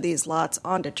access for these lots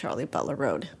onto Charlie Butler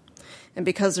Road. And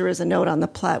because there is a note on the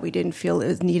plat, we didn't feel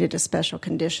it needed a special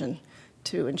condition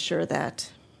to ensure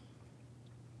that.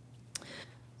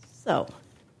 So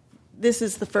this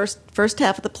is the first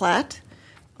half of the plat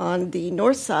on the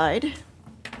north side,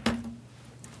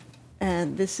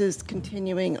 and this is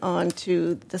continuing on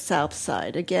to the south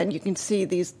side. Again, you can see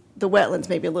the wetlands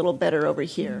maybe a little better over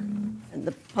here, and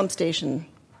the pump station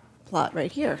plot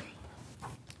right here.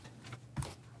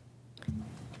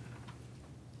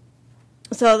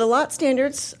 So the lot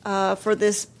standards for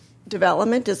this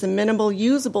development is a minimal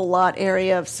usable lot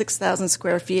area of 6,000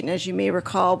 square feet. And as you may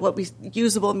recall,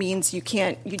 usable means you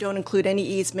don't include any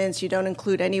easements, you don't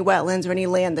include any wetlands or any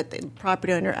land that the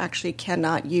property owner actually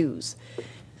cannot use.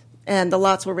 And the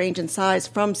lots will range in size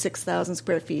from 6,000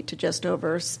 square feet to just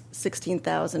over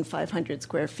 16,500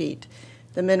 square feet.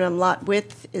 The minimum lot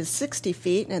width is 60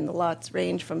 feet, and the lots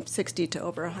range from 60 to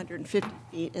over 150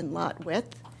 feet in lot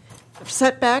width. The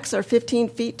setbacks are 15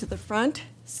 feet to the front,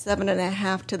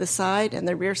 7.5 to the side, and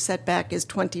the rear setback is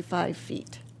 25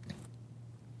 feet.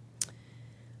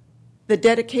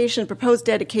 The proposed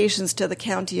dedications to the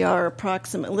county are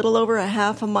approximately a little over a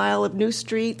half a mile of new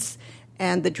streets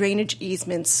and the drainage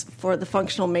easements for the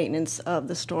functional maintenance of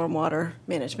the stormwater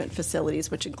management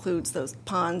facilities, which includes those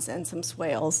ponds and some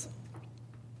swales.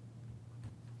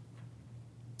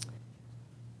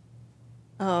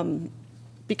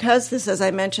 Because this, as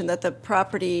I mentioned, that the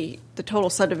total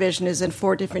subdivision is in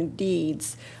 4 different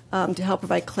deeds, to help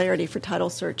provide clarity for title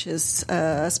searches,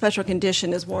 a special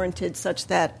condition is warranted such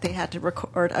that they had to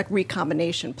record a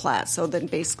recombination plat. So then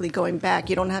basically going back,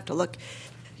 you don't have to look,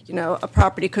 a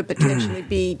property could potentially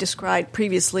be described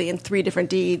previously in 3 different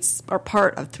deeds or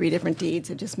part of 3 different deeds.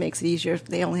 It just makes it easier if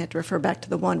they only have to refer back to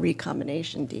the one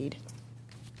recombination deed.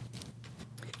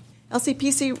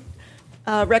 LCPC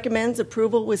recommends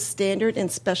approval with standard and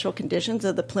special conditions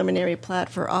of the preliminary plat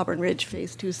for Auburn Ridge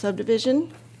Phase 2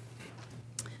 subdivision.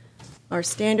 Our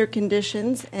standard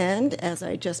conditions, and as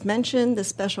I just mentioned, the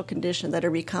special condition that a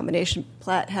recombination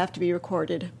plat have to be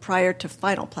recorded prior to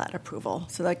final plat approval.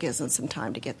 So that gives us some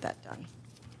time to get that done.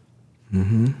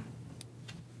 Mm-hmm.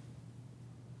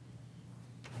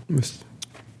 Mr.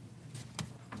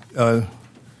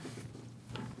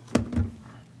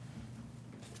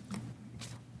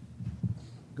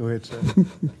 Go ahead, sir.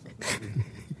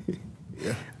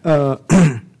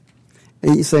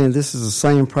 And you're saying this is the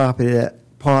same property that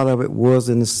part of it was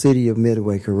in the city of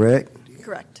Midway, correct?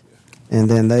 Correct. And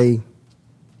then they,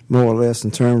 more or less, in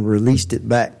turn, released it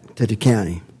back to the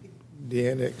county. The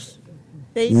annex.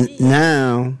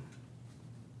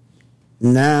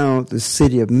 Now the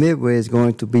city of Midway is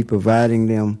going to be providing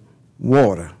them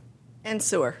water And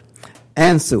sewer.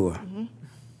 and sewer. Mm-hmm.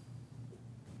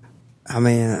 I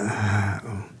mean,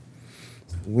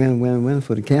 win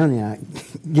for the county, I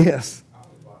guess.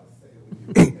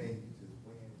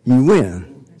 You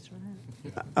win.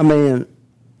 I mean,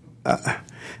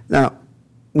 now,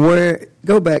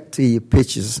 go back to your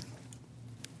pictures.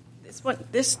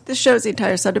 This shows the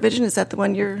entire subdivision. Is that the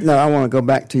one you're? No, I want to go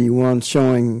back to your one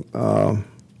showing,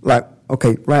 right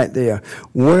there.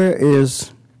 Where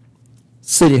is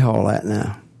City Hall at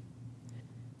now?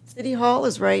 City Hall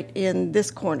is right in this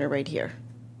corner right here.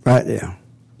 Right there.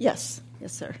 Yes,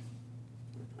 sir.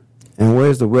 And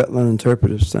where's the Wetland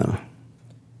Interpretive Center?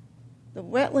 The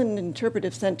Wetland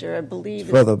Interpretive Center, I believe,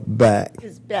 Further back.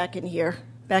 is back in here.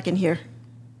 Back in here.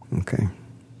 Okay.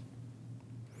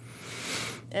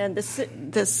 And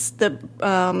the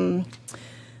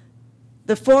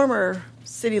former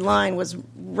city line was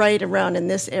right around in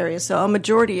this area, so a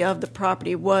majority of the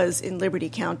property was in Liberty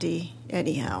County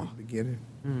anyhow. Beginning.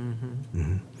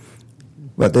 Mm-hmm.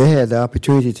 But they had the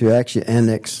opportunity to actually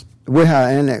annex. The way how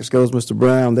annex goes, Mr.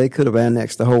 Brown, they could have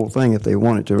annexed the whole thing if they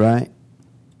wanted to, right?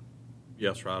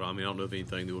 Yes, right. I mean, I don't know of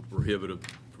anything that would prohibit them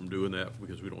from doing that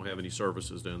because we don't have any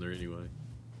services down there anyway.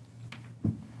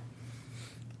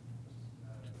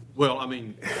 Well, I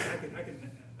mean, I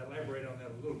can elaborate on that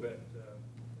a little bit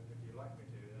if you'd like me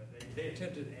to. They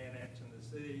attempted to annex, and the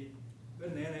city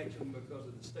couldn't annex them because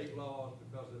of the state laws,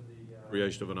 because of the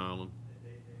creation of an island.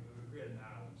 They created an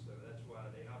island, so that's why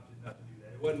they opted not to do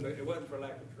that. It wasn't for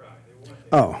lack of trying.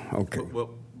 Okay.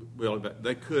 Well,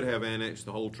 they could have annexed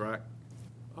the whole tract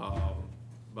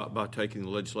by taking the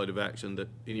legislative action that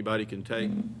anybody can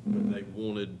take. They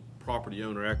wanted property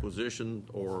owner acquisition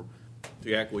or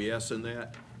to acquiesce in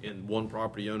that, and one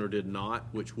property owner did not,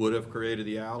 which would have created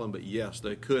the island. But yes,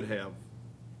 they could have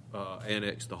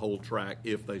annexed the whole tract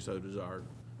if they so desired,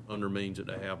 under means that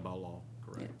they have by law.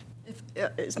 Correct.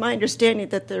 It's my understanding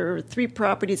that there are 3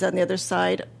 properties on the other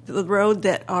side of the road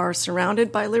that are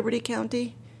surrounded by Liberty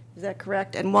County. Is that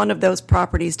correct? And one of those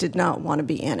properties did not want to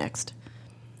be annexed.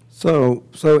 So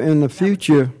in the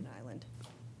future,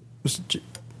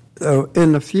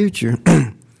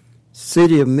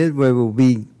 City of Midway will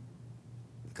be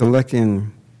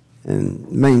collecting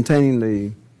and maintaining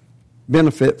the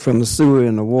benefit from the sewer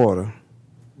and the water.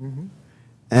 Mm-hmm.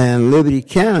 And Liberty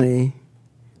County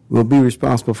will be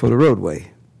responsible for the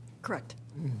roadway. Correct.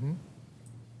 Mm-hmm.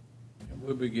 And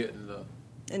we'll be getting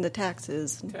the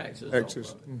taxes. Taxes.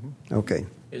 Mm-hmm. Okay.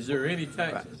 Is there any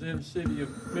taxes in the city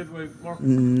of Midway, Mark?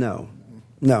 No.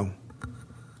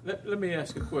 Let me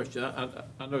ask a question.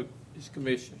 I know this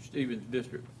Commissioner Stevens'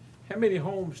 district. How many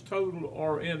homes total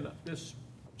are in this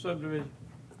subdivision?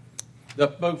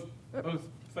 Both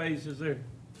phases there?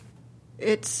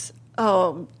 It's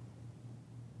the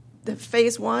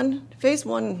phase one. Phase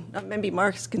one, maybe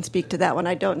Mark can speak to that one.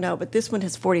 I don't know, but this one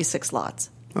has 46 lots.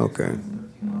 Okay.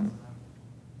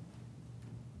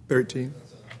 13.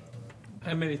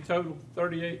 How many total?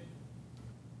 38?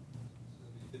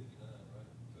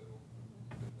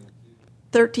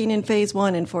 13 in phase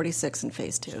one and 46 in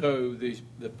phase two. So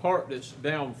the part that's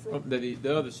down from the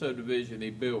other subdivision he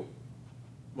built,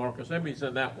 Marcus, how many's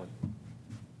in that one?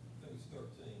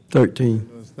 13.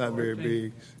 It's not very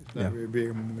big. It's not very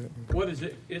big. What is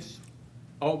it? It's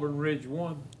Auburn Ridge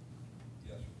 1?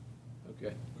 Yes, sir.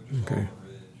 Okay. Okay. Auburn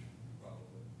Ridge,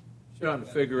 probably. Trying to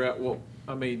figure out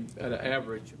at an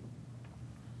average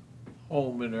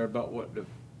home in there, about what the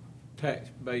tax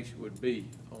base would be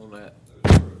on that.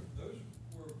 Those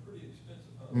were pretty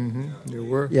expensive homes. Mm-hmm. They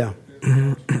were. Yeah.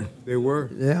 They were.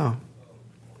 Yeah.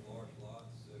 Large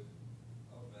lots, so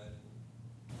I would imagine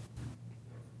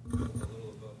a little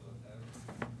above the average.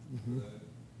 Mm-hmm.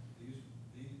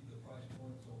 The price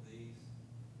points on these,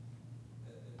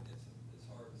 it's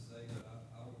hard to say, but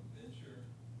I would venture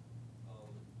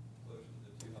closer to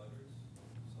the 200s,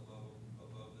 some of them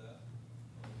above that,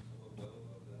 some of them well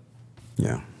above that.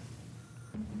 Yeah.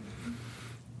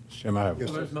 Well,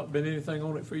 there's not been anything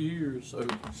on it for years, so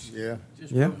Yeah.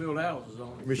 just go build houses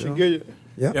on it. We should get it.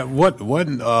 Yeah. Yeah. What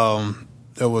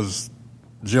there was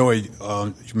Joey,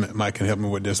 you might can help me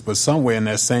with this, but somewhere in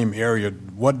that same area,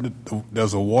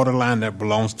 there's a water line that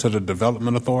belongs to the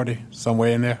Development Authority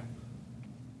somewhere in there?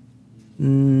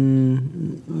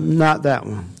 Not that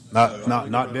one.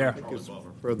 Not there.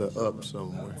 Further up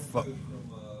somewhere. From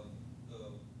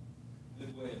the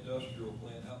Midway Industrial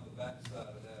Plant out the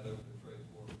backside of that over to Trades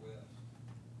Water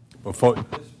West. Before.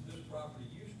 This property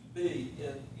used to be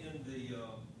in the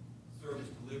service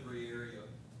delivery area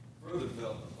for the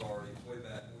Development Authority way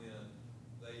back when.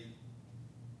 They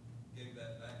gave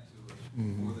that back to us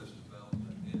for this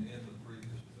development and the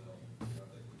previous development. I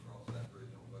think we crossed that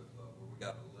bridge on both of them, where we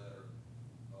got a letter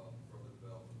from the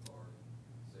Development Authority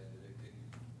saying that it could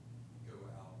go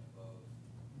out of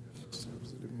their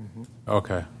service.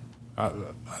 Okay. I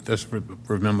just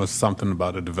remember something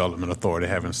about the Development Authority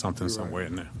having something somewhere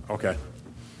in there. Okay.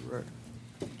 Right.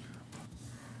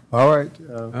 All right.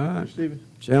 Stephen.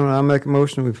 Chairman, I make a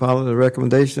motion we follow the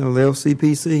recommendation of the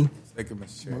LCPC. Second,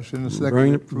 Mr. Chair. Motion and second.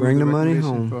 to approve Bring the money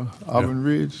recommendation home. For Auburn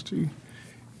Ridge too.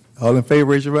 All in favor,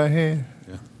 raise your right hand.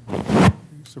 Yeah.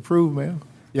 It's approved, ma'am.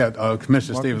 Yeah,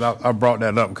 Commissioner Stevens, I brought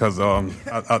that up because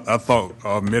I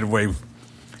thought Midway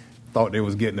thought they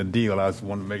was getting a deal. I just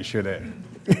wanted to make sure that.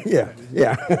 Yeah.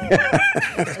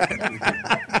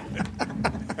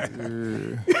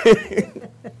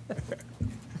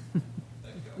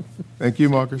 Thank you,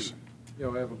 Marcus.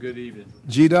 Y'all have a good evening.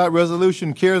 GDOT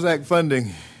resolution, CARES Act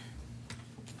funding.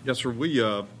 Yes, sir. We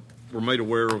were made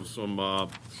aware of some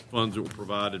funds that were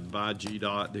provided by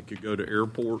GDOT that could go to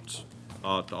airports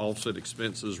to offset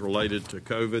expenses related to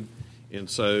COVID. And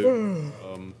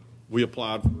so we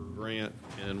applied for a grant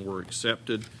and were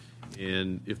accepted.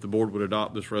 And if the board would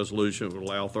adopt this resolution, it would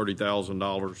allow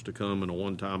 $30,000 to come in a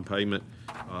one-time payment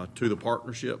to the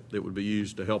partnership that would be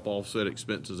used to help offset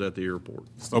expenses at the airport.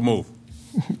 So move.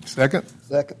 Second.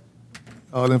 Second.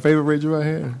 All in favor, raise your right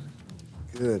hand.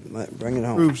 Good. Bring it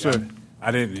home. Approved, sir.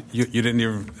 I didn't. You didn't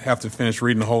even have to finish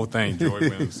reading the whole thing, Joey.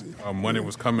 When money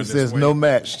was coming It this says way. no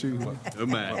match too. No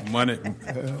match. Money,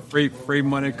 free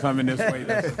money coming this way.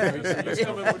 You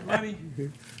coming with money?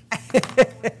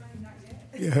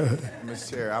 Mr.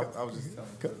 Chair, I was just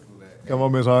telling you that. Come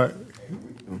on, Ms. Hart.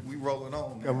 We rolling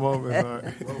on. Man. Come on, Ms. Hart.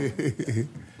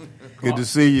 Good to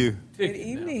see you. Good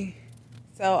evening.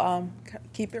 So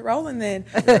keep it rolling then.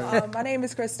 My name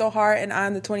is Crystal Hart, and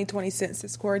I'm the 2020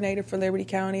 Census Coordinator for Liberty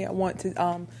County. I want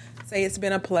to say it's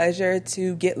been a pleasure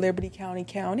to get Liberty County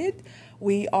counted.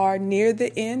 We are near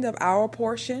the end of our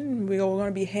portion. We are going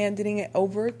to be handing it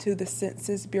over to the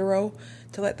Census Bureau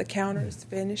to let the counters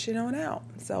finish it on out.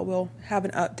 So we'll have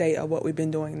an update of what we've been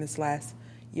doing this last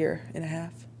year and a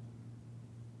half.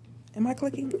 Am I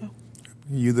clicking? Oh.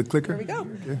 You the clicker? There we go.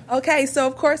 Yeah. Okay, so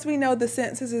of course we know the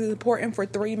census is important for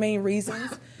three main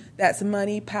reasons. That's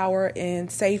money, power, and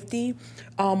safety.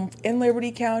 In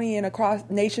Liberty County and across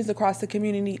nations across the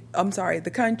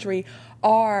the country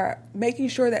are making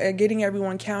sure that they're getting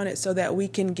everyone counted so that we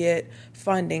can get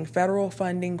funding, federal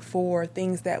funding for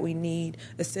things that we need,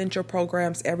 essential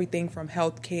programs, everything from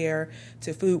health care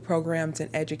to food programs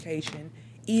and education.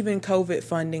 Even COVID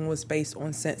funding was based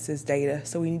on census data,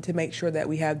 so we need to make sure that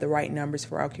we have the right numbers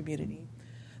for our community.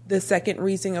 The second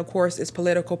reason, of course, is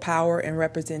political power and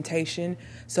representation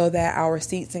so that our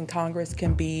seats in Congress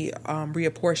can be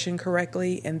reapportioned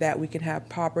correctly and that we can have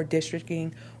proper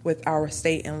districting with our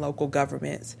state and local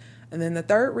governments. And then the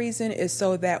third reason is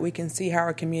so that we can see how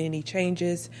our community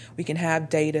changes. We can have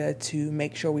data to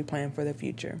make sure we plan for the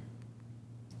future.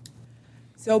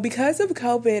 So because of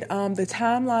COVID, the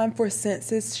timeline for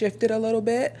census shifted a little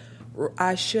bit.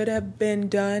 I should have been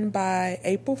done by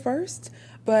April 1st,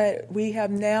 but we have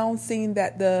now seen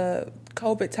that the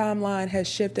COVID timeline has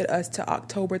shifted us to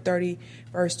October 31st,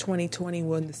 2020,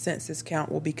 when the census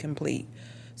count will be complete.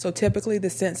 So typically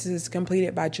the census is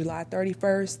completed by July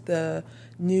 31st. The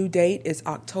new date is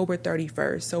October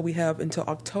 31st. So we have until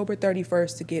October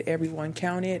 31st to get everyone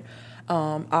counted.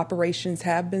 Operations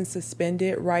have been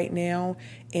suspended right now,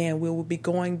 and we will be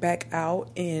going back out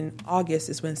in August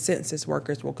is when census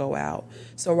workers will go out.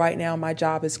 So right now my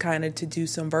job is kind of to do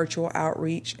some virtual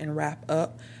outreach and wrap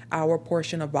up our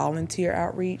portion of volunteer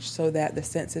outreach so that the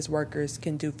census workers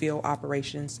can do field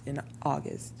operations in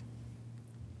August.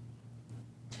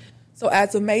 So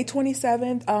as of May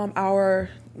 27th, our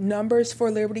numbers for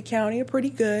Liberty County are pretty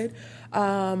good.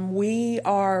 We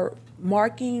are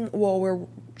we're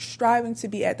striving to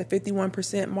be at the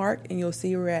 51% mark, and you'll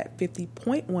see we're at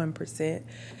 50.1%.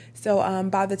 So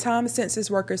by the time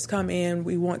census workers come in,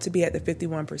 we want to be at the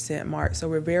 51% mark. So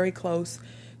we're very close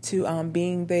to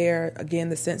being there. Again,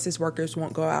 the census workers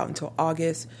won't go out until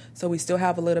August, so we still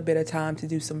have a little bit of time to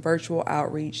do some virtual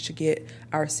outreach to get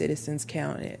our citizens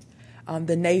counted.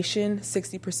 The nation,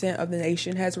 60% of the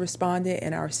nation has responded,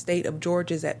 and our state of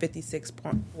Georgia is at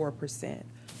 56.4%.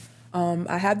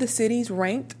 I have the cities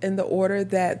ranked in the order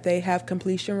that they have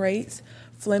completion rates.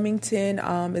 Flemington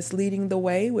is leading the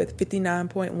way with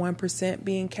 59.1%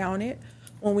 being counted.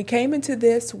 When we came into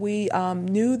this, we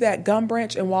knew that Gum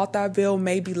Branch and Walthourville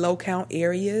may be low count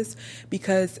areas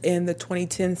because in the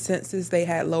 2010 census they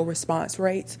had low response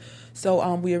rates.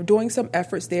 So we are doing some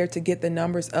efforts there to get the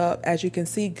numbers up. As you can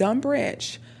see, Gum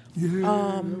Branch, 30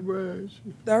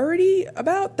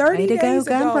 Way to days go,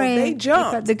 Gum ago, Branch. they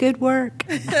jumped. Keep up the good work.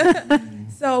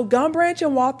 So Gum Branch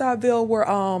and Walthourville were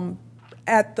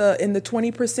in the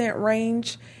 20%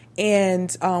 range.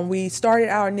 And we started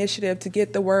our initiative to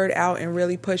get the word out and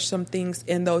really push some things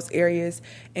in those areas.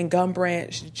 And Gum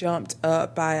Branch jumped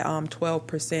up by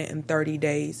 12% in 30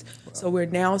 days. Wow. So we're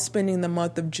now spending the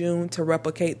month of June to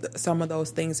replicate some of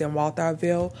those things in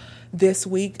Walthourville. This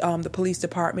week, the police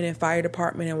department and fire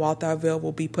department in Walthourville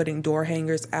will be putting door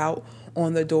hangers out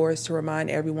on the doors to remind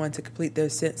everyone to complete their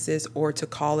census or to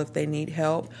call if they need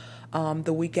help.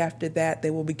 The week after that, they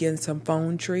will begin some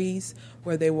phone trees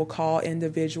where they will call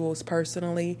individuals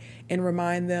personally and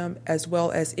remind them, as well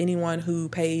as anyone who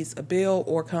pays a bill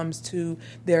or comes to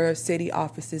their city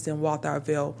offices in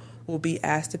Walthourville will be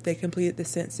asked if they completed the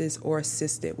census or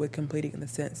assisted with completing the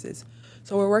census.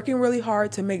 So we're working really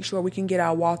hard to make sure we can get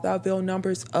our Walthourville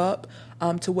numbers up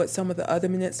to what some of the other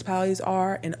municipalities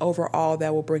are, and overall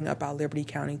that will bring up our Liberty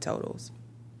County totals.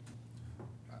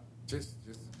 Just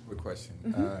a quick question.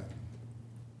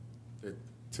 The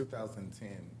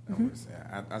 2010 Mm-hmm. numbers,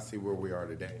 I see where we are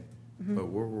today, but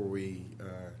where were we,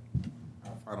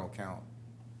 our final count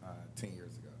 10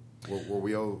 years ago? Were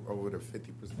we over the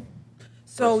 50%?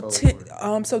 So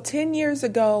 10 years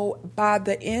ago, by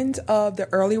the end of the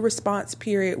early response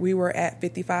period, we were at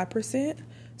 55%.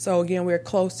 So again, we're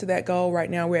close to that goal. Right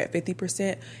now we're at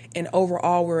 50%, and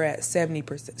overall we're at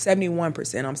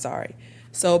 71%, I'm sorry.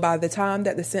 So by the time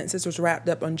that the census was wrapped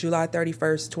up on July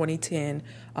 31st, 2010,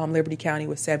 Liberty County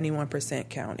was 71%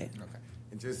 counted. Okay.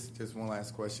 And just one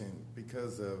last question.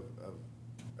 Because of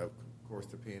course,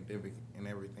 the pandemic and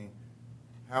everything,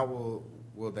 how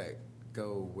will that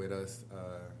go with us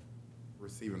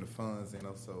receiving the funds and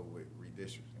also with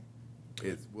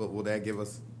redistricting? Will that give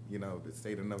us, the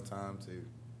state enough time to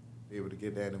be able to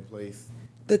get that in place?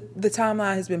 The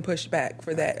timeline has been pushed back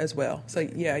for that as well. So,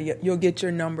 yeah, you'll get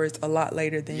your numbers a lot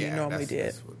later than you normally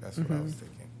did. That's what I was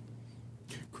thinking.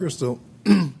 Crystal,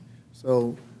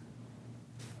 so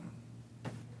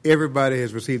everybody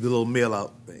has received a little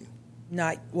mail-out thing.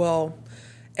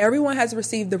 Everyone has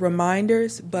received the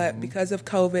reminders, but because of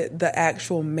COVID, the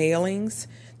actual mailings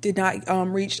did not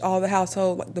reach all the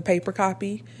household, like the paper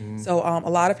copy. So a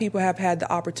lot of people have had the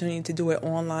opportunity to do it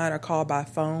online or call by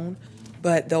phone.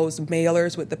 But those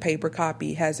mailers with the paper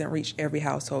copy hasn't reached every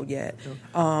household yet.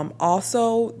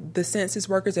 Also, the census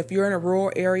workers, if you're in a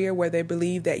rural area where they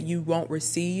believe that you won't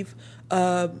receive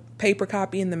a paper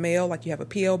copy in the mail, like you have a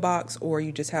P.O. box or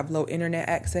you just have low internet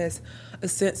access, a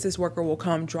census worker will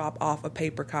come drop off a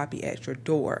paper copy at your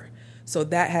door. So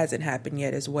that hasn't happened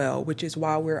yet as well, which is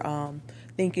why we're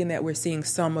thinking that we're seeing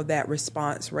some of that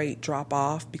response rate drop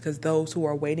off, because those who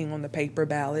are waiting on the paper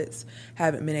ballots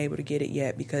haven't been able to get it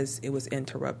yet because it was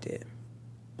interrupted.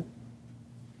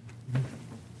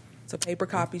 So paper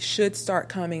copies should start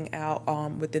coming out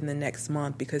within the next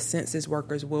month, because census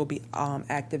workers will be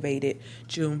activated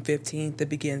June 15th to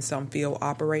begin some field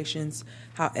operations.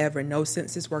 However, no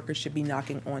census workers should be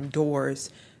knocking on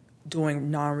doors doing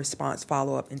non-response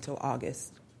follow-up until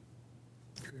August.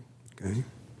 Okay.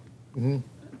 Mm-hmm.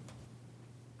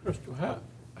 Crystal, how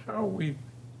are we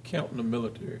counting the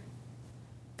military?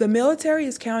 The military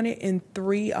is counted in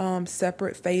three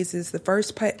separate phases. The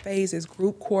first phase is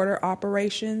group quarter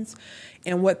operations.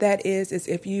 And what that is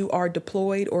if you are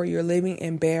deployed or you're living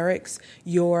in barracks,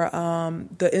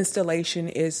 the installation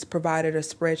is provided a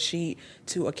spreadsheet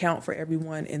to account for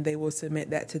everyone, and they will submit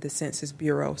that to the Census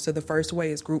Bureau. So the first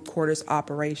way is group quarters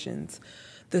operations.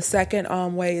 The second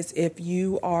way is if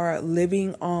you are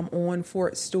living on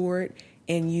Fort Stewart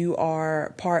and you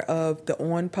are part of the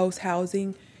on-post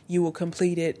housing, you will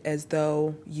complete it as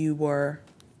though you were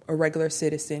a regular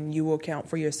citizen. You will count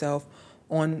for yourself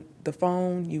on the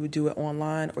phone, you would do it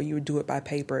online, or you would do it by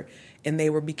paper, and they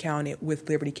will be counted with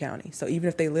Liberty County. So even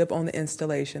if they live on the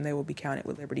installation, they will be counted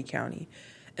with Liberty County.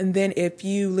 And then if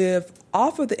you live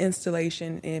off of the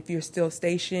installation, and if you're still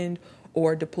stationed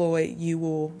or deployed, you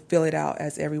will fill it out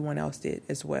as everyone else did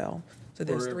as well. So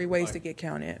there's three ways to get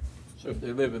counted. So if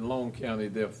they live in Long County,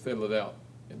 they'll fill it out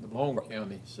in the Long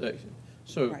County section.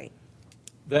 So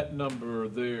that number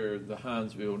there, the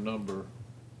Hinesville number,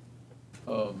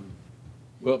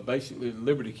 Well, basically, the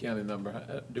Liberty County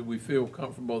number, do we feel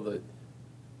comfortable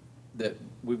that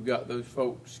we've got those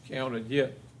folks counted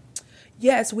yet?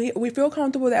 Yes, we feel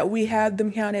comfortable that we have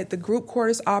them counted. The group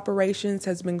quarters operations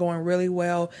has been going really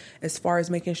well as far as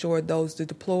making sure those that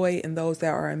deploy and those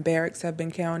that are in barracks have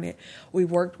been counted. We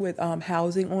worked with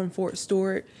housing on Fort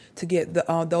Stewart to get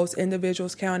those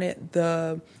individuals counted.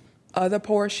 The other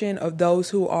portion of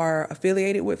those who are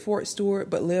affiliated with Fort Stewart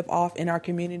but live off in our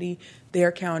community,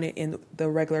 they're counted in the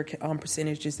regular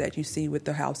percentages that you see with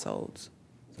the households.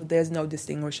 So there's no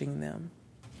distinguishing them.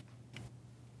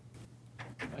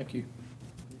 Thank you.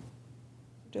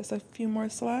 Just a few more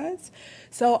slides.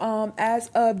 So as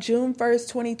of June 1st,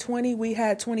 2020, we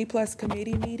had 20 plus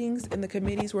committee meetings, and the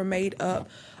committees were made up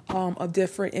of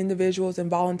different individuals and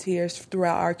volunteers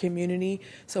throughout our community.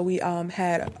 So we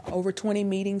had over 20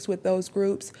 meetings with those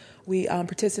groups. We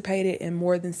participated in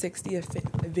more than 60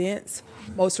 events.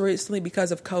 Most recently,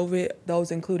 because of COVID,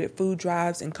 those included food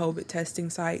drives and COVID testing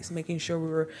sites, making sure we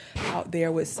were out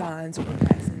there with signs, we were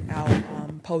passing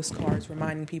out postcards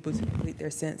reminding people to complete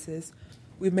their census.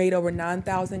 We've made over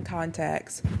 9,000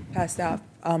 contacts, passed out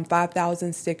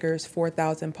 5,000 stickers,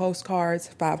 4,000 postcards,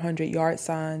 500 yard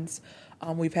signs.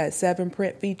 We've had 7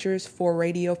 print features, 4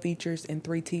 radio features, and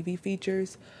 3 TV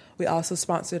features. We also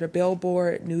sponsored a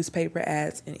billboard, newspaper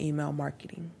ads, and email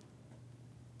marketing.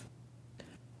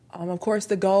 Of course,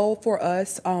 the goal for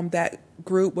us, that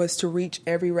group, was to reach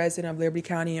every resident of Liberty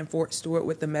County and Fort Stewart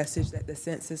with the message that the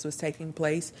census was taking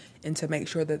place and to make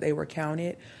sure that they were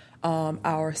counted.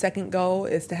 Our second goal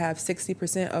is to have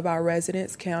 60% of our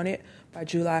residents counted by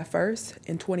July 1st.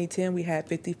 In 2010, we had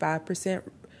 55%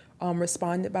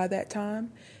 responded by that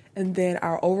time. And then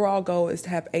our overall goal is to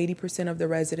have 80% of the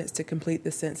residents to complete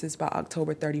the census by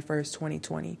October 31st,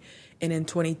 2020. And in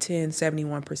 2010,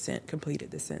 71% completed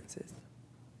the census.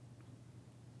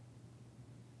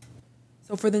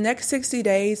 So for the next 60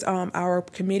 days, our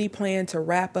committee plan to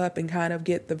wrap up and kind of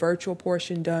get the virtual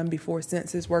portion done before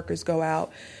census workers go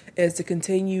out is to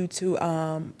continue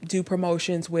to do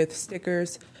promotions with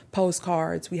stickers,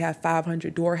 postcards. We have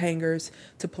 500 door hangers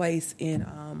to place in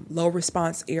low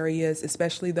response areas,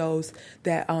 especially those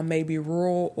that may be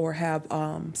rural or have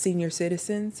senior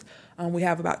citizens. We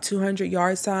have about 200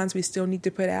 yard signs we still need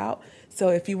to put out. So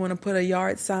if you want to put a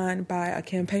yard sign by a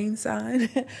campaign sign,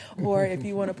 or if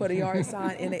you want to put a yard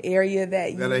sign in an area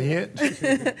that you, a hint?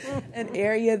 an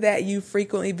area that you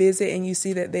frequently visit and you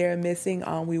see that they're missing,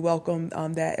 we welcome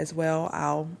that as well.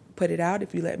 I'll put it out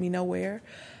if you let me know where.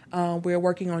 We're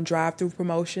working on drive-through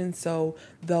promotions, so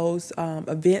those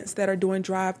events that are doing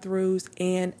drive-throughs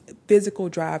and physical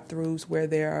drive-throughs where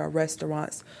there are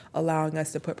restaurants allowing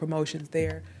us to put promotions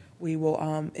there, we will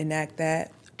enact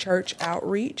that. Church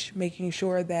outreach, making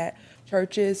sure that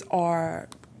churches are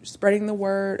spreading the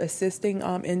word, assisting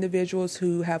individuals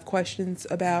who have questions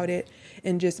about it,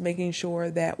 and just making sure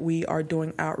that we are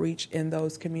doing outreach in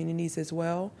those communities as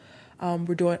well.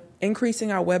 We're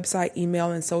increasing our website, email,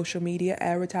 and social media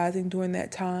advertising during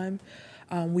that time.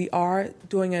 We are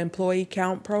doing an employee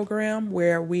count program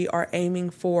where we are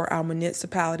aiming for our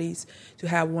municipalities to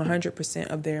have 100%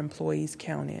 of their employees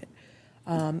counted.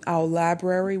 Our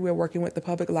library, we're working with the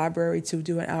public library to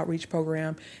do an outreach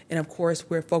program. And of course,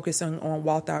 we're focusing on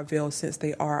Walthartville since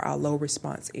they are our low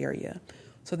response area.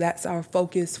 So that's our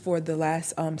focus for the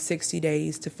last 60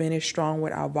 days to finish strong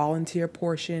with our volunteer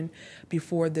portion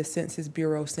before the Census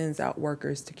Bureau sends out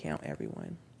workers to count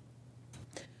everyone.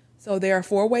 So there are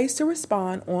 4 ways to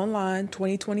respond online,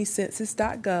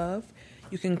 2020census.gov.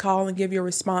 You can call and give your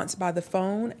response by the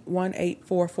phone,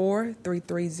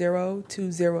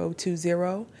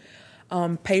 1-844-330-2020.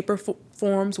 Paper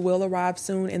forms will arrive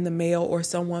soon in the mail, or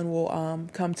someone will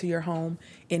come to your home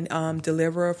and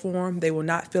deliver a form. They will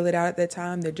not fill it out at that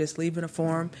time. They're just leaving a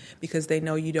form because they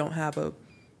know you don't have a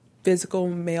physical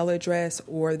mail address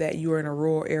or that you're in a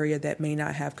rural area that may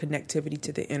not have connectivity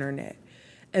to the internet.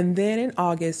 And then in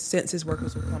August, census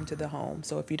workers will come to the home.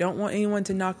 So if you don't want anyone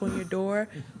to knock on your door,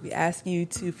 we ask you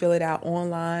to fill it out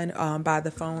online, by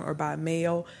the phone or by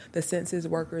mail. The census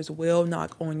workers will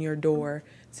knock on your door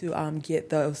to get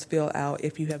those filled out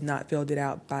if you have not filled it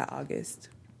out by August.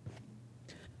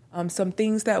 Some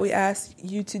things that we ask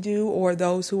you to do, or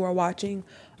those who are watching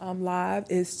live,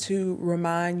 is to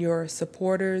remind your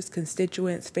supporters,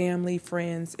 constituents, family,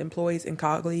 friends, employees, and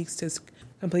colleagues to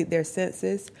complete their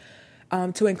census.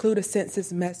 To include a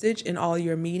census message in all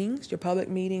your meetings, your public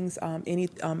meetings, any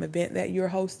event that you're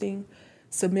hosting.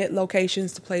 Submit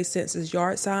locations to place census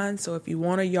yard signs. So if you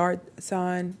want a yard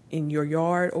sign in your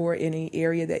yard or any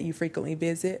area that you frequently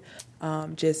visit,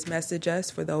 just message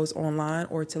us for those online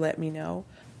or to let me know.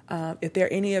 If there are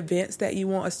any events that you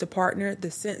want us to partner, the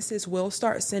census will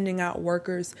start sending out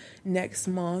workers next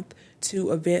month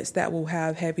to events that will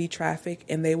have heavy traffic,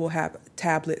 and they will have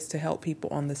tablets to help people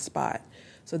on the spot.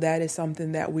 So that is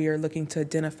something that we are looking to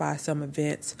identify some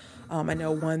events. I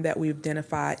know one that we've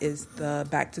identified is the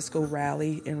Back to School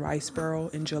Rally in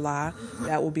Riceboro in July.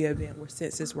 That will be an event where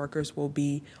census workers will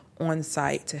be on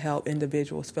site to help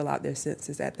individuals fill out their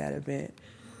census at that event.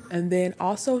 And then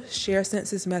also share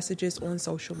census messages on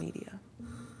social media.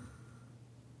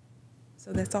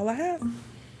 So that's all I have.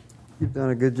 You've done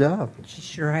a good job. She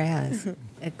sure has.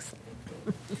 Excellent.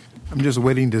 I'm just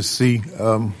waiting to see,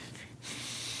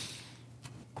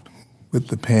 with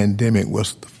the pandemic,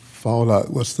 what's the fallout, I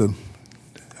was going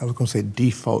to say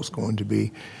default's going to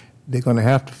be. They're going to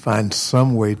have to find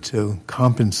some way to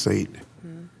compensate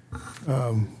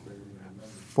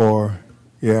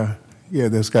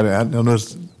there's got to, I don't know,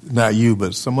 it's not you,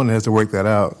 but someone has to work that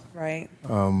out. Right.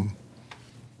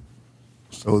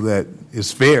 So that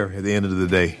it's fair at the end of the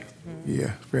day.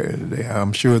 Yeah, fair at the end of the day.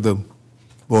 I'm sure the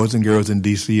boys and girls in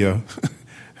D.C. are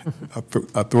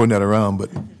throwing that around, but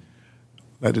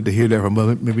I'd like to hear that from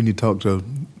them. Maybe we need to talk to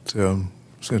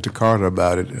Senator Carter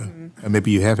about it. And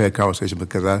maybe you have had conversation,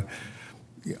 because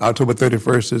October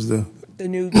 31st is the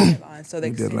new deadline. So they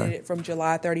extended it from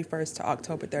July 31st to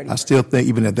October 31st. I still think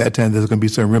even at that time there's going to be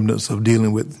some remnants of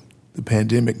dealing with the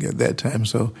pandemic at that time.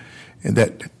 So, and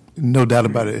that, no doubt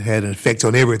about it, had an effect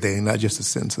on everything, not just the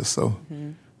census. So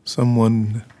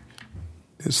someone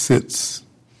that sits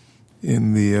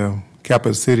in the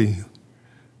capital city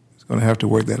is going to have to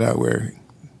work that out, where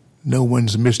no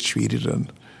one's mistreated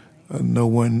and no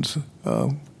one's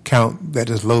count that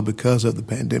is low because of the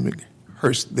pandemic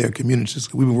hurts their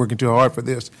communities. We've been working too hard for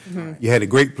this. You had a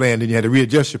great plan, then you had to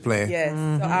readjust your plan.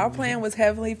 Yes. So our plan was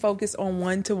heavily focused on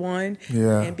one-to-one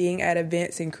and being at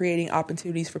events and creating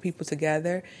opportunities for people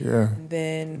together. Yeah. And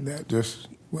then that just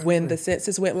when the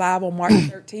census went live on March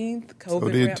 13th,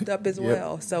 COVID ramped up as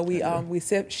well. So we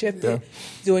shifted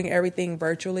doing everything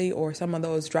virtually, or some of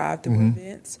those drive-through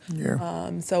events.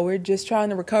 So we're just trying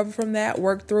to recover from that,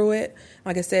 work through it.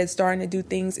 Like I said, starting to do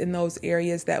things in those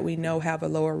areas that we know have a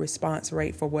lower response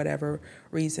rate for whatever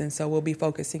reason. So we'll be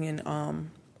focusing in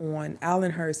on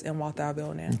Allenhurst and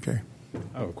Walthamville now. Okay.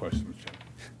 I have a question,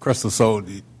 Crystal. So,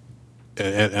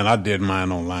 and I did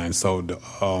mine online. So,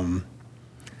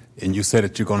 and you said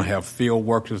that you're going to have field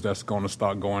workers that's going to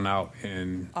start going out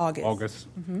in August.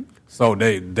 So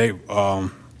they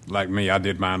like me, I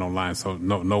did mine online. So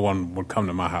no one would come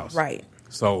to my house. Right.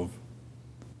 So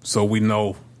we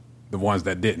know the ones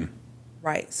that didn't.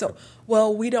 Right. So,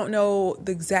 well, we don't know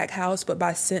the exact house, but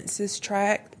by census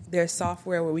tract, there's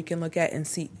software where we can look at and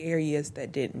see areas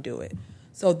that didn't do it.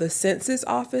 So the census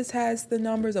office has the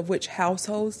numbers of which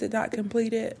households did not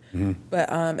complete it. But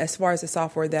as far as the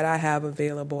software that I have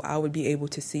available, I would be able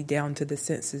to see down to the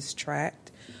census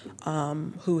tract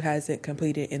who hasn't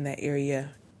completed in that area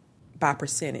by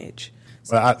percentage.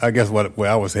 Well, I guess where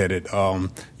I was headed, I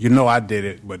did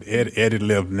it, but Eddie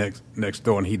lived next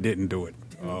door and he didn't do it.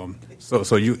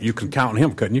 So you can count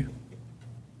him, couldn't you?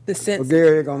 The census. Well,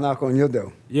 Gary, going to knock on your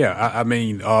door. Yeah, I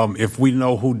mean, if we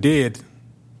know who did,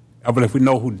 but if we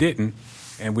know who didn't,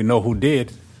 and we know who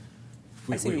did,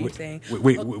 I see what you're saying.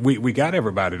 We got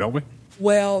everybody, don't we?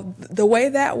 Well, the way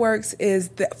that works is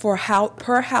that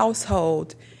per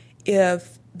household,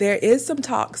 if there is some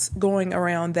talks going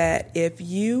around that if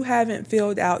you haven't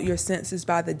filled out your census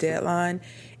by the deadline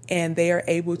and they are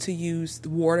able to use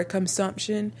water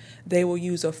consumption, they will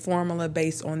use a formula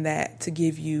based on that to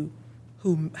give you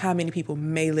how many people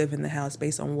may live in the house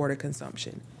based on water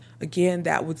consumption. Again,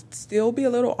 that would still be a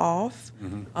little off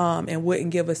and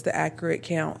wouldn't give us the accurate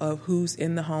count of who's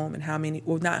in the home and how many,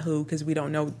 well, not who, because we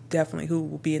don't know definitely who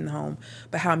will be in the home,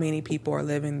 but how many people are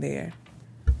living there.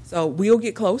 So we'll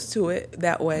get close to it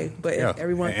that way, but if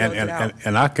everyone fills it out.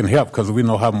 And I can help because we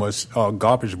know how much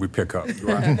garbage we pick up.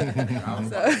 Right?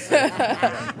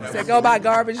 So go buy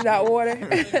garbage, not water.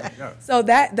 So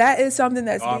that is something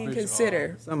that's being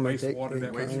considered. Wastewater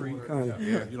that we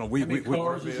treat. We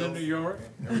cars is in the yard.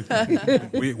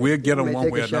 We'll get them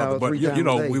one way or another, but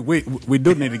we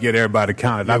do need to get everybody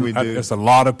counted. There's a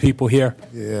lot of people here.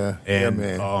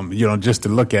 And just to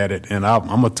look at it, and I'm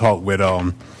gonna talk with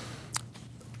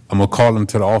I'm going to call him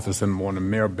to the office in the morning.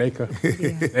 Mayor Baker,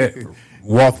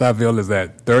 Walthamville is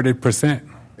at 30%.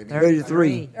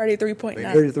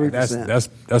 33.9.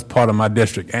 That's part of my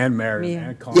district, and Marion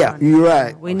and Carter. Yeah, you're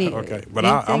right. We need okay, but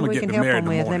I'm going to get the mayor in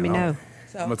the morning. Let me know.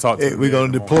 I'm going to talk to them. We're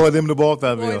going to deploy them to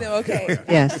Walthamville. Okay.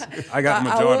 Yes. I got the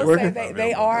majority.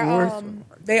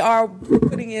 They they are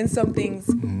putting in some things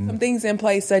in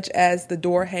place, such as the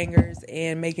door hangers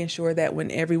and making sure that when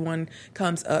everyone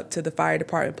comes up to the fire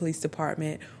department, police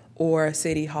department, or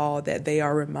city hall, that they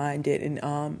are reminded and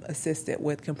assisted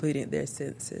with completing their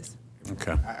census.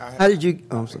 Okay. How did you?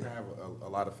 I have a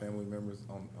lot of family members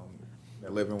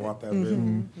that live in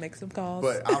Walthamville. Make some calls.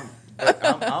 But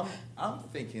I'm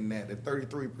thinking that the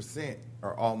 33%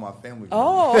 are all my family members.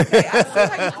 Oh, okay. I see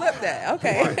how you flip that.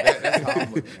 Okay. Right, that's how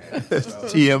I'm looking at it. That's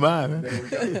TMI, man. There we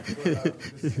go. But,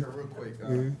 just here real quick,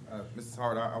 Mrs.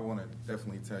 Hart, I want to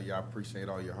definitely tell you I appreciate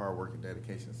all your hard work and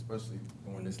dedication, especially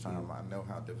during this time. I know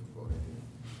how difficult it is.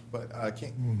 But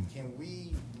can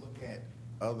we look at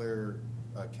other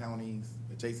counties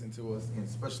adjacent to us, and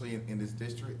especially in this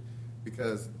district?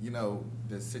 Because, you know,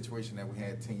 the situation that we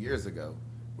had 10 years ago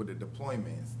with the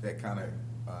deployments that kind of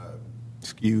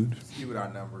skewed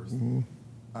our numbers.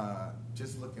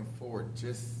 Just looking forward,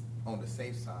 just on the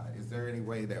safe side, is there any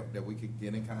way that we could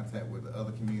get in contact with the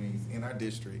other communities in our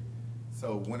district,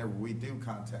 so whenever we do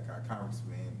contact our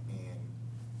congressman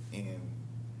and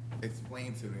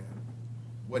explain to them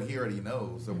what he already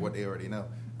knows or what they already know?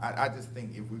 I just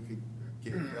think if we could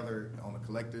get together on a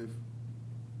collective,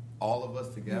 all of us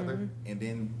together, and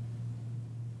then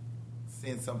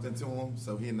send something to him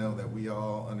so he'll know that we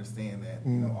all understand that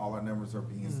you know all our numbers are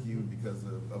being skewed because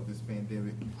of this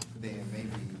pandemic, then maybe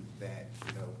that,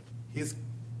 you know,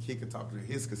 he could talk to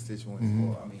his constituents,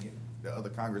 or I mean the other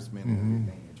congressmen and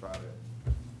everything, and try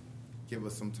to give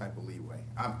us some type of leeway.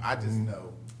 I just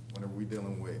know whenever we're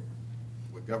dealing with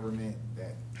government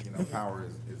that, you know, power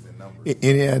is in numbers.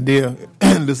 Any idea,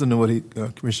 listen to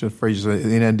what Commissioner Frazier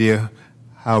said, any idea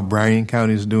how Bryan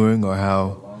County is doing, or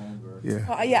how?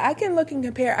 Yeah, I can look and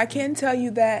compare. I can tell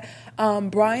you that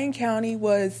Bryan County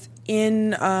was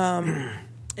in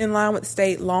line with the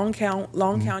state. Long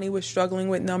County was struggling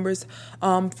with numbers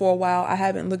for a while. I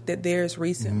haven't looked at theirs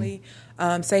recently.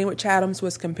 Same with Chatham's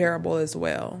was comparable as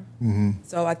well.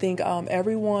 So I think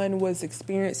everyone was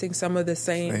experiencing some of the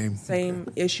same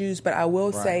issues. But I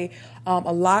will say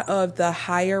a lot of the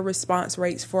higher response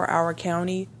rates for our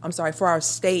for our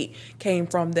state came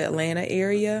from the Atlanta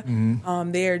area.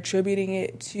 They're attributing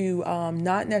it to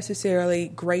not necessarily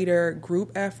greater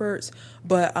group efforts,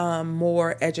 but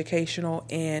more educational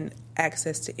and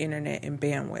access to internet and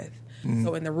bandwidth.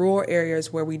 So in the rural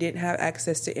areas where we didn't have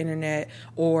access to internet,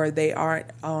 or they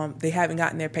haven't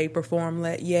gotten their paper form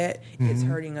yet, it's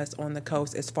hurting us on the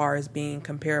coast as far as being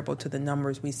comparable to the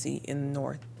numbers we see in the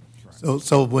north.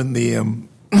 So when the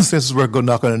census worker go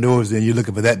knock on the doors, then you're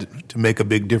looking for that to make a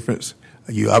big difference.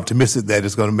 Are you optimistic that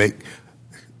it's going to make?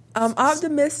 I'm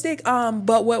optimistic,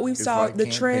 but what we saw the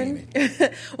trend.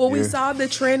 We saw the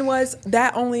trend was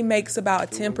that only makes about a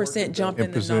 10% jump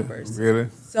in the numbers. Really?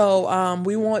 So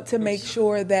we want to make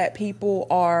sure that people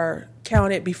are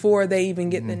counted before they even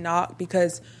get the knock,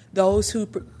 because those who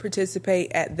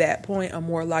participate at that point are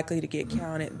more likely to get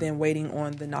counted than waiting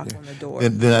on the knock on the door.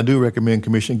 Then I do recommend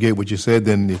Commissioner get what you said.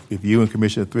 Then if you and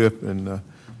Commissioner Thrift and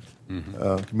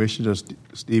Commissioner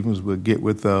Stevens would get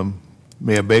with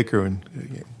Mayor Baker and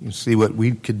see what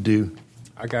we could do.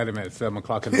 I got him at 7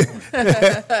 o'clock in the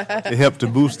morning. To help to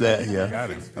boost that, yeah.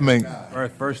 Got him. I mean,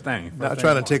 first thing. Not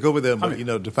trying to take over them, but, you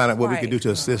know, to find out what we could do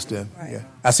to assist them. Yeah.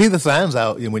 I see the signs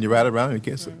out, and when you ride around, you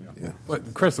can't see. Yeah.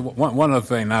 But, Chris, one other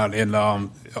thing now, and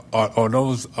are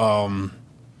those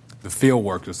the field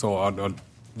workers, so are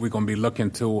we going to be looking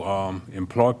to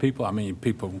employ people? I mean,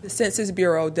 people. The Census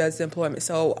Bureau does employment.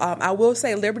 So I will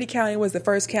say Liberty County was the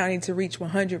first county to reach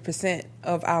 100%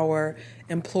 of our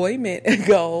employment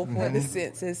goal for the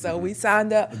census. So we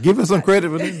signed up. Give us some credit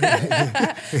for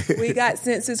that. We got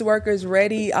census workers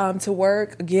ready to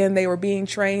work. Again, they were being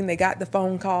trained. They got the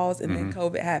phone calls, and then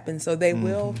COVID happened. So they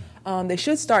will. They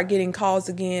should start getting calls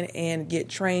again and get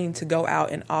trained to go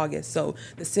out in August. So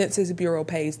the Census Bureau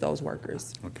pays those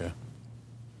workers. Okay.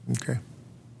 Okay.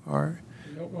 All right.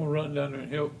 Y'all gonna run down there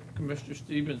and help Commissioner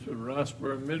Stevens with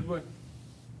Riceboro and Midway?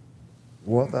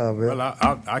 Walthamville.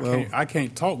 Well, I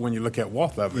can't talk when you look at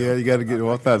Walthamville. Yeah, you got to get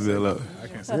Walthamville up. I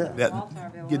can't say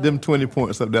that. Get them 20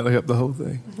 points up. That'll help the whole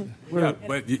thing. Yeah,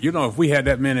 but you know, if we had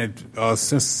that many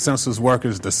census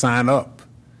workers to sign up,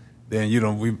 then you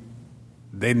know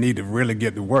they need to really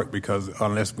get to work, because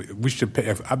unless we should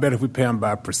pay. I bet if we pay them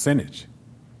by percentage.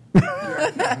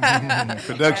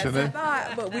 Production,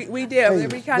 But we did.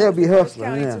 Liberty County was the first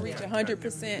county to reach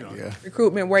 100%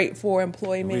 recruitment rate for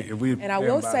employment. And I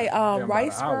will say,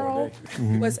 Riceboro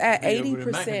was at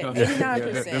 80%,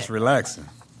 89%. That's relaxing.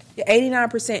 Yeah,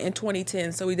 89% in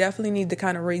 2010. So we definitely need to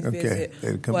kind of revisit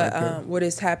what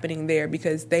is happening there,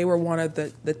 because they were one of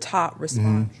the top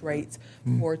response rates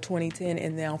for 2010,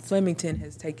 and now Flemington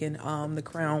has taken the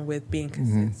crown with being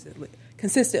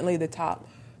consistently the top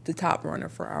runner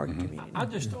for our community. I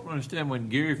just don't understand when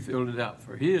Gary filled it out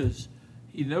for his.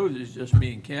 He knows it's just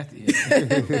me and Kathy. You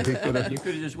could have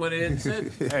just went in and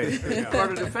said, "Hey,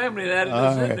 part of the family that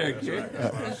is in there, Gary."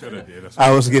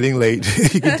 I was getting late.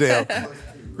 You can tell.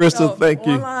 Crystal, thank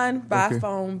you. Online, by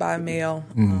phone, by mail.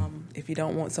 If you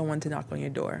don't want someone to knock on your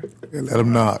door, let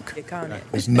them knock.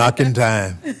 It's knocking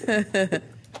time.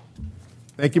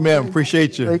 Thank you, ma'am.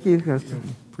 Appreciate you. Thank you, Crystal.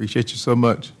 Appreciate you so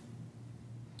much.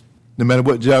 No matter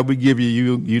what job we give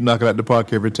you, you knock it out the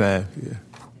park every time. Yeah,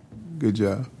 good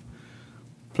job.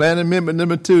 Plan amendment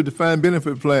number 2, defined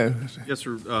benefit plan. Yes,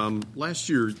 sir. Last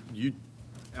year, you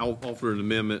offered an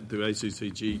amendment through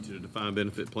ACCG to the defined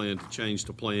benefit plan to change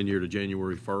the plan year to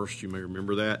January 1st. You may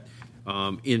remember that.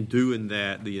 In doing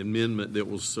that, the amendment that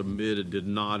was submitted did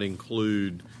not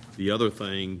include the other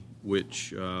thing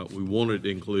which we wanted to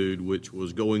include, which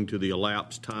was going to the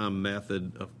elapsed time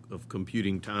method of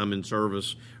computing time in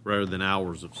service rather than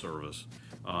hours of service.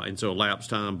 And so elapsed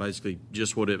time, basically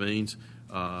just what it means.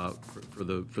 For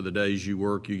the days you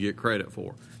work, you get credit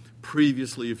for.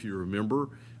 Previously, if you remember,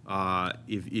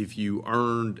 if you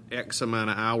earned X amount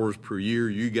of hours per year,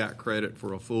 you got credit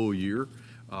for a full year.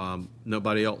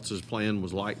 Nobody else's plan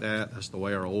was like that. That's the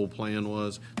way our old plan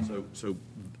was. So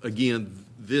again,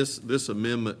 this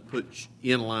amendment puts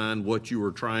in line what you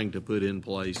were trying to put in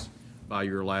place by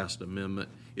your last amendment.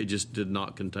 It just did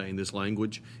not contain this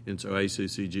language, and so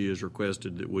ACCG has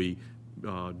requested that we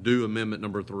do amendment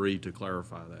number 3 to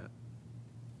clarify that.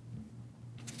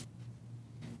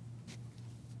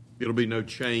 It'll be no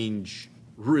change,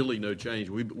 really no change.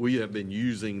 We have been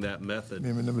using that method.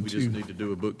 Amendment number 2. We just need to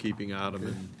do a bookkeeping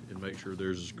item and make sure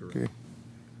theirs is correct. Okay.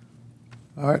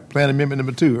 All right, plan amendment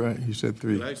number 2, right? You said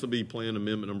 3. It'll actually be plan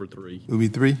amendment number 3. It'll be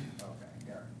 3?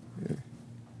 Okay.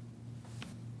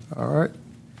 All right.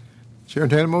 Chair,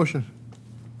 entertain a motion.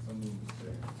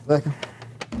 Second.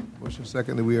 Motion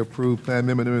second that we approve plan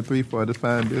amendment number 3 for a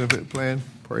defined benefit plan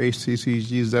per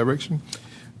ACCG's direction.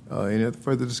 Any other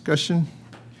further discussion?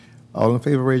 All in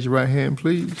favor, raise your right hand,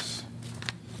 please.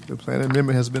 The plan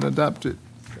amendment has been adopted.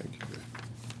 Thank you.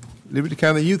 Liberty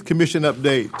County Youth Commission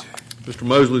update. Mr.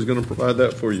 Mosley is going to provide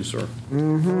that for you, sir.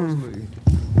 Mosley.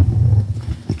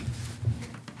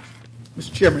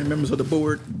 Mr. Chairman and members of the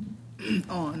board,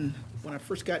 when I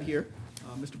first got here,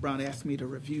 Mr. Brown asked me to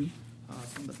review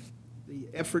some of the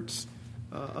efforts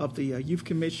of the Youth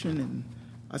Commission, and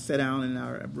I sat down and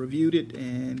I reviewed it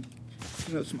and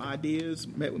came up with some ideas,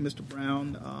 met with Mr.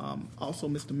 Brown, also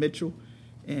Mr. Mitchell,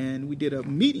 and we did a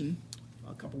meeting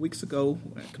a couple weeks ago.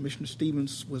 Commissioner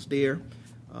Stevens was there.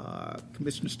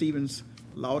 Commissioner Stevens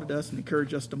lauded us and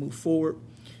encouraged us to move forward.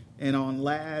 And on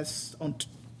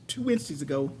 2 Wednesdays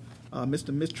ago,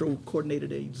 Mr. Mitchell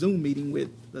coordinated a Zoom meeting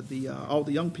with all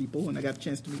the young people, and I got a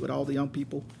chance to meet with all the young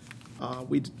people.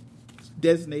 We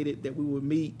designated that we would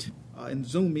meet in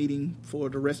Zoom meeting for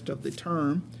the rest of the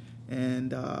term,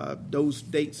 and those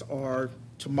dates are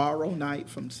tomorrow night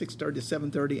from 6:30 to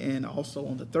 7:30, and also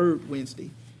on the third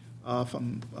Wednesday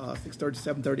from 6:30 to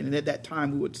 7:30. And at that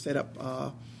time, we would set up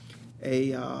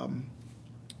a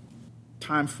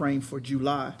time frame for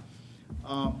July.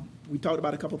 We talked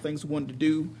about a couple of things we wanted to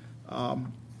do.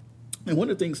 And one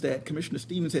of the things that Commissioner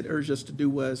Stevens had urged us to do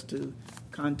was to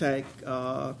contact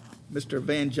Mr.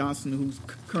 Van Johnson, who's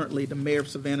currently the mayor of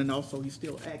Savannah, and also he's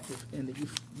still active in the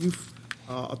youth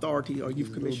authority or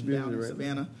youth commission down in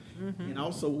Savannah. Mm-hmm. And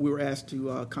also we were asked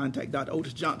to contact Dr.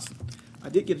 Otis Johnson. I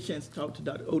did get a chance to talk to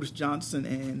Dr. Otis Johnson,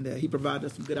 and he provided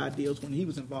us some good ideas when he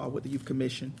was involved with the youth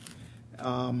commission.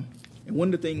 And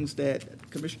one of the things that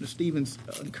Commissioner Stevens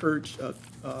encouraged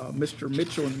Mr.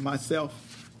 Mitchell and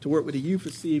myself to work with the youth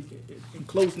to see if, in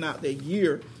closing out their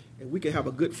year, if we could have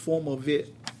a good formal event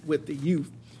with the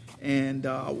youth. And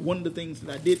one of the things that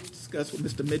I did discuss with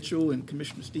Mr. Mitchell and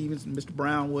Commissioner Stevens and Mr.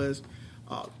 Brown was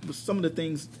some of the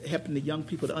things helping the young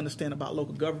people to understand about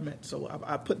local government. So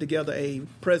I put together a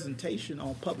presentation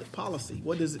on public policy.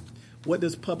 What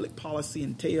does public policy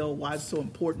entail? Why is it so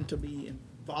important to be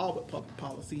involved with public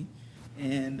policy?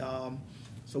 And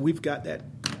so we've got that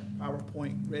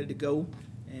PowerPoint ready to go,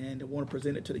 and I want to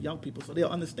present it to the young people so they'll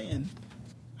understand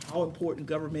how important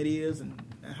government is and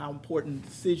how important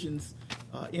decisions,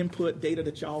 input, data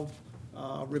that y'all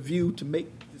review to make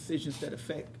decisions that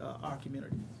affect our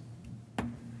community.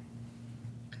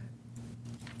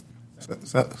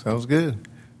 Sounds good.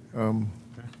 I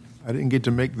didn't get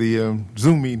to make the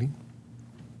Zoom meeting,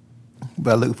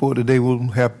 But I look forward to the day we'll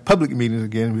have public meetings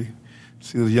again. We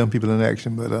see those young people in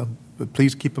action, but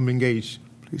please keep them engaged.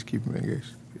 Please keep them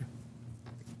engaged.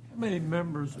 How many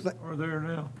members are there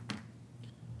now?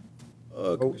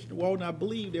 Commissioner Walden, I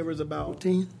believe there was about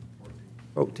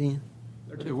 14.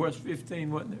 There was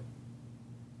 15, wasn't there?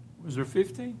 Was there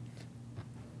 15?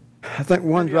 I think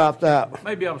one dropped out.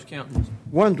 Maybe I was counting.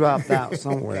 One dropped out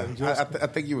somewhere. I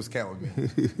think you was counting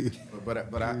me,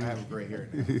 but I have a gray hair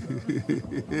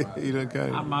now. You don't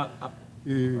count.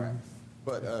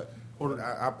 But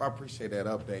I appreciate that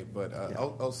update. But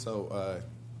also,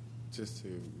 just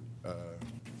to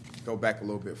go back a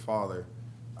little bit farther,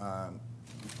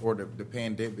 before the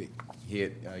pandemic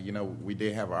hit, we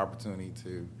did have an opportunity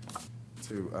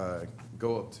to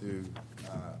go up to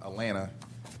Atlanta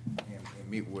and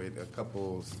meet with a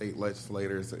couple of state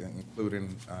legislators,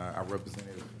 including our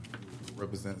representative who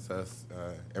represents us.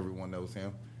 Everyone knows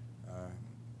him,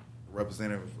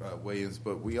 Representative Williams.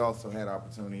 But we also had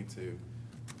opportunity to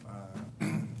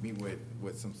meet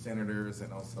with some senators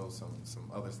and also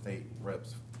some other state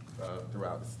reps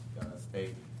throughout the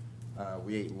state.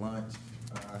 We ate lunch.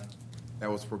 That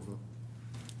was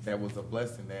a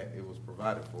blessing that it was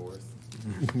provided for us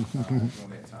during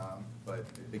that time. But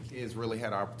the kids really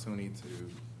had an opportunity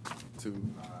to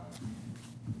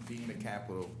be in the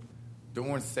Capitol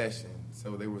during session,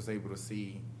 so they was able to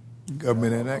see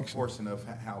government in a action. portion of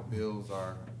how bills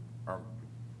are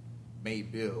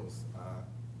made bills.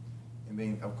 And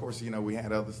then, of course, we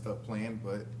had other stuff planned,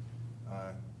 but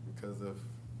because of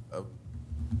the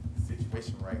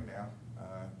situation right now,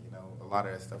 a lot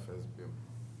of that stuff has been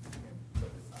put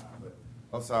aside. But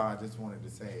also, I just wanted to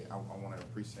say I want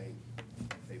to say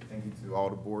thank you to all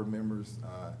the board members,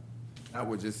 not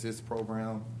with just this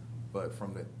program, but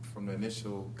from the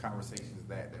initial conversations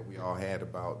that we all had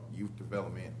about youth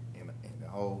development and the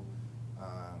whole,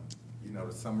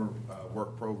 the summer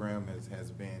work program has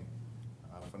been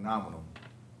phenomenal.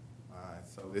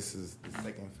 So this is the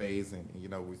second phase, and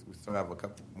we still have a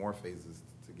couple more phases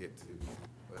to get to.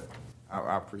 But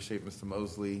I appreciate Mr.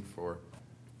 Mosley for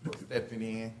stepping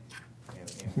in, and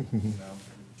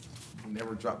he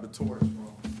never dropped the torch from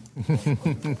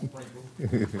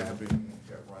rapping and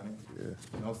kept running. Yeah.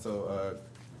 And also,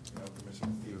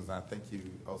 Commissioner Stevens, I thank you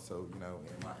also, in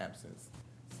my absence,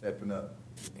 stepping up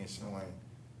and showing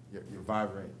your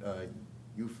vibrant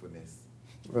youthfulness.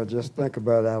 Well, just think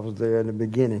about it. I was there in the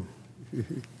beginning.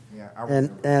 Yeah,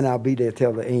 and I'll be there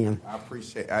till the end. I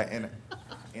appreciate and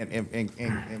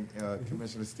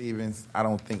Commissioner Stevens, I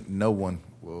don't think no one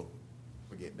will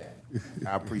forget that.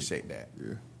 I appreciate that.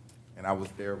 Yeah. And I was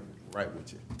there right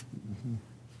with you.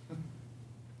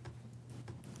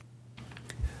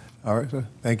 All right, sir.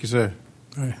 Thank you, sir.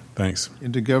 All right, thanks.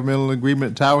 Intergovernmental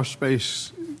agreement, tower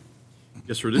space.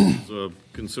 Yes, sir. This is a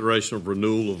consideration of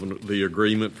renewal of the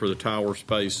agreement for the tower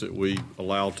space that we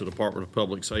allowed to Department of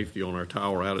Public Safety on our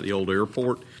tower out at the old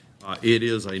airport. It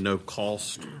is a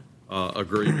no-cost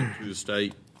agreement to the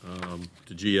state,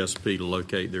 to GSP to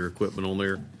locate their equipment on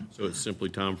there. So it's simply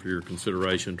time for your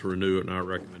consideration to renew it, and our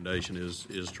recommendation is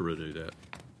to renew that.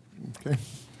 Okay.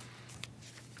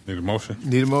 Need a motion?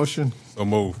 Need a motion? So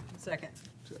move. Second.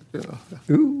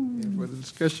 Any further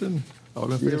discussion?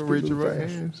 All in favor, raise your right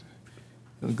hands.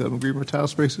 Intergovernmental agreement, tower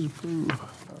space is approved.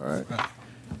 All right.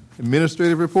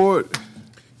 Administrative report.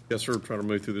 Yes, sir. Trying to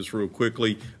move through this real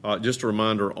quickly. Just a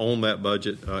reminder on that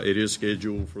budget, it is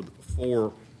scheduled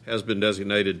has been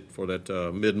designated for that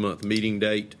mid-month meeting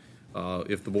date.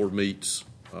 If the board meets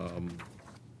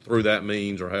through that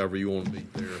means or however you want to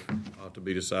meet there, to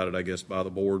be decided, I guess, by the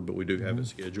board, but we do have it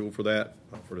scheduled for that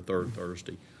for the third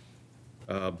Thursday.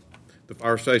 The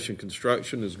fire station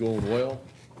construction is going well.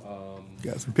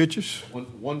 Got some pictures?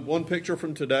 One picture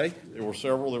from today. There were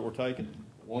several that were taken.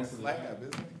 One for the slab,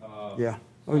 isn't it? Yeah.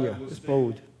 Oh, yeah. It's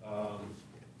fold.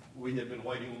 We had been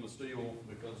waiting on the steel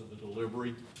because of the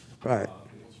delivery. Right.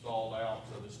 It was stalled out,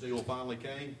 so the steel finally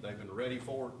came. They've been ready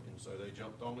for it, and so they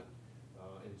jumped on it.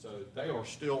 And so they are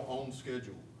still on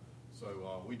schedule.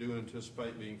 So we do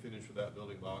anticipate being finished with that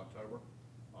building by October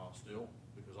still,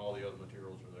 because all the other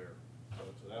materials are there.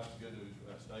 So that's good news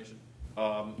for that station.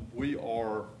 We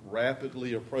are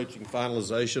rapidly approaching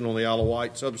finalization on the Isle of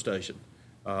Wight substation.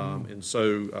 And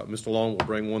so Mr. Long will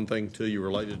bring one thing to you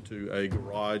related to a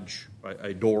garage,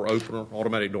 a door opener,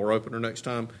 automatic door opener next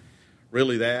time.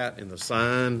 Really that and the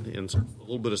sign and a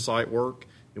little bit of site work,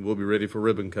 and we'll be ready for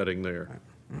ribbon cutting there,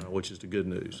 which is the good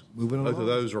news. Moving Both along. of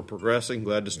those are progressing.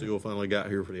 Glad to still finally got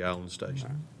here for the island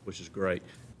station, which is great.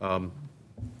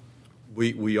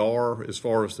 We are, as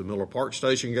far as the Miller Park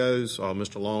station goes,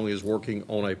 Mr. Long is working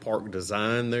on a park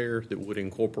design there that would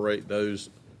incorporate those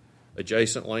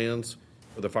adjacent lands.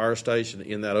 for the fire station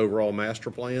in that overall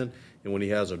master plan. And when he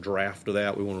has a draft of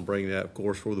that, we want to bring that, of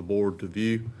course, for the board to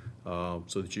view so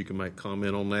that you can make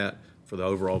comment on that for the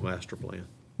overall master plan.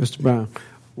 Mr. Brown,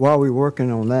 while we're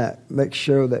working on that, make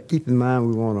sure that, keep in mind,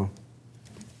 we want to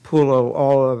pull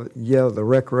all of it, the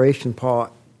recreation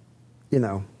part,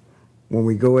 when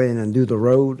we go in and do the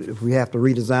road, if we have to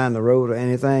redesign the road or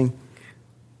anything,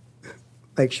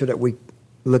 make sure that we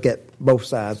look at both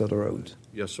sides of the roads.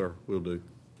 Yes, sir, we'll do.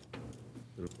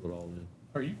 We'll put it all in.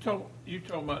 Are you talking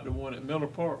about the one at Miller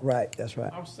Park? Right, that's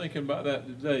right. I was thinking about that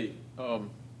today. If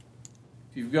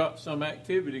you've got some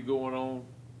activity going on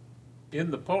in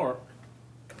the park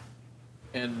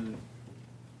and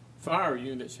fire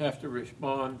units have to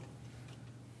respond,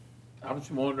 I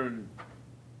was wondering,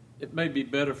 it may be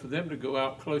better for them to go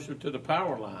out closer to the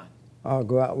power line. I'll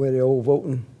go out where the old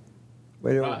voting.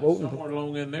 Somewhere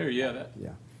along in there, yeah.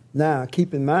 Now,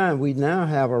 keep in mind, we now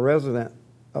have a resident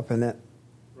up in that,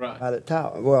 right, by the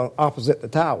tower. Well, opposite the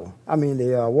tower. I mean,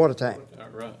 the water tank.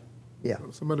 Right. Yeah.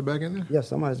 Somebody back in there? Yeah,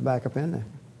 somebody's back up in there.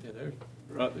 Yeah, they're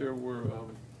right there where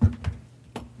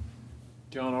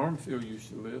John Armfield used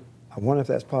to live. I wonder if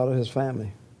that's part of his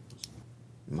family.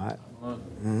 Might.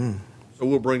 So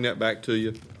we'll bring that back to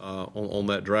you on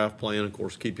that draft plan. Of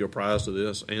course, keep you apprised of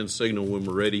this and signal when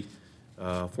we're ready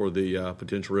for the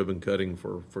potential ribbon cutting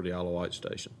for the Isle of Wight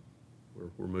station.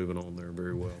 We're moving on there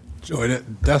very well. Joey,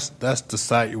 that's the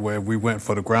site where we went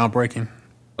for the groundbreaking?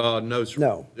 No, sir.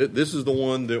 No. This is the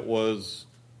one that was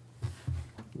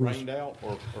rained out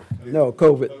or No,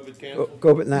 COVID.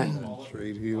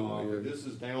 COVID-19. This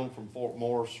is down from Fort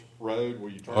Morris Road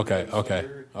where you turn. Okay.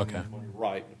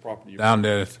 Right, the property. Down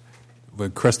there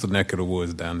with Crystal neck of the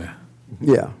woods down there.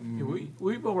 Yeah.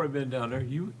 We've already been down there.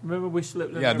 You remember we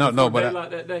slipped in Yeah, there no, before but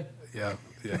daylight that day? Yeah.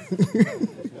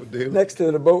 Next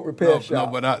to the boat repair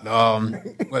shop. But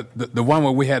the one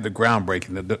where we had the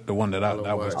groundbreaking, the one that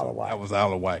was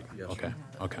Isle of Wight. Yes,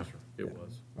 Okay. It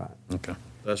was. Right. Okay.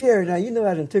 Gary, now you know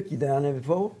I done took you down there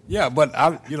before. Yeah, but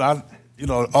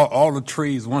all the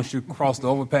trees, once you cross the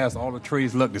overpass, all the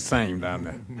trees look the same down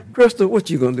there. Crystal, what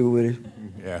you gonna do with it?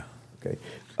 Yeah. Okay.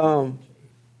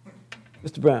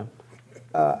 Mr. Brown,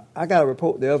 I got a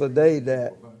report the other day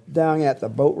that down at the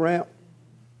boat ramp,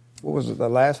 what was it, the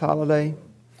last holiday?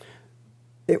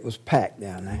 It was packed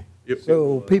down there.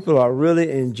 So people are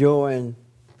really enjoying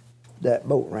that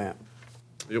boat ramp.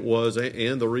 It was,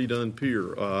 and the redone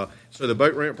pier. So the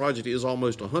boat ramp project is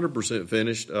almost 100%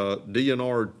 finished.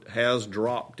 DNR has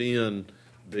dropped in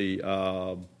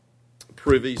the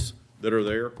privies that are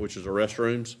there, which is the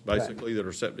restrooms, basically, that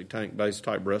are septic tank-based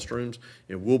type restrooms,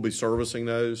 and we'll be servicing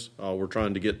those. We're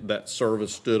trying to get that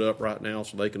service stood up right now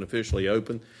so they can officially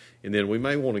open. And then we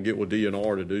may want to get with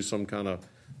DNR to do some kind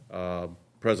of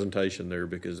presentation there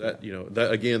because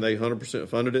that again, they 100%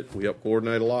 funded it. We help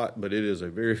coordinate a lot, but it is a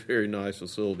very, very nice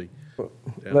facility.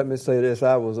 Let me say this.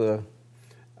 I was a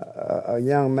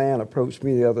young man approached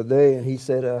me the other day, and he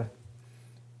said,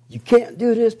 you can't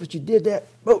do this, but you did that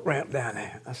boat ramp down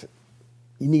there. I said,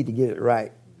 you need to get it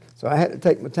right. So I had to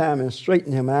take my time and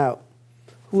straighten him out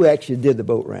who actually did the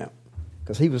boat ramp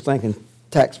because he was thinking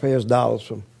taxpayers' dollars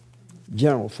from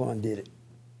general fund did it.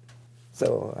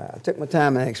 So I took my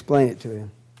time and explained it to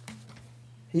him.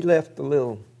 He left a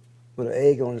little with an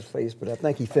egg on his face, but I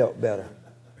think he felt better.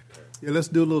 Yeah, let's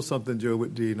do a little something, Joe,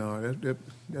 with DNR.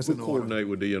 That's we'll an coordinate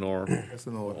with DNR That's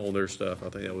an order. on their stuff. I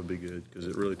think that would be good because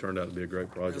it really turned out to be a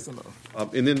great project. That's an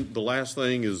order. And then the last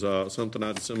thing is something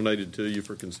I disseminated to you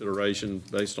for consideration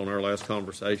based on our last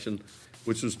conversation,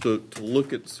 which was to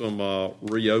look at some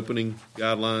reopening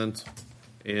guidelines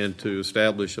and to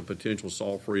establish a potential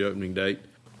soft reopening date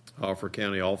for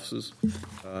county offices.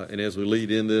 And as we lead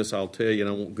in this, I'll tell you, and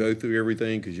I won't go through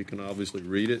everything because you can obviously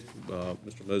read it.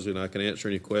 Mr. Mosley and I can answer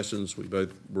any questions. We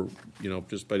both were,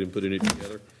 participated in putting it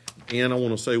together. And I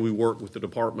want to say we worked with the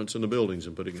departments and the buildings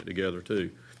in putting it together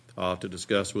too, to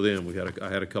discuss with them. I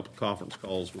had a couple conference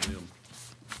calls with them.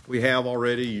 We have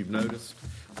already, you've noticed,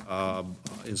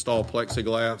 installed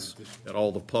plexiglass at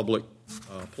all the public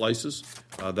places.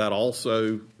 That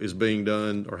also is being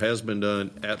done or has been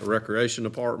done at the Recreation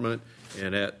Department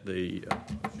and at the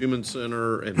Human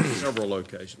Center and several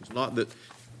locations. Not that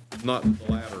the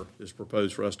latter is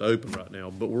proposed for us to open right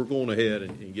now, but we're going ahead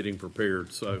and getting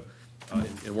prepared. So,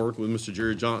 and working with Mr.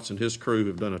 Jerry Johnson, his crew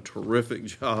have done a terrific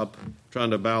job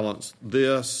trying to balance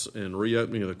this and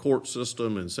reopening of the court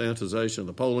system and sanitization of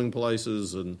the polling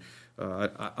places. And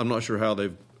I'm not sure how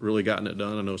they've really gotten it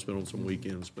done. I know it's been on some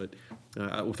weekends, but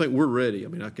I think we're ready. I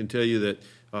mean, I can tell you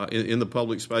that in the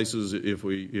public spaces, if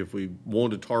we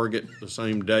want to target the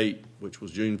same date, which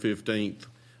was June 15th,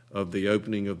 of the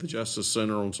opening of the Justice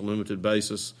Center on some limited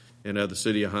basis, and the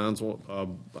city of Hinesville.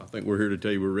 I think we're here to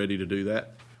tell you we're ready to do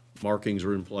that. Markings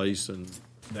are in place, and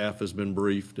staff has been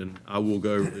briefed, and I will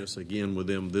go over this again with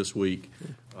them this week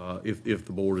if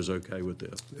the board is okay with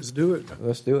this. Let's do it.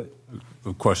 Let's do it.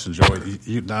 Good question, Joey.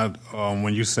 Now,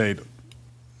 when you say it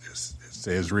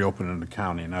says reopening the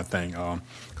county, and I think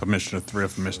Commissioner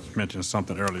Thrift mentioned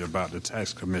something earlier about the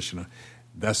tax commissioner.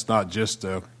 That's not just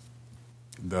the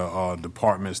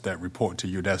departments that report to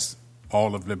you. That's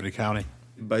all of Liberty County.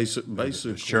 Basically,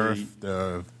 the sheriff.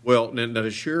 Well, now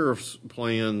the sheriff's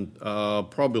plan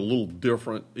probably a little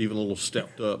different, even a little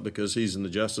stepped up because he's in the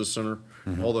Justice Center.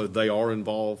 Mm-hmm. Although they are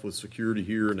involved with security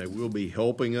here, and they will be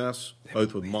helping us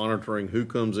both with monitoring who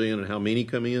comes in and how many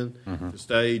come in the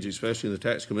stage, especially in the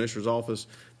tax commissioner's office.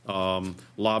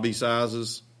 Lobby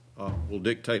sizes will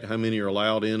dictate how many are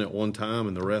allowed in at one time,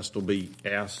 and the rest will be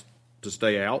asked to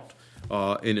stay out.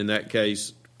 And in that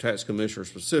case, tax commissioner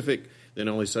specific, then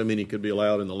only so many could be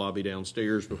allowed in the lobby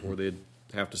downstairs before they'd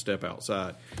have to step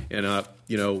outside. And,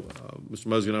 Mr.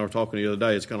 Mosey and I were talking the other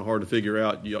day, it's kind of hard to figure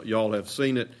out. Y'all have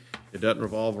seen it. It doesn't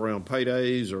revolve around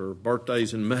paydays or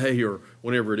birthdays in May or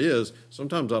whenever it is.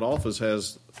 Sometimes that office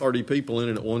has 30 people in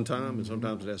it at one time, and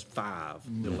sometimes it has 5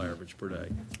 that'll average per day.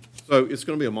 So it's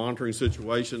going to be a monitoring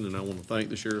situation, and I want to thank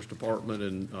the Sheriff's Department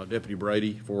and Deputy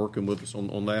Brady for working with us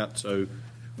on that. So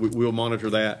we'll monitor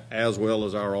that as well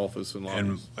as our office and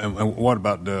lobbies. And what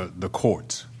about the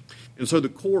courts? And so the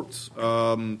courts,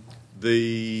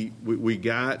 we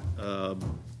got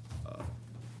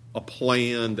a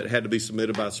plan that had to be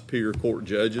submitted by Superior Court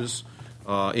judges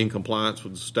in compliance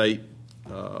with the state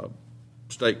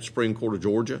Supreme Court of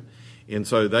Georgia. And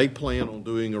so they plan on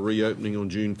doing a reopening on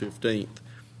June 15th.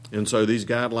 And so these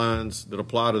guidelines that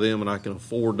apply to them, and I can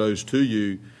forward those to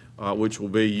you, which will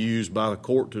be used by the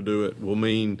court to do it, will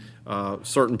mean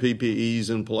certain PPEs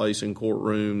in place in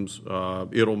courtrooms.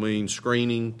 It'll mean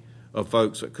screening of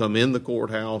folks that come in the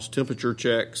courthouse. Temperature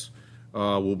checks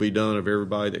will be done of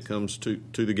everybody that comes to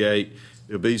the gate.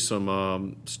 There'll be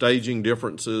some staging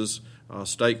differences.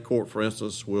 State court, for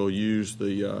instance, will use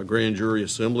the grand jury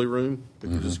assembly room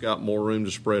because it's got more room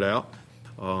to spread out.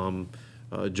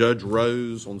 Judge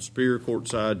Rose on the Superior Court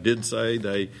side did say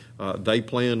they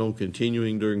planned on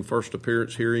continuing doing first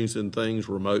appearance hearings and things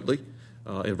remotely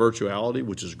in virtuality,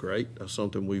 which is great. That's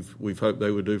something we've hoped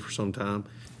they would do for some time.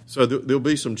 So there'll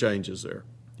be some changes there.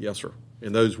 Yes, sir.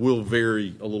 And those will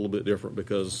vary a little bit different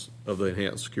because of the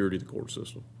enhanced security of the court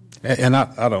system. And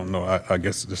I don't know. I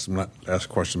guess this is my last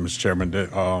question, Mr. Chairman.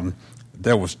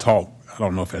 There was talk. I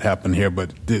don't know if it happened here,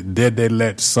 but did they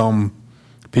let some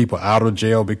people out of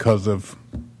jail because of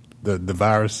the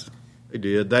virus? They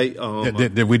did.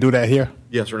 Did we do that here?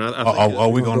 Yes, sir. Are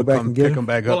we going to come pick them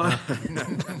back up?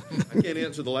 I can't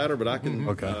answer the latter, but I can.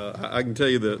 Okay. I can tell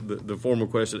you the formal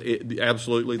question.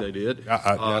 Absolutely, they did.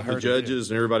 The judges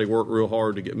and everybody worked real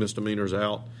hard to get misdemeanors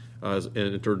out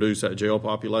and to reduce that jail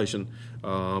population,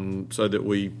 so that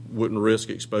we wouldn't risk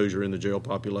exposure in the jail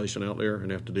population out there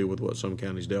and have to deal with what some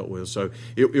counties dealt with. So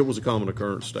it was a common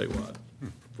occurrence statewide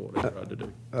for what they tried to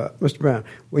do. Mr. Brown,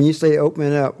 when you say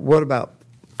opening up, what about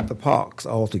the parks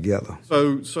altogether?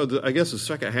 So I guess the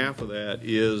second half of that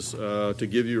is to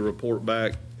give you a report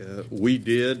back. We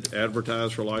did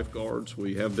advertise for lifeguards.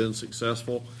 We have been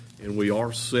successful, and we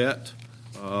are set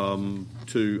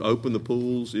to open the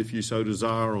pools, if you so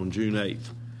desire, on June 8th,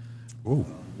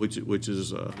 which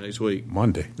is next week,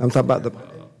 Monday. I'm talking about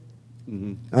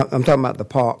I'm talking about the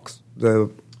parks,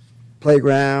 the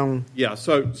playground. Yeah.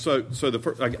 So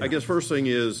I guess first thing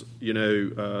is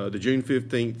the June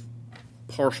 15th.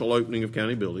 Partial opening of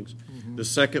county buildings. The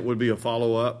second would be a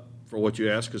follow-up for what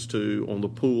you asked us to on the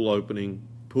pools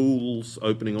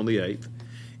opening on the 8th.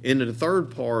 And the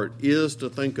third part is to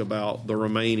think about the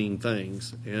remaining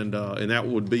things, and that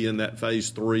would be in that phase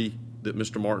 3 that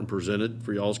Mr. Martin presented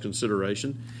for y'all's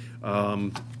consideration.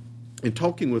 In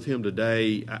talking with him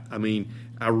today,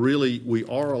 we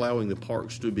are allowing the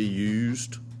parks to be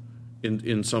used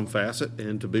in some facet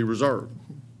and to be reserved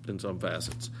in some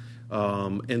facets.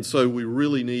 And so we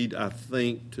really need, I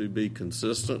think, to be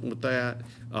consistent with that.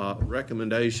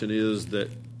 Recommendation is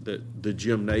that the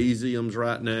gymnasiums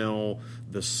right now,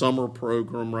 the summer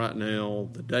program right now,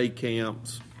 the day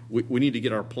camps, we need to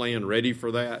get our plan ready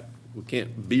for that. We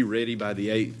can't be ready by the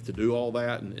 8th to do all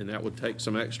that, and that would take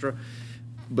some extra.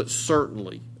 But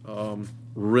certainly,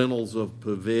 rentals of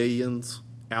pavilions,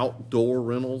 outdoor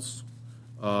rentals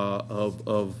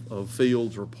of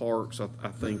fields or parks, I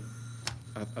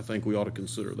think we ought to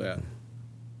consider that.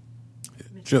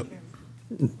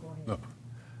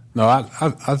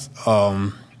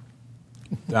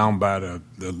 down by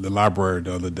the library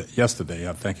yesterday,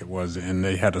 I think it was, and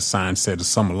they had a sign said the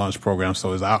summer lunch program.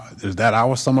 So is that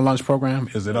our summer lunch program?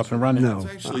 Is it up and running? No.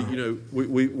 It's actually,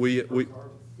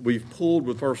 we've pulled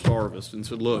with First Harvest and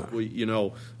said, look, we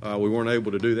weren't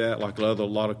able to do that like a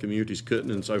lot of communities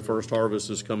couldn't, and so First Harvest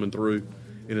is coming through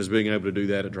and is being able to do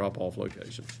that at drop-off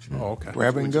locations. Oh, okay.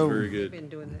 Grab and go. Very good. Been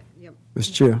doing that. Yep.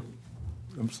 Mr. Chair.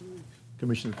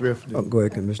 Commissioner Thrift. Oh, go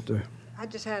ahead, Commissioner. I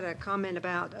just had a comment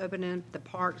about opening the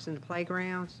parks and the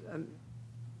playgrounds.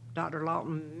 Dr.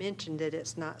 Lawton mentioned that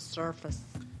it's not surface.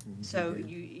 So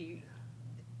you,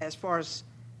 as far as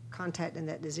contacting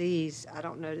that disease, I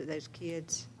don't know that those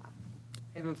kids,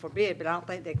 heaven forbid, but I don't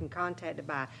think they can contact it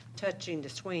by touching the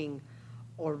swing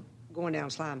or going down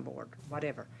a sliding board,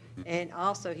 whatever. And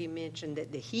also he mentioned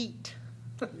that the heat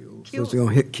kills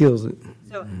kills it.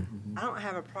 So I don't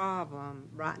have a problem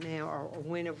right now or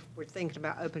when we're thinking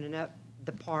about opening up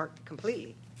the park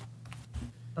completely.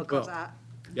 Because I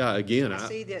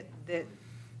see that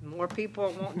more people are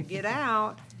wanting to get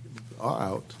out. Are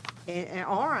out. And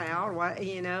are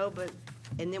out, but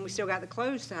and then we still got the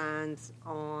closed signs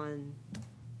on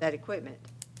that equipment.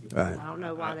 Right. I don't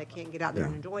know why they can't get out there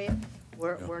and enjoy it.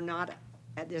 We're not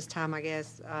at this time, I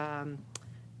guess,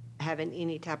 having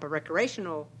any type of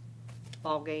recreational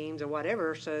ball games or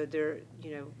whatever. So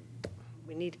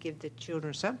we need to give the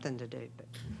children something to do.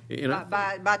 But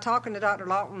by talking to Dr.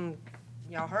 Lawton,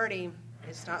 y'all heard him.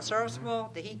 It's not serviceable.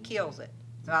 The heat kills it.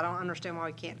 So I don't understand why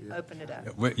we can't open it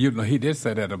up. Well, he did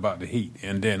say that about the heat,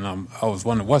 and then I was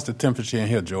wondering what's the temperature in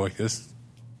here, Joey? It's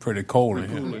pretty cold in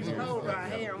here. It's cold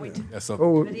right here.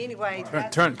 Cold. But anyway,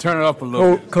 turn it up a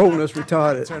little. Coldness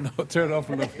retarded. Turn it up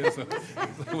a little bit.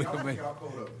 So we can make.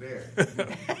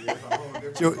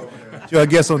 Joe, I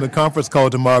guess on the conference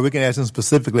call tomorrow, we can ask them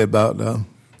specifically about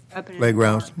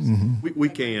playgrounds. Mm-hmm. We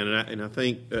can, and I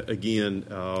think again,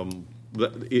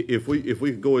 if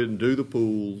we go ahead and do the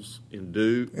pools and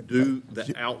do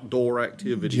the outdoor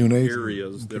activity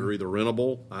areas that are either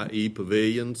rentable, i.e.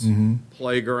 pavilions,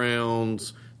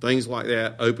 playgrounds, things like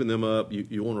that, open them up.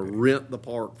 You want to rent the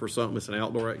park for something that's an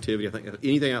outdoor activity. I think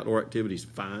anything outdoor activity is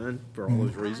fine for all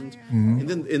those reasons. And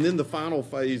then the final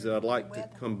phase that I'd like to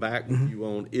come back with you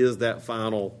on is that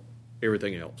final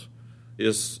everything else.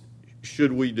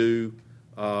 Should we do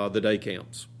the day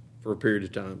camps for a period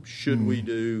of time? Should we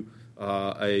do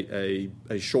a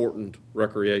shortened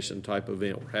recreation type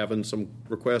event? We're having some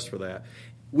requests for that.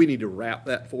 We need to wrap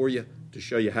that for you to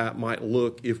show you how it might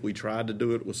look if we tried to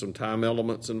do it with some time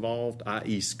elements involved,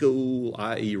 i.e. school,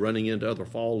 i.e. running into other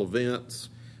fall events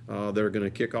that are going to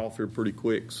kick off here pretty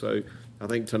quick. So I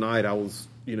think tonight I was,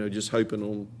 just hoping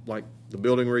on like the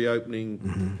building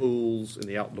reopening, pools, and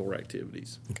the outdoor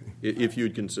activities, if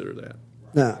you'd consider that.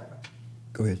 Now,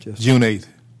 go ahead, Justin. June 8th.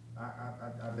 I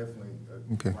definitely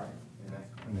okay. Right.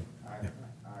 And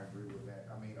I agree with that.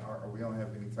 I mean, are we don't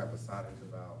have any type of signage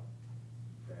about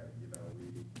that?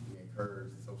 We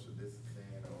encourage social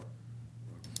distancing, or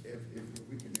if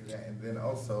we can do that, and then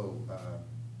also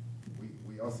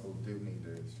we also do need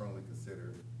to strongly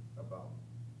consider about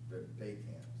the day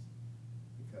camps,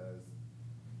 because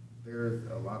there's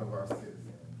a lot of our citizens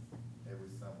every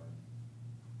summer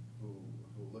who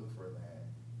look for that,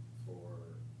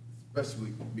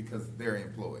 especially because they're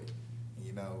employed.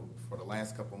 For the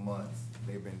last couple months,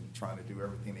 they've been trying to do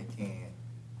everything they can.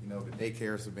 The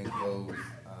daycares have been closed.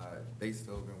 They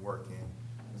still have been working.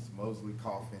 Mr. Mosley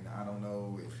coughing. I don't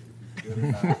know if he's good or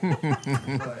not.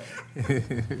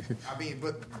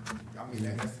 But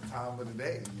that's the time of the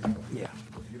day. Yeah.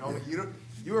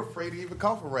 You're afraid to even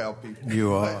cough around people.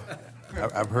 You are.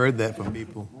 I've heard that from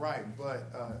people. Right, but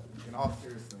in all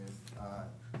seriousness,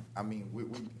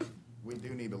 we do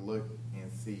need to look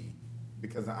and see,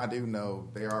 because I do know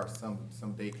there are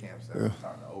some day camps that are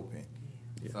starting to open.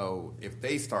 Yeah. So if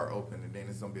they start opening, then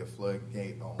it's going to be a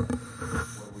floodgate on what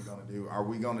are we going to do? Are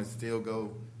we going to still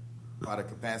go by the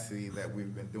capacity that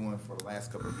we've been doing for the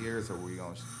last couple of years, or are we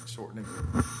going to shorten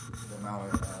the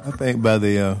amount of... I think by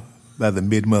the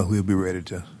mid-month we'll be ready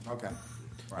to... Okay.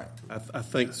 Right. I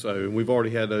think so. And we've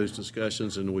already had those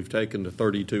discussions, and we've taken the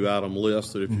 32-item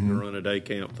list that if you're going to run a day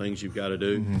camp, things you've got to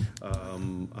do.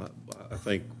 I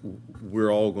think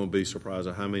we're all going to be surprised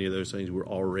at how many of those things we're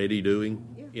already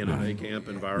doing in a day camp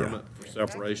environment for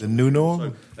separation. The new norm?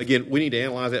 So, again, we need to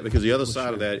analyze that, because the other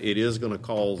side of that, it is going to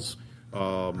cause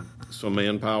some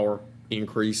manpower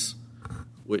increase,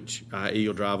 which i.e.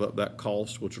 will drive up that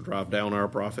cost, which will drive down our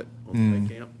profit on the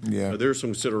day camp. Yeah. So there's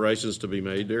some considerations to be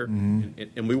made there,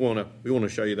 and we want to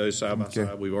show you those side by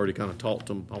side. We've already kind of talked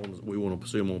them. We want to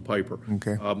see them on paper.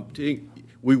 Okay.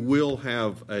 We will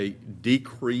have a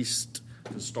decreased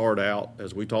to start out,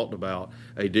 as we talked about,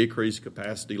 a decreased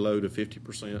capacity load of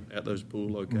 50% at those pool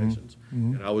locations.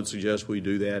 Mhm. And I would suggest we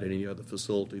do that at any other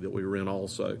facility that we rent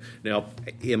also. Now,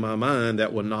 in my mind,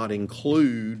 that would not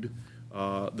include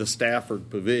the Stafford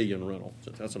Pavilion rental.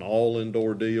 Since that's an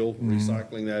all-indoor deal,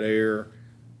 recycling that air,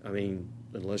 I mean,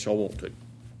 unless y'all want to.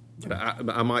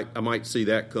 But I might see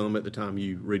that come at the time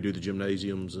you redo the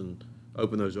gymnasiums and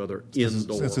open those other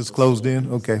indoor. Since it's closed in,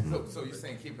 okay. So you're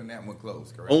saying keeping that one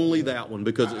closed, correct? Only that one,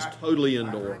 because it's totally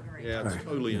indoor. Yeah, it's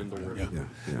totally indoor.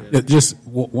 Yeah, just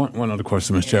one other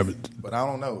question, Mr. Chairman. But I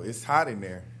don't know. It's hot in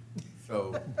there.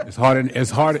 So It's hard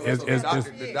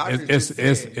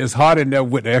in there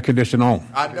with the air conditioner on.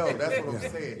 I know, that's what I'm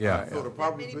saying. Yeah. So the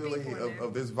probability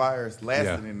of this virus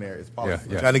lasting in there is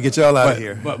possible. Trying to get y'all out of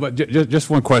here. But just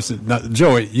one question, now,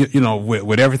 Joey. You know,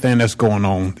 with everything that's going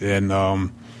on, and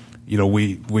you know,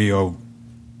 we are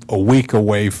a week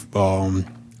away from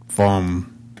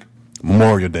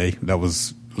Memorial Day. That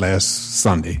was last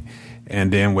Sunday.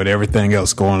 And then with everything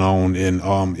else going on, and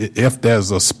if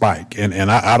there's a spike, and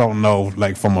I don't know,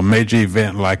 like from a major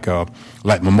event like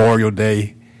Memorial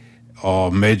Day,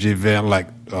 or major event like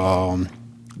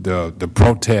the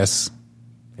protests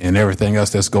and everything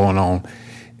else that's going on,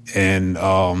 and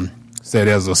say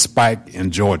there's a spike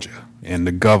in Georgia, and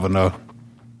the governor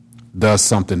does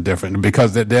something different,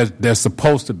 because there's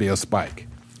supposed to be a spike.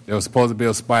 There's supposed to be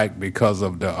a spike because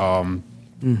of the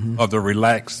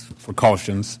relaxed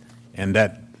precautions. And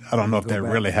that, I don't know if that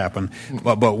really happened,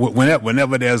 but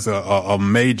whenever there's a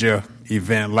major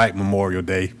event like Memorial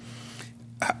Day,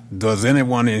 does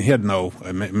anyone in here know?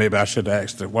 Maybe I should have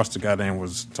asked. What's the guy name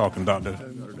was talking, Dr.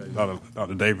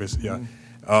 Davis? Yeah,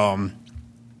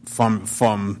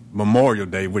 from Memorial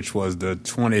Day, which was the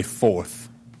 25th,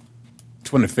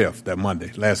 that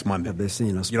Monday, last Monday. Have they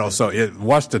seen us? You know, so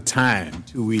what's the time?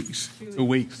 2 weeks. 2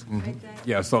 weeks. Mm-hmm.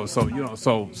 Yeah.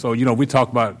 So you know, we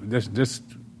talk about this.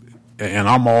 And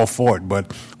I'm all for it,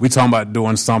 but we're talking about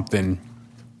doing something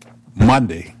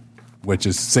Monday, which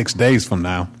is 6 days from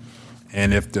now,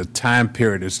 and if the time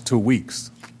period is 2 weeks,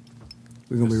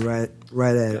 we're going to be right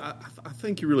at it. I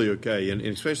think you're really okay, and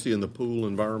especially in the pool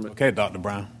environment. Okay, Dr.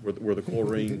 Brown. Where the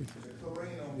chlorine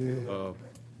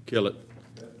kill it.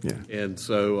 Yeah. And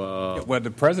so... well, the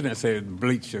president said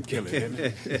bleach should kill it,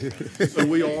 didn't it? So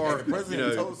we are,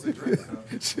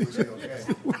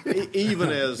 even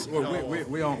as...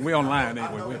 we online,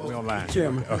 ain't we? We online.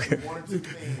 Chairman.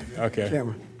 Okay.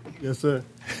 Chairman. Yes, sir.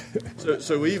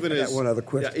 So even as... one other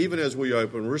question. Yeah, even as we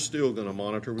open, we're still going to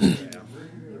monitor with staff.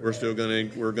 We're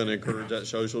going to encourage that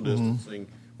social distancing.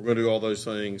 We're going to do all those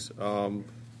things.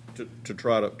 To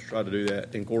try to do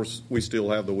that. And of course, we still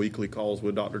have the weekly calls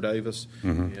with Dr. Davis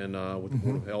and with the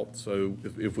Board of Health. So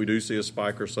if we do see a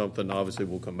spike or something, obviously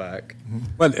we'll come back.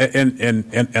 Well,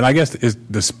 and I guess is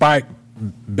the spike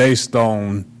based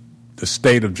on the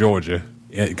state of Georgia,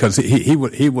 because he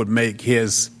would make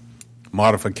his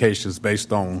modifications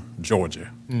based on Georgia.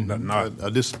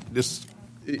 This.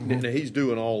 And he's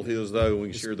doing all his, though, and we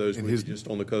can share those with you just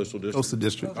on the coastal district. Coastal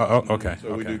district. Okay.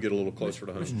 So we do get a little closer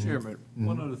to home. Mr. Chairman,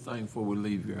 one other thing before we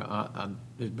leave here.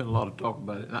 There's been a lot of talk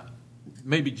about it.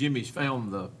 Maybe Jimmy's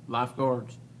found the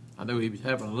lifeguards. I know he was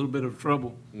having a little bit of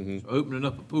trouble. So opening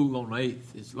up a pool on the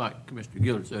 8th, it's like Commissioner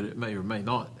Gillard said, it may or may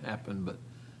not happen. But,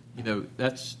 you know,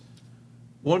 that's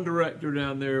one director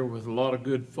down there with a lot of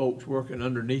good folks working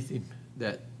underneath him,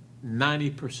 that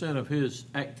 90% of his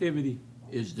activity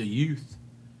is the youth.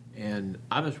 And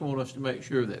I just want us to make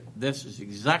sure that this is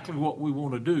exactly what we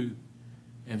want to do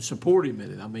and support him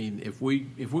in it. I mean, if we're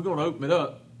going to open it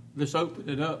up, let's open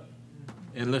it up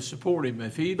and let's support him.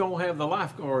 If he don't have the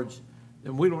lifeguards,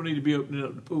 then we don't need to be opening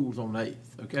up the pools on the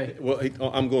 8th, okay? Well,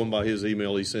 I'm going by his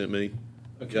email he sent me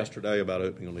yesterday about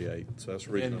opening on the 8th. So that's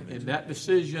the reason. And that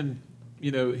decision,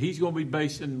 you know, he's going to be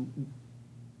basing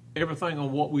everything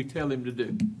on what we tell him to do.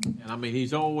 And, I mean,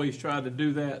 he's always tried to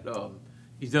do that.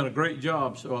 He's done a great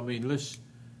job. So, I mean,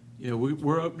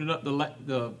 we're opening up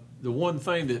the one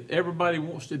thing that everybody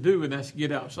wants to do, and that's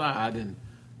get outside. And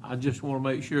I just want to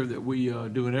make sure that we are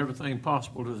doing everything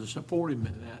possible to support him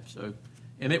in that. So,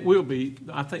 and it will be,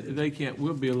 I think the day camp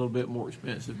will be a little bit more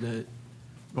expensive than it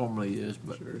normally is,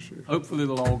 but hopefully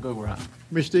it'll all go right.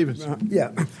 Mr. Stevens.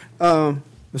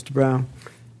 Mr. Brown,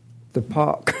 the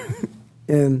park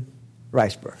in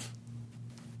Riceburg.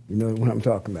 You know what I'm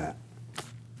talking about.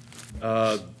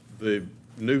 The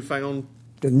newfound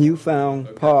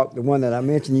park, the one that I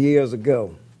mentioned years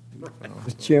ago.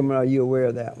 Mr. Chairman, are you aware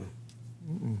of that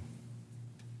one?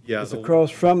 Yeah, it's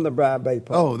across from the Briar Bay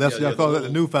Park. Oh, that's I call that the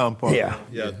newfound park. Yeah,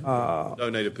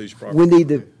 donated piece of property. We need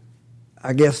to,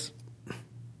 I guess,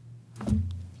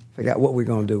 figure out what we're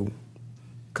going to do.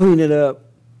 clean it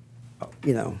up,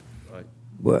 you know. Right.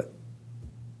 But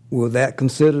will that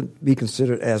be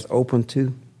considered as open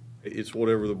too? It's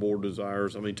whatever the board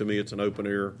desires. I mean, to me, it's an open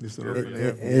air. It's an open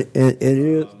air. It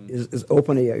is it's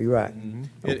open air. You're right.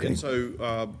 Okay. And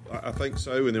so I think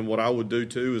so. And then what I would do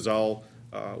too is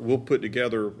we'll put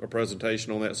together a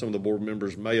presentation on that. Some of the board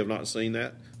members may have not seen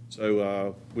that.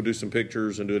 So we'll do some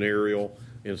pictures and do an aerial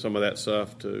and some of that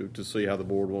stuff to see how the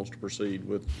board wants to proceed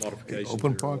with modifications.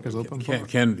 Open park is open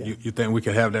park. You think we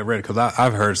could have that ready? Because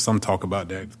I've heard some talk about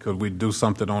that. Could we do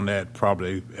something on that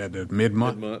probably at the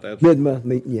mid-month? Mid-month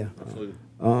meeting, yeah. Absolutely.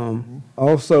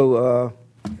 Also,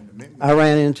 I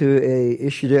ran into a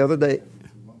issue the other day.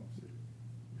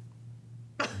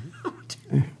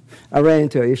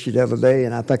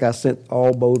 And I think I sent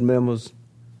all board members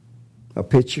a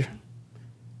picture.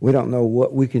 We don't know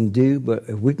what we can do, but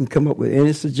if we can come up with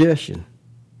any suggestion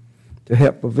to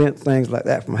help prevent things like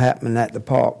that from happening at the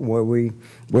park where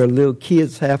little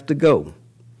kids have to go,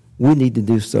 we need to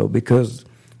do so, because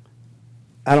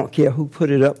I don't care who put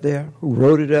it up there, who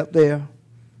wrote it up there.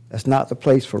 That's not the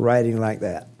place for writing like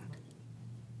that.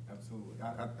 Absolutely.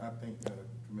 I think,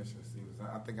 Commissioner Stevens,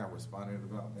 I think I responded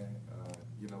about that.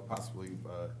 Possibly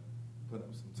put up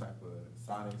some type of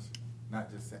signage,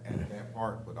 not just at that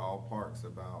park, but all parks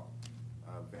about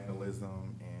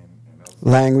vandalism and also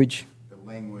language. The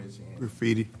language and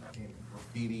graffiti.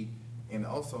 And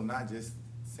also not just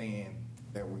saying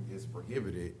that it's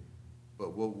prohibited,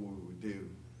 but what we would do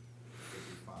if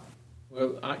we find.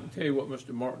 Well, I can tell you what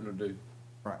Mr. Martin will do.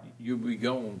 Right. You'll be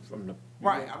gone from the.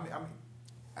 Right.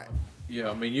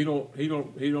 I mean, he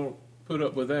don't put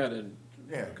up with that. And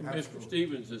yeah, Commissioner absolutely.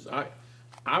 Stevens is,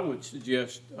 I would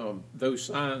suggest those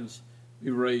signs be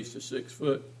raised to 6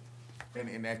 foot.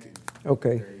 And that could.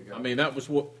 Okay. There you go. I mean, that was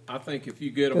what I think. If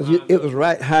you get them, Because it was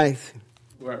right height.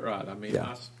 Right. I mean,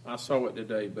 Yeah. I saw it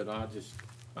today, but I can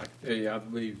tell you, I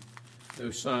believe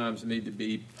those signs need to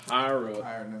be higher up.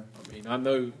 Higher enough. I mean, I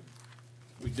know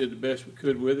we did the best we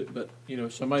could with it, but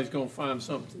somebody's going to find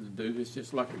something to do. It's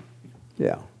just like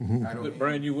Yeah. put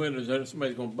brand new windows in it,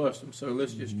 somebody's going to bust them. So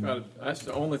let's just try to. That's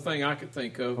the only thing I could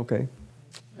think of. Okay.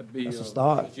 That'd be That's a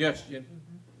start. suggestion.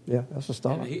 Yeah, that's a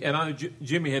start. And I know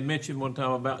Jimmy had mentioned one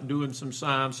time about doing some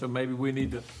signs, so maybe we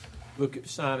need to look at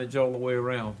signage all the way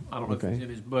around. I don't know if it's in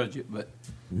his budget, but.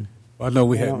 I know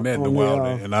we hadn't met in a while,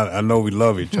 and I know we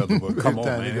love each other, but come on,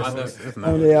 man. It's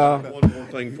not. One more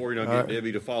thing for you, and I'll get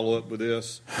Debbie to follow up with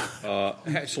this.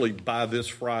 Actually, by this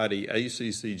Friday,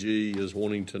 ACCG is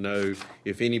wanting to know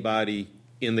if anybody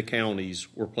in the counties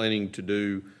were planning to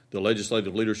do the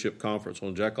Legislative Leadership Conference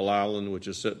on Jekyll Island, which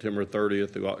is September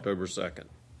 30th through October 2nd.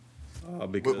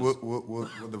 Because will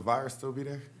the virus still be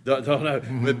there? Don't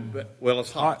know. Well,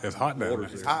 it's hot. It's hot now.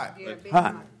 It's hot.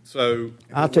 Hot. So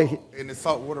I'll take it. In the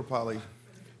saltwater poly.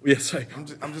 Yes,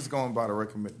 I'm just going by the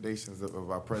recommendations of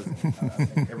our president. I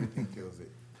think everything kills it.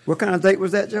 What kind of date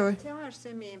was that, Joey? Tell her to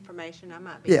send me information. I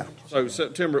might be Yeah. So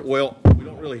September, well, we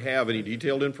don't really have any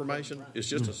detailed information. It's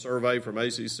just a survey from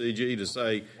ACCG to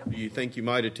say, do you think you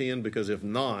might attend? Because if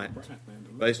not,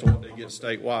 based on what they get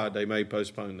statewide, they may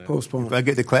postpone that. Postpone. If I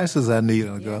get the classes I need,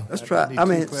 I'll go. Let's try. I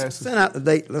mean, send out the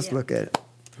date. Let's look at it.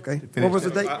 Okay. What was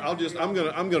the date?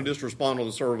 I'm gonna just respond on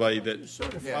the survey that's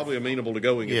probably amenable to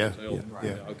going. Yeah.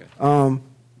 Okay.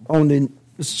 On the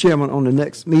Mr. Chairman, on the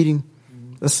next meeting,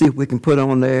 let's see if we can put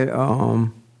on there.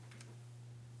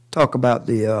 Talk about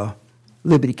the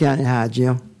Liberty County High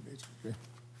Gym.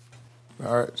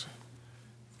 All right.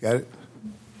 Got it.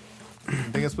 I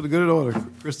think that's for the good order.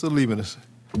 Crystal leaving us.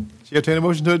 She entertain a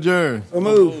motion to adjourn. So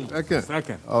move.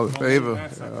 Second. All in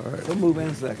favor? All right. So move in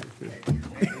a second.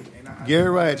 Gary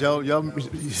Wright, y'all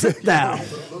Sit down.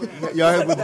 y'all have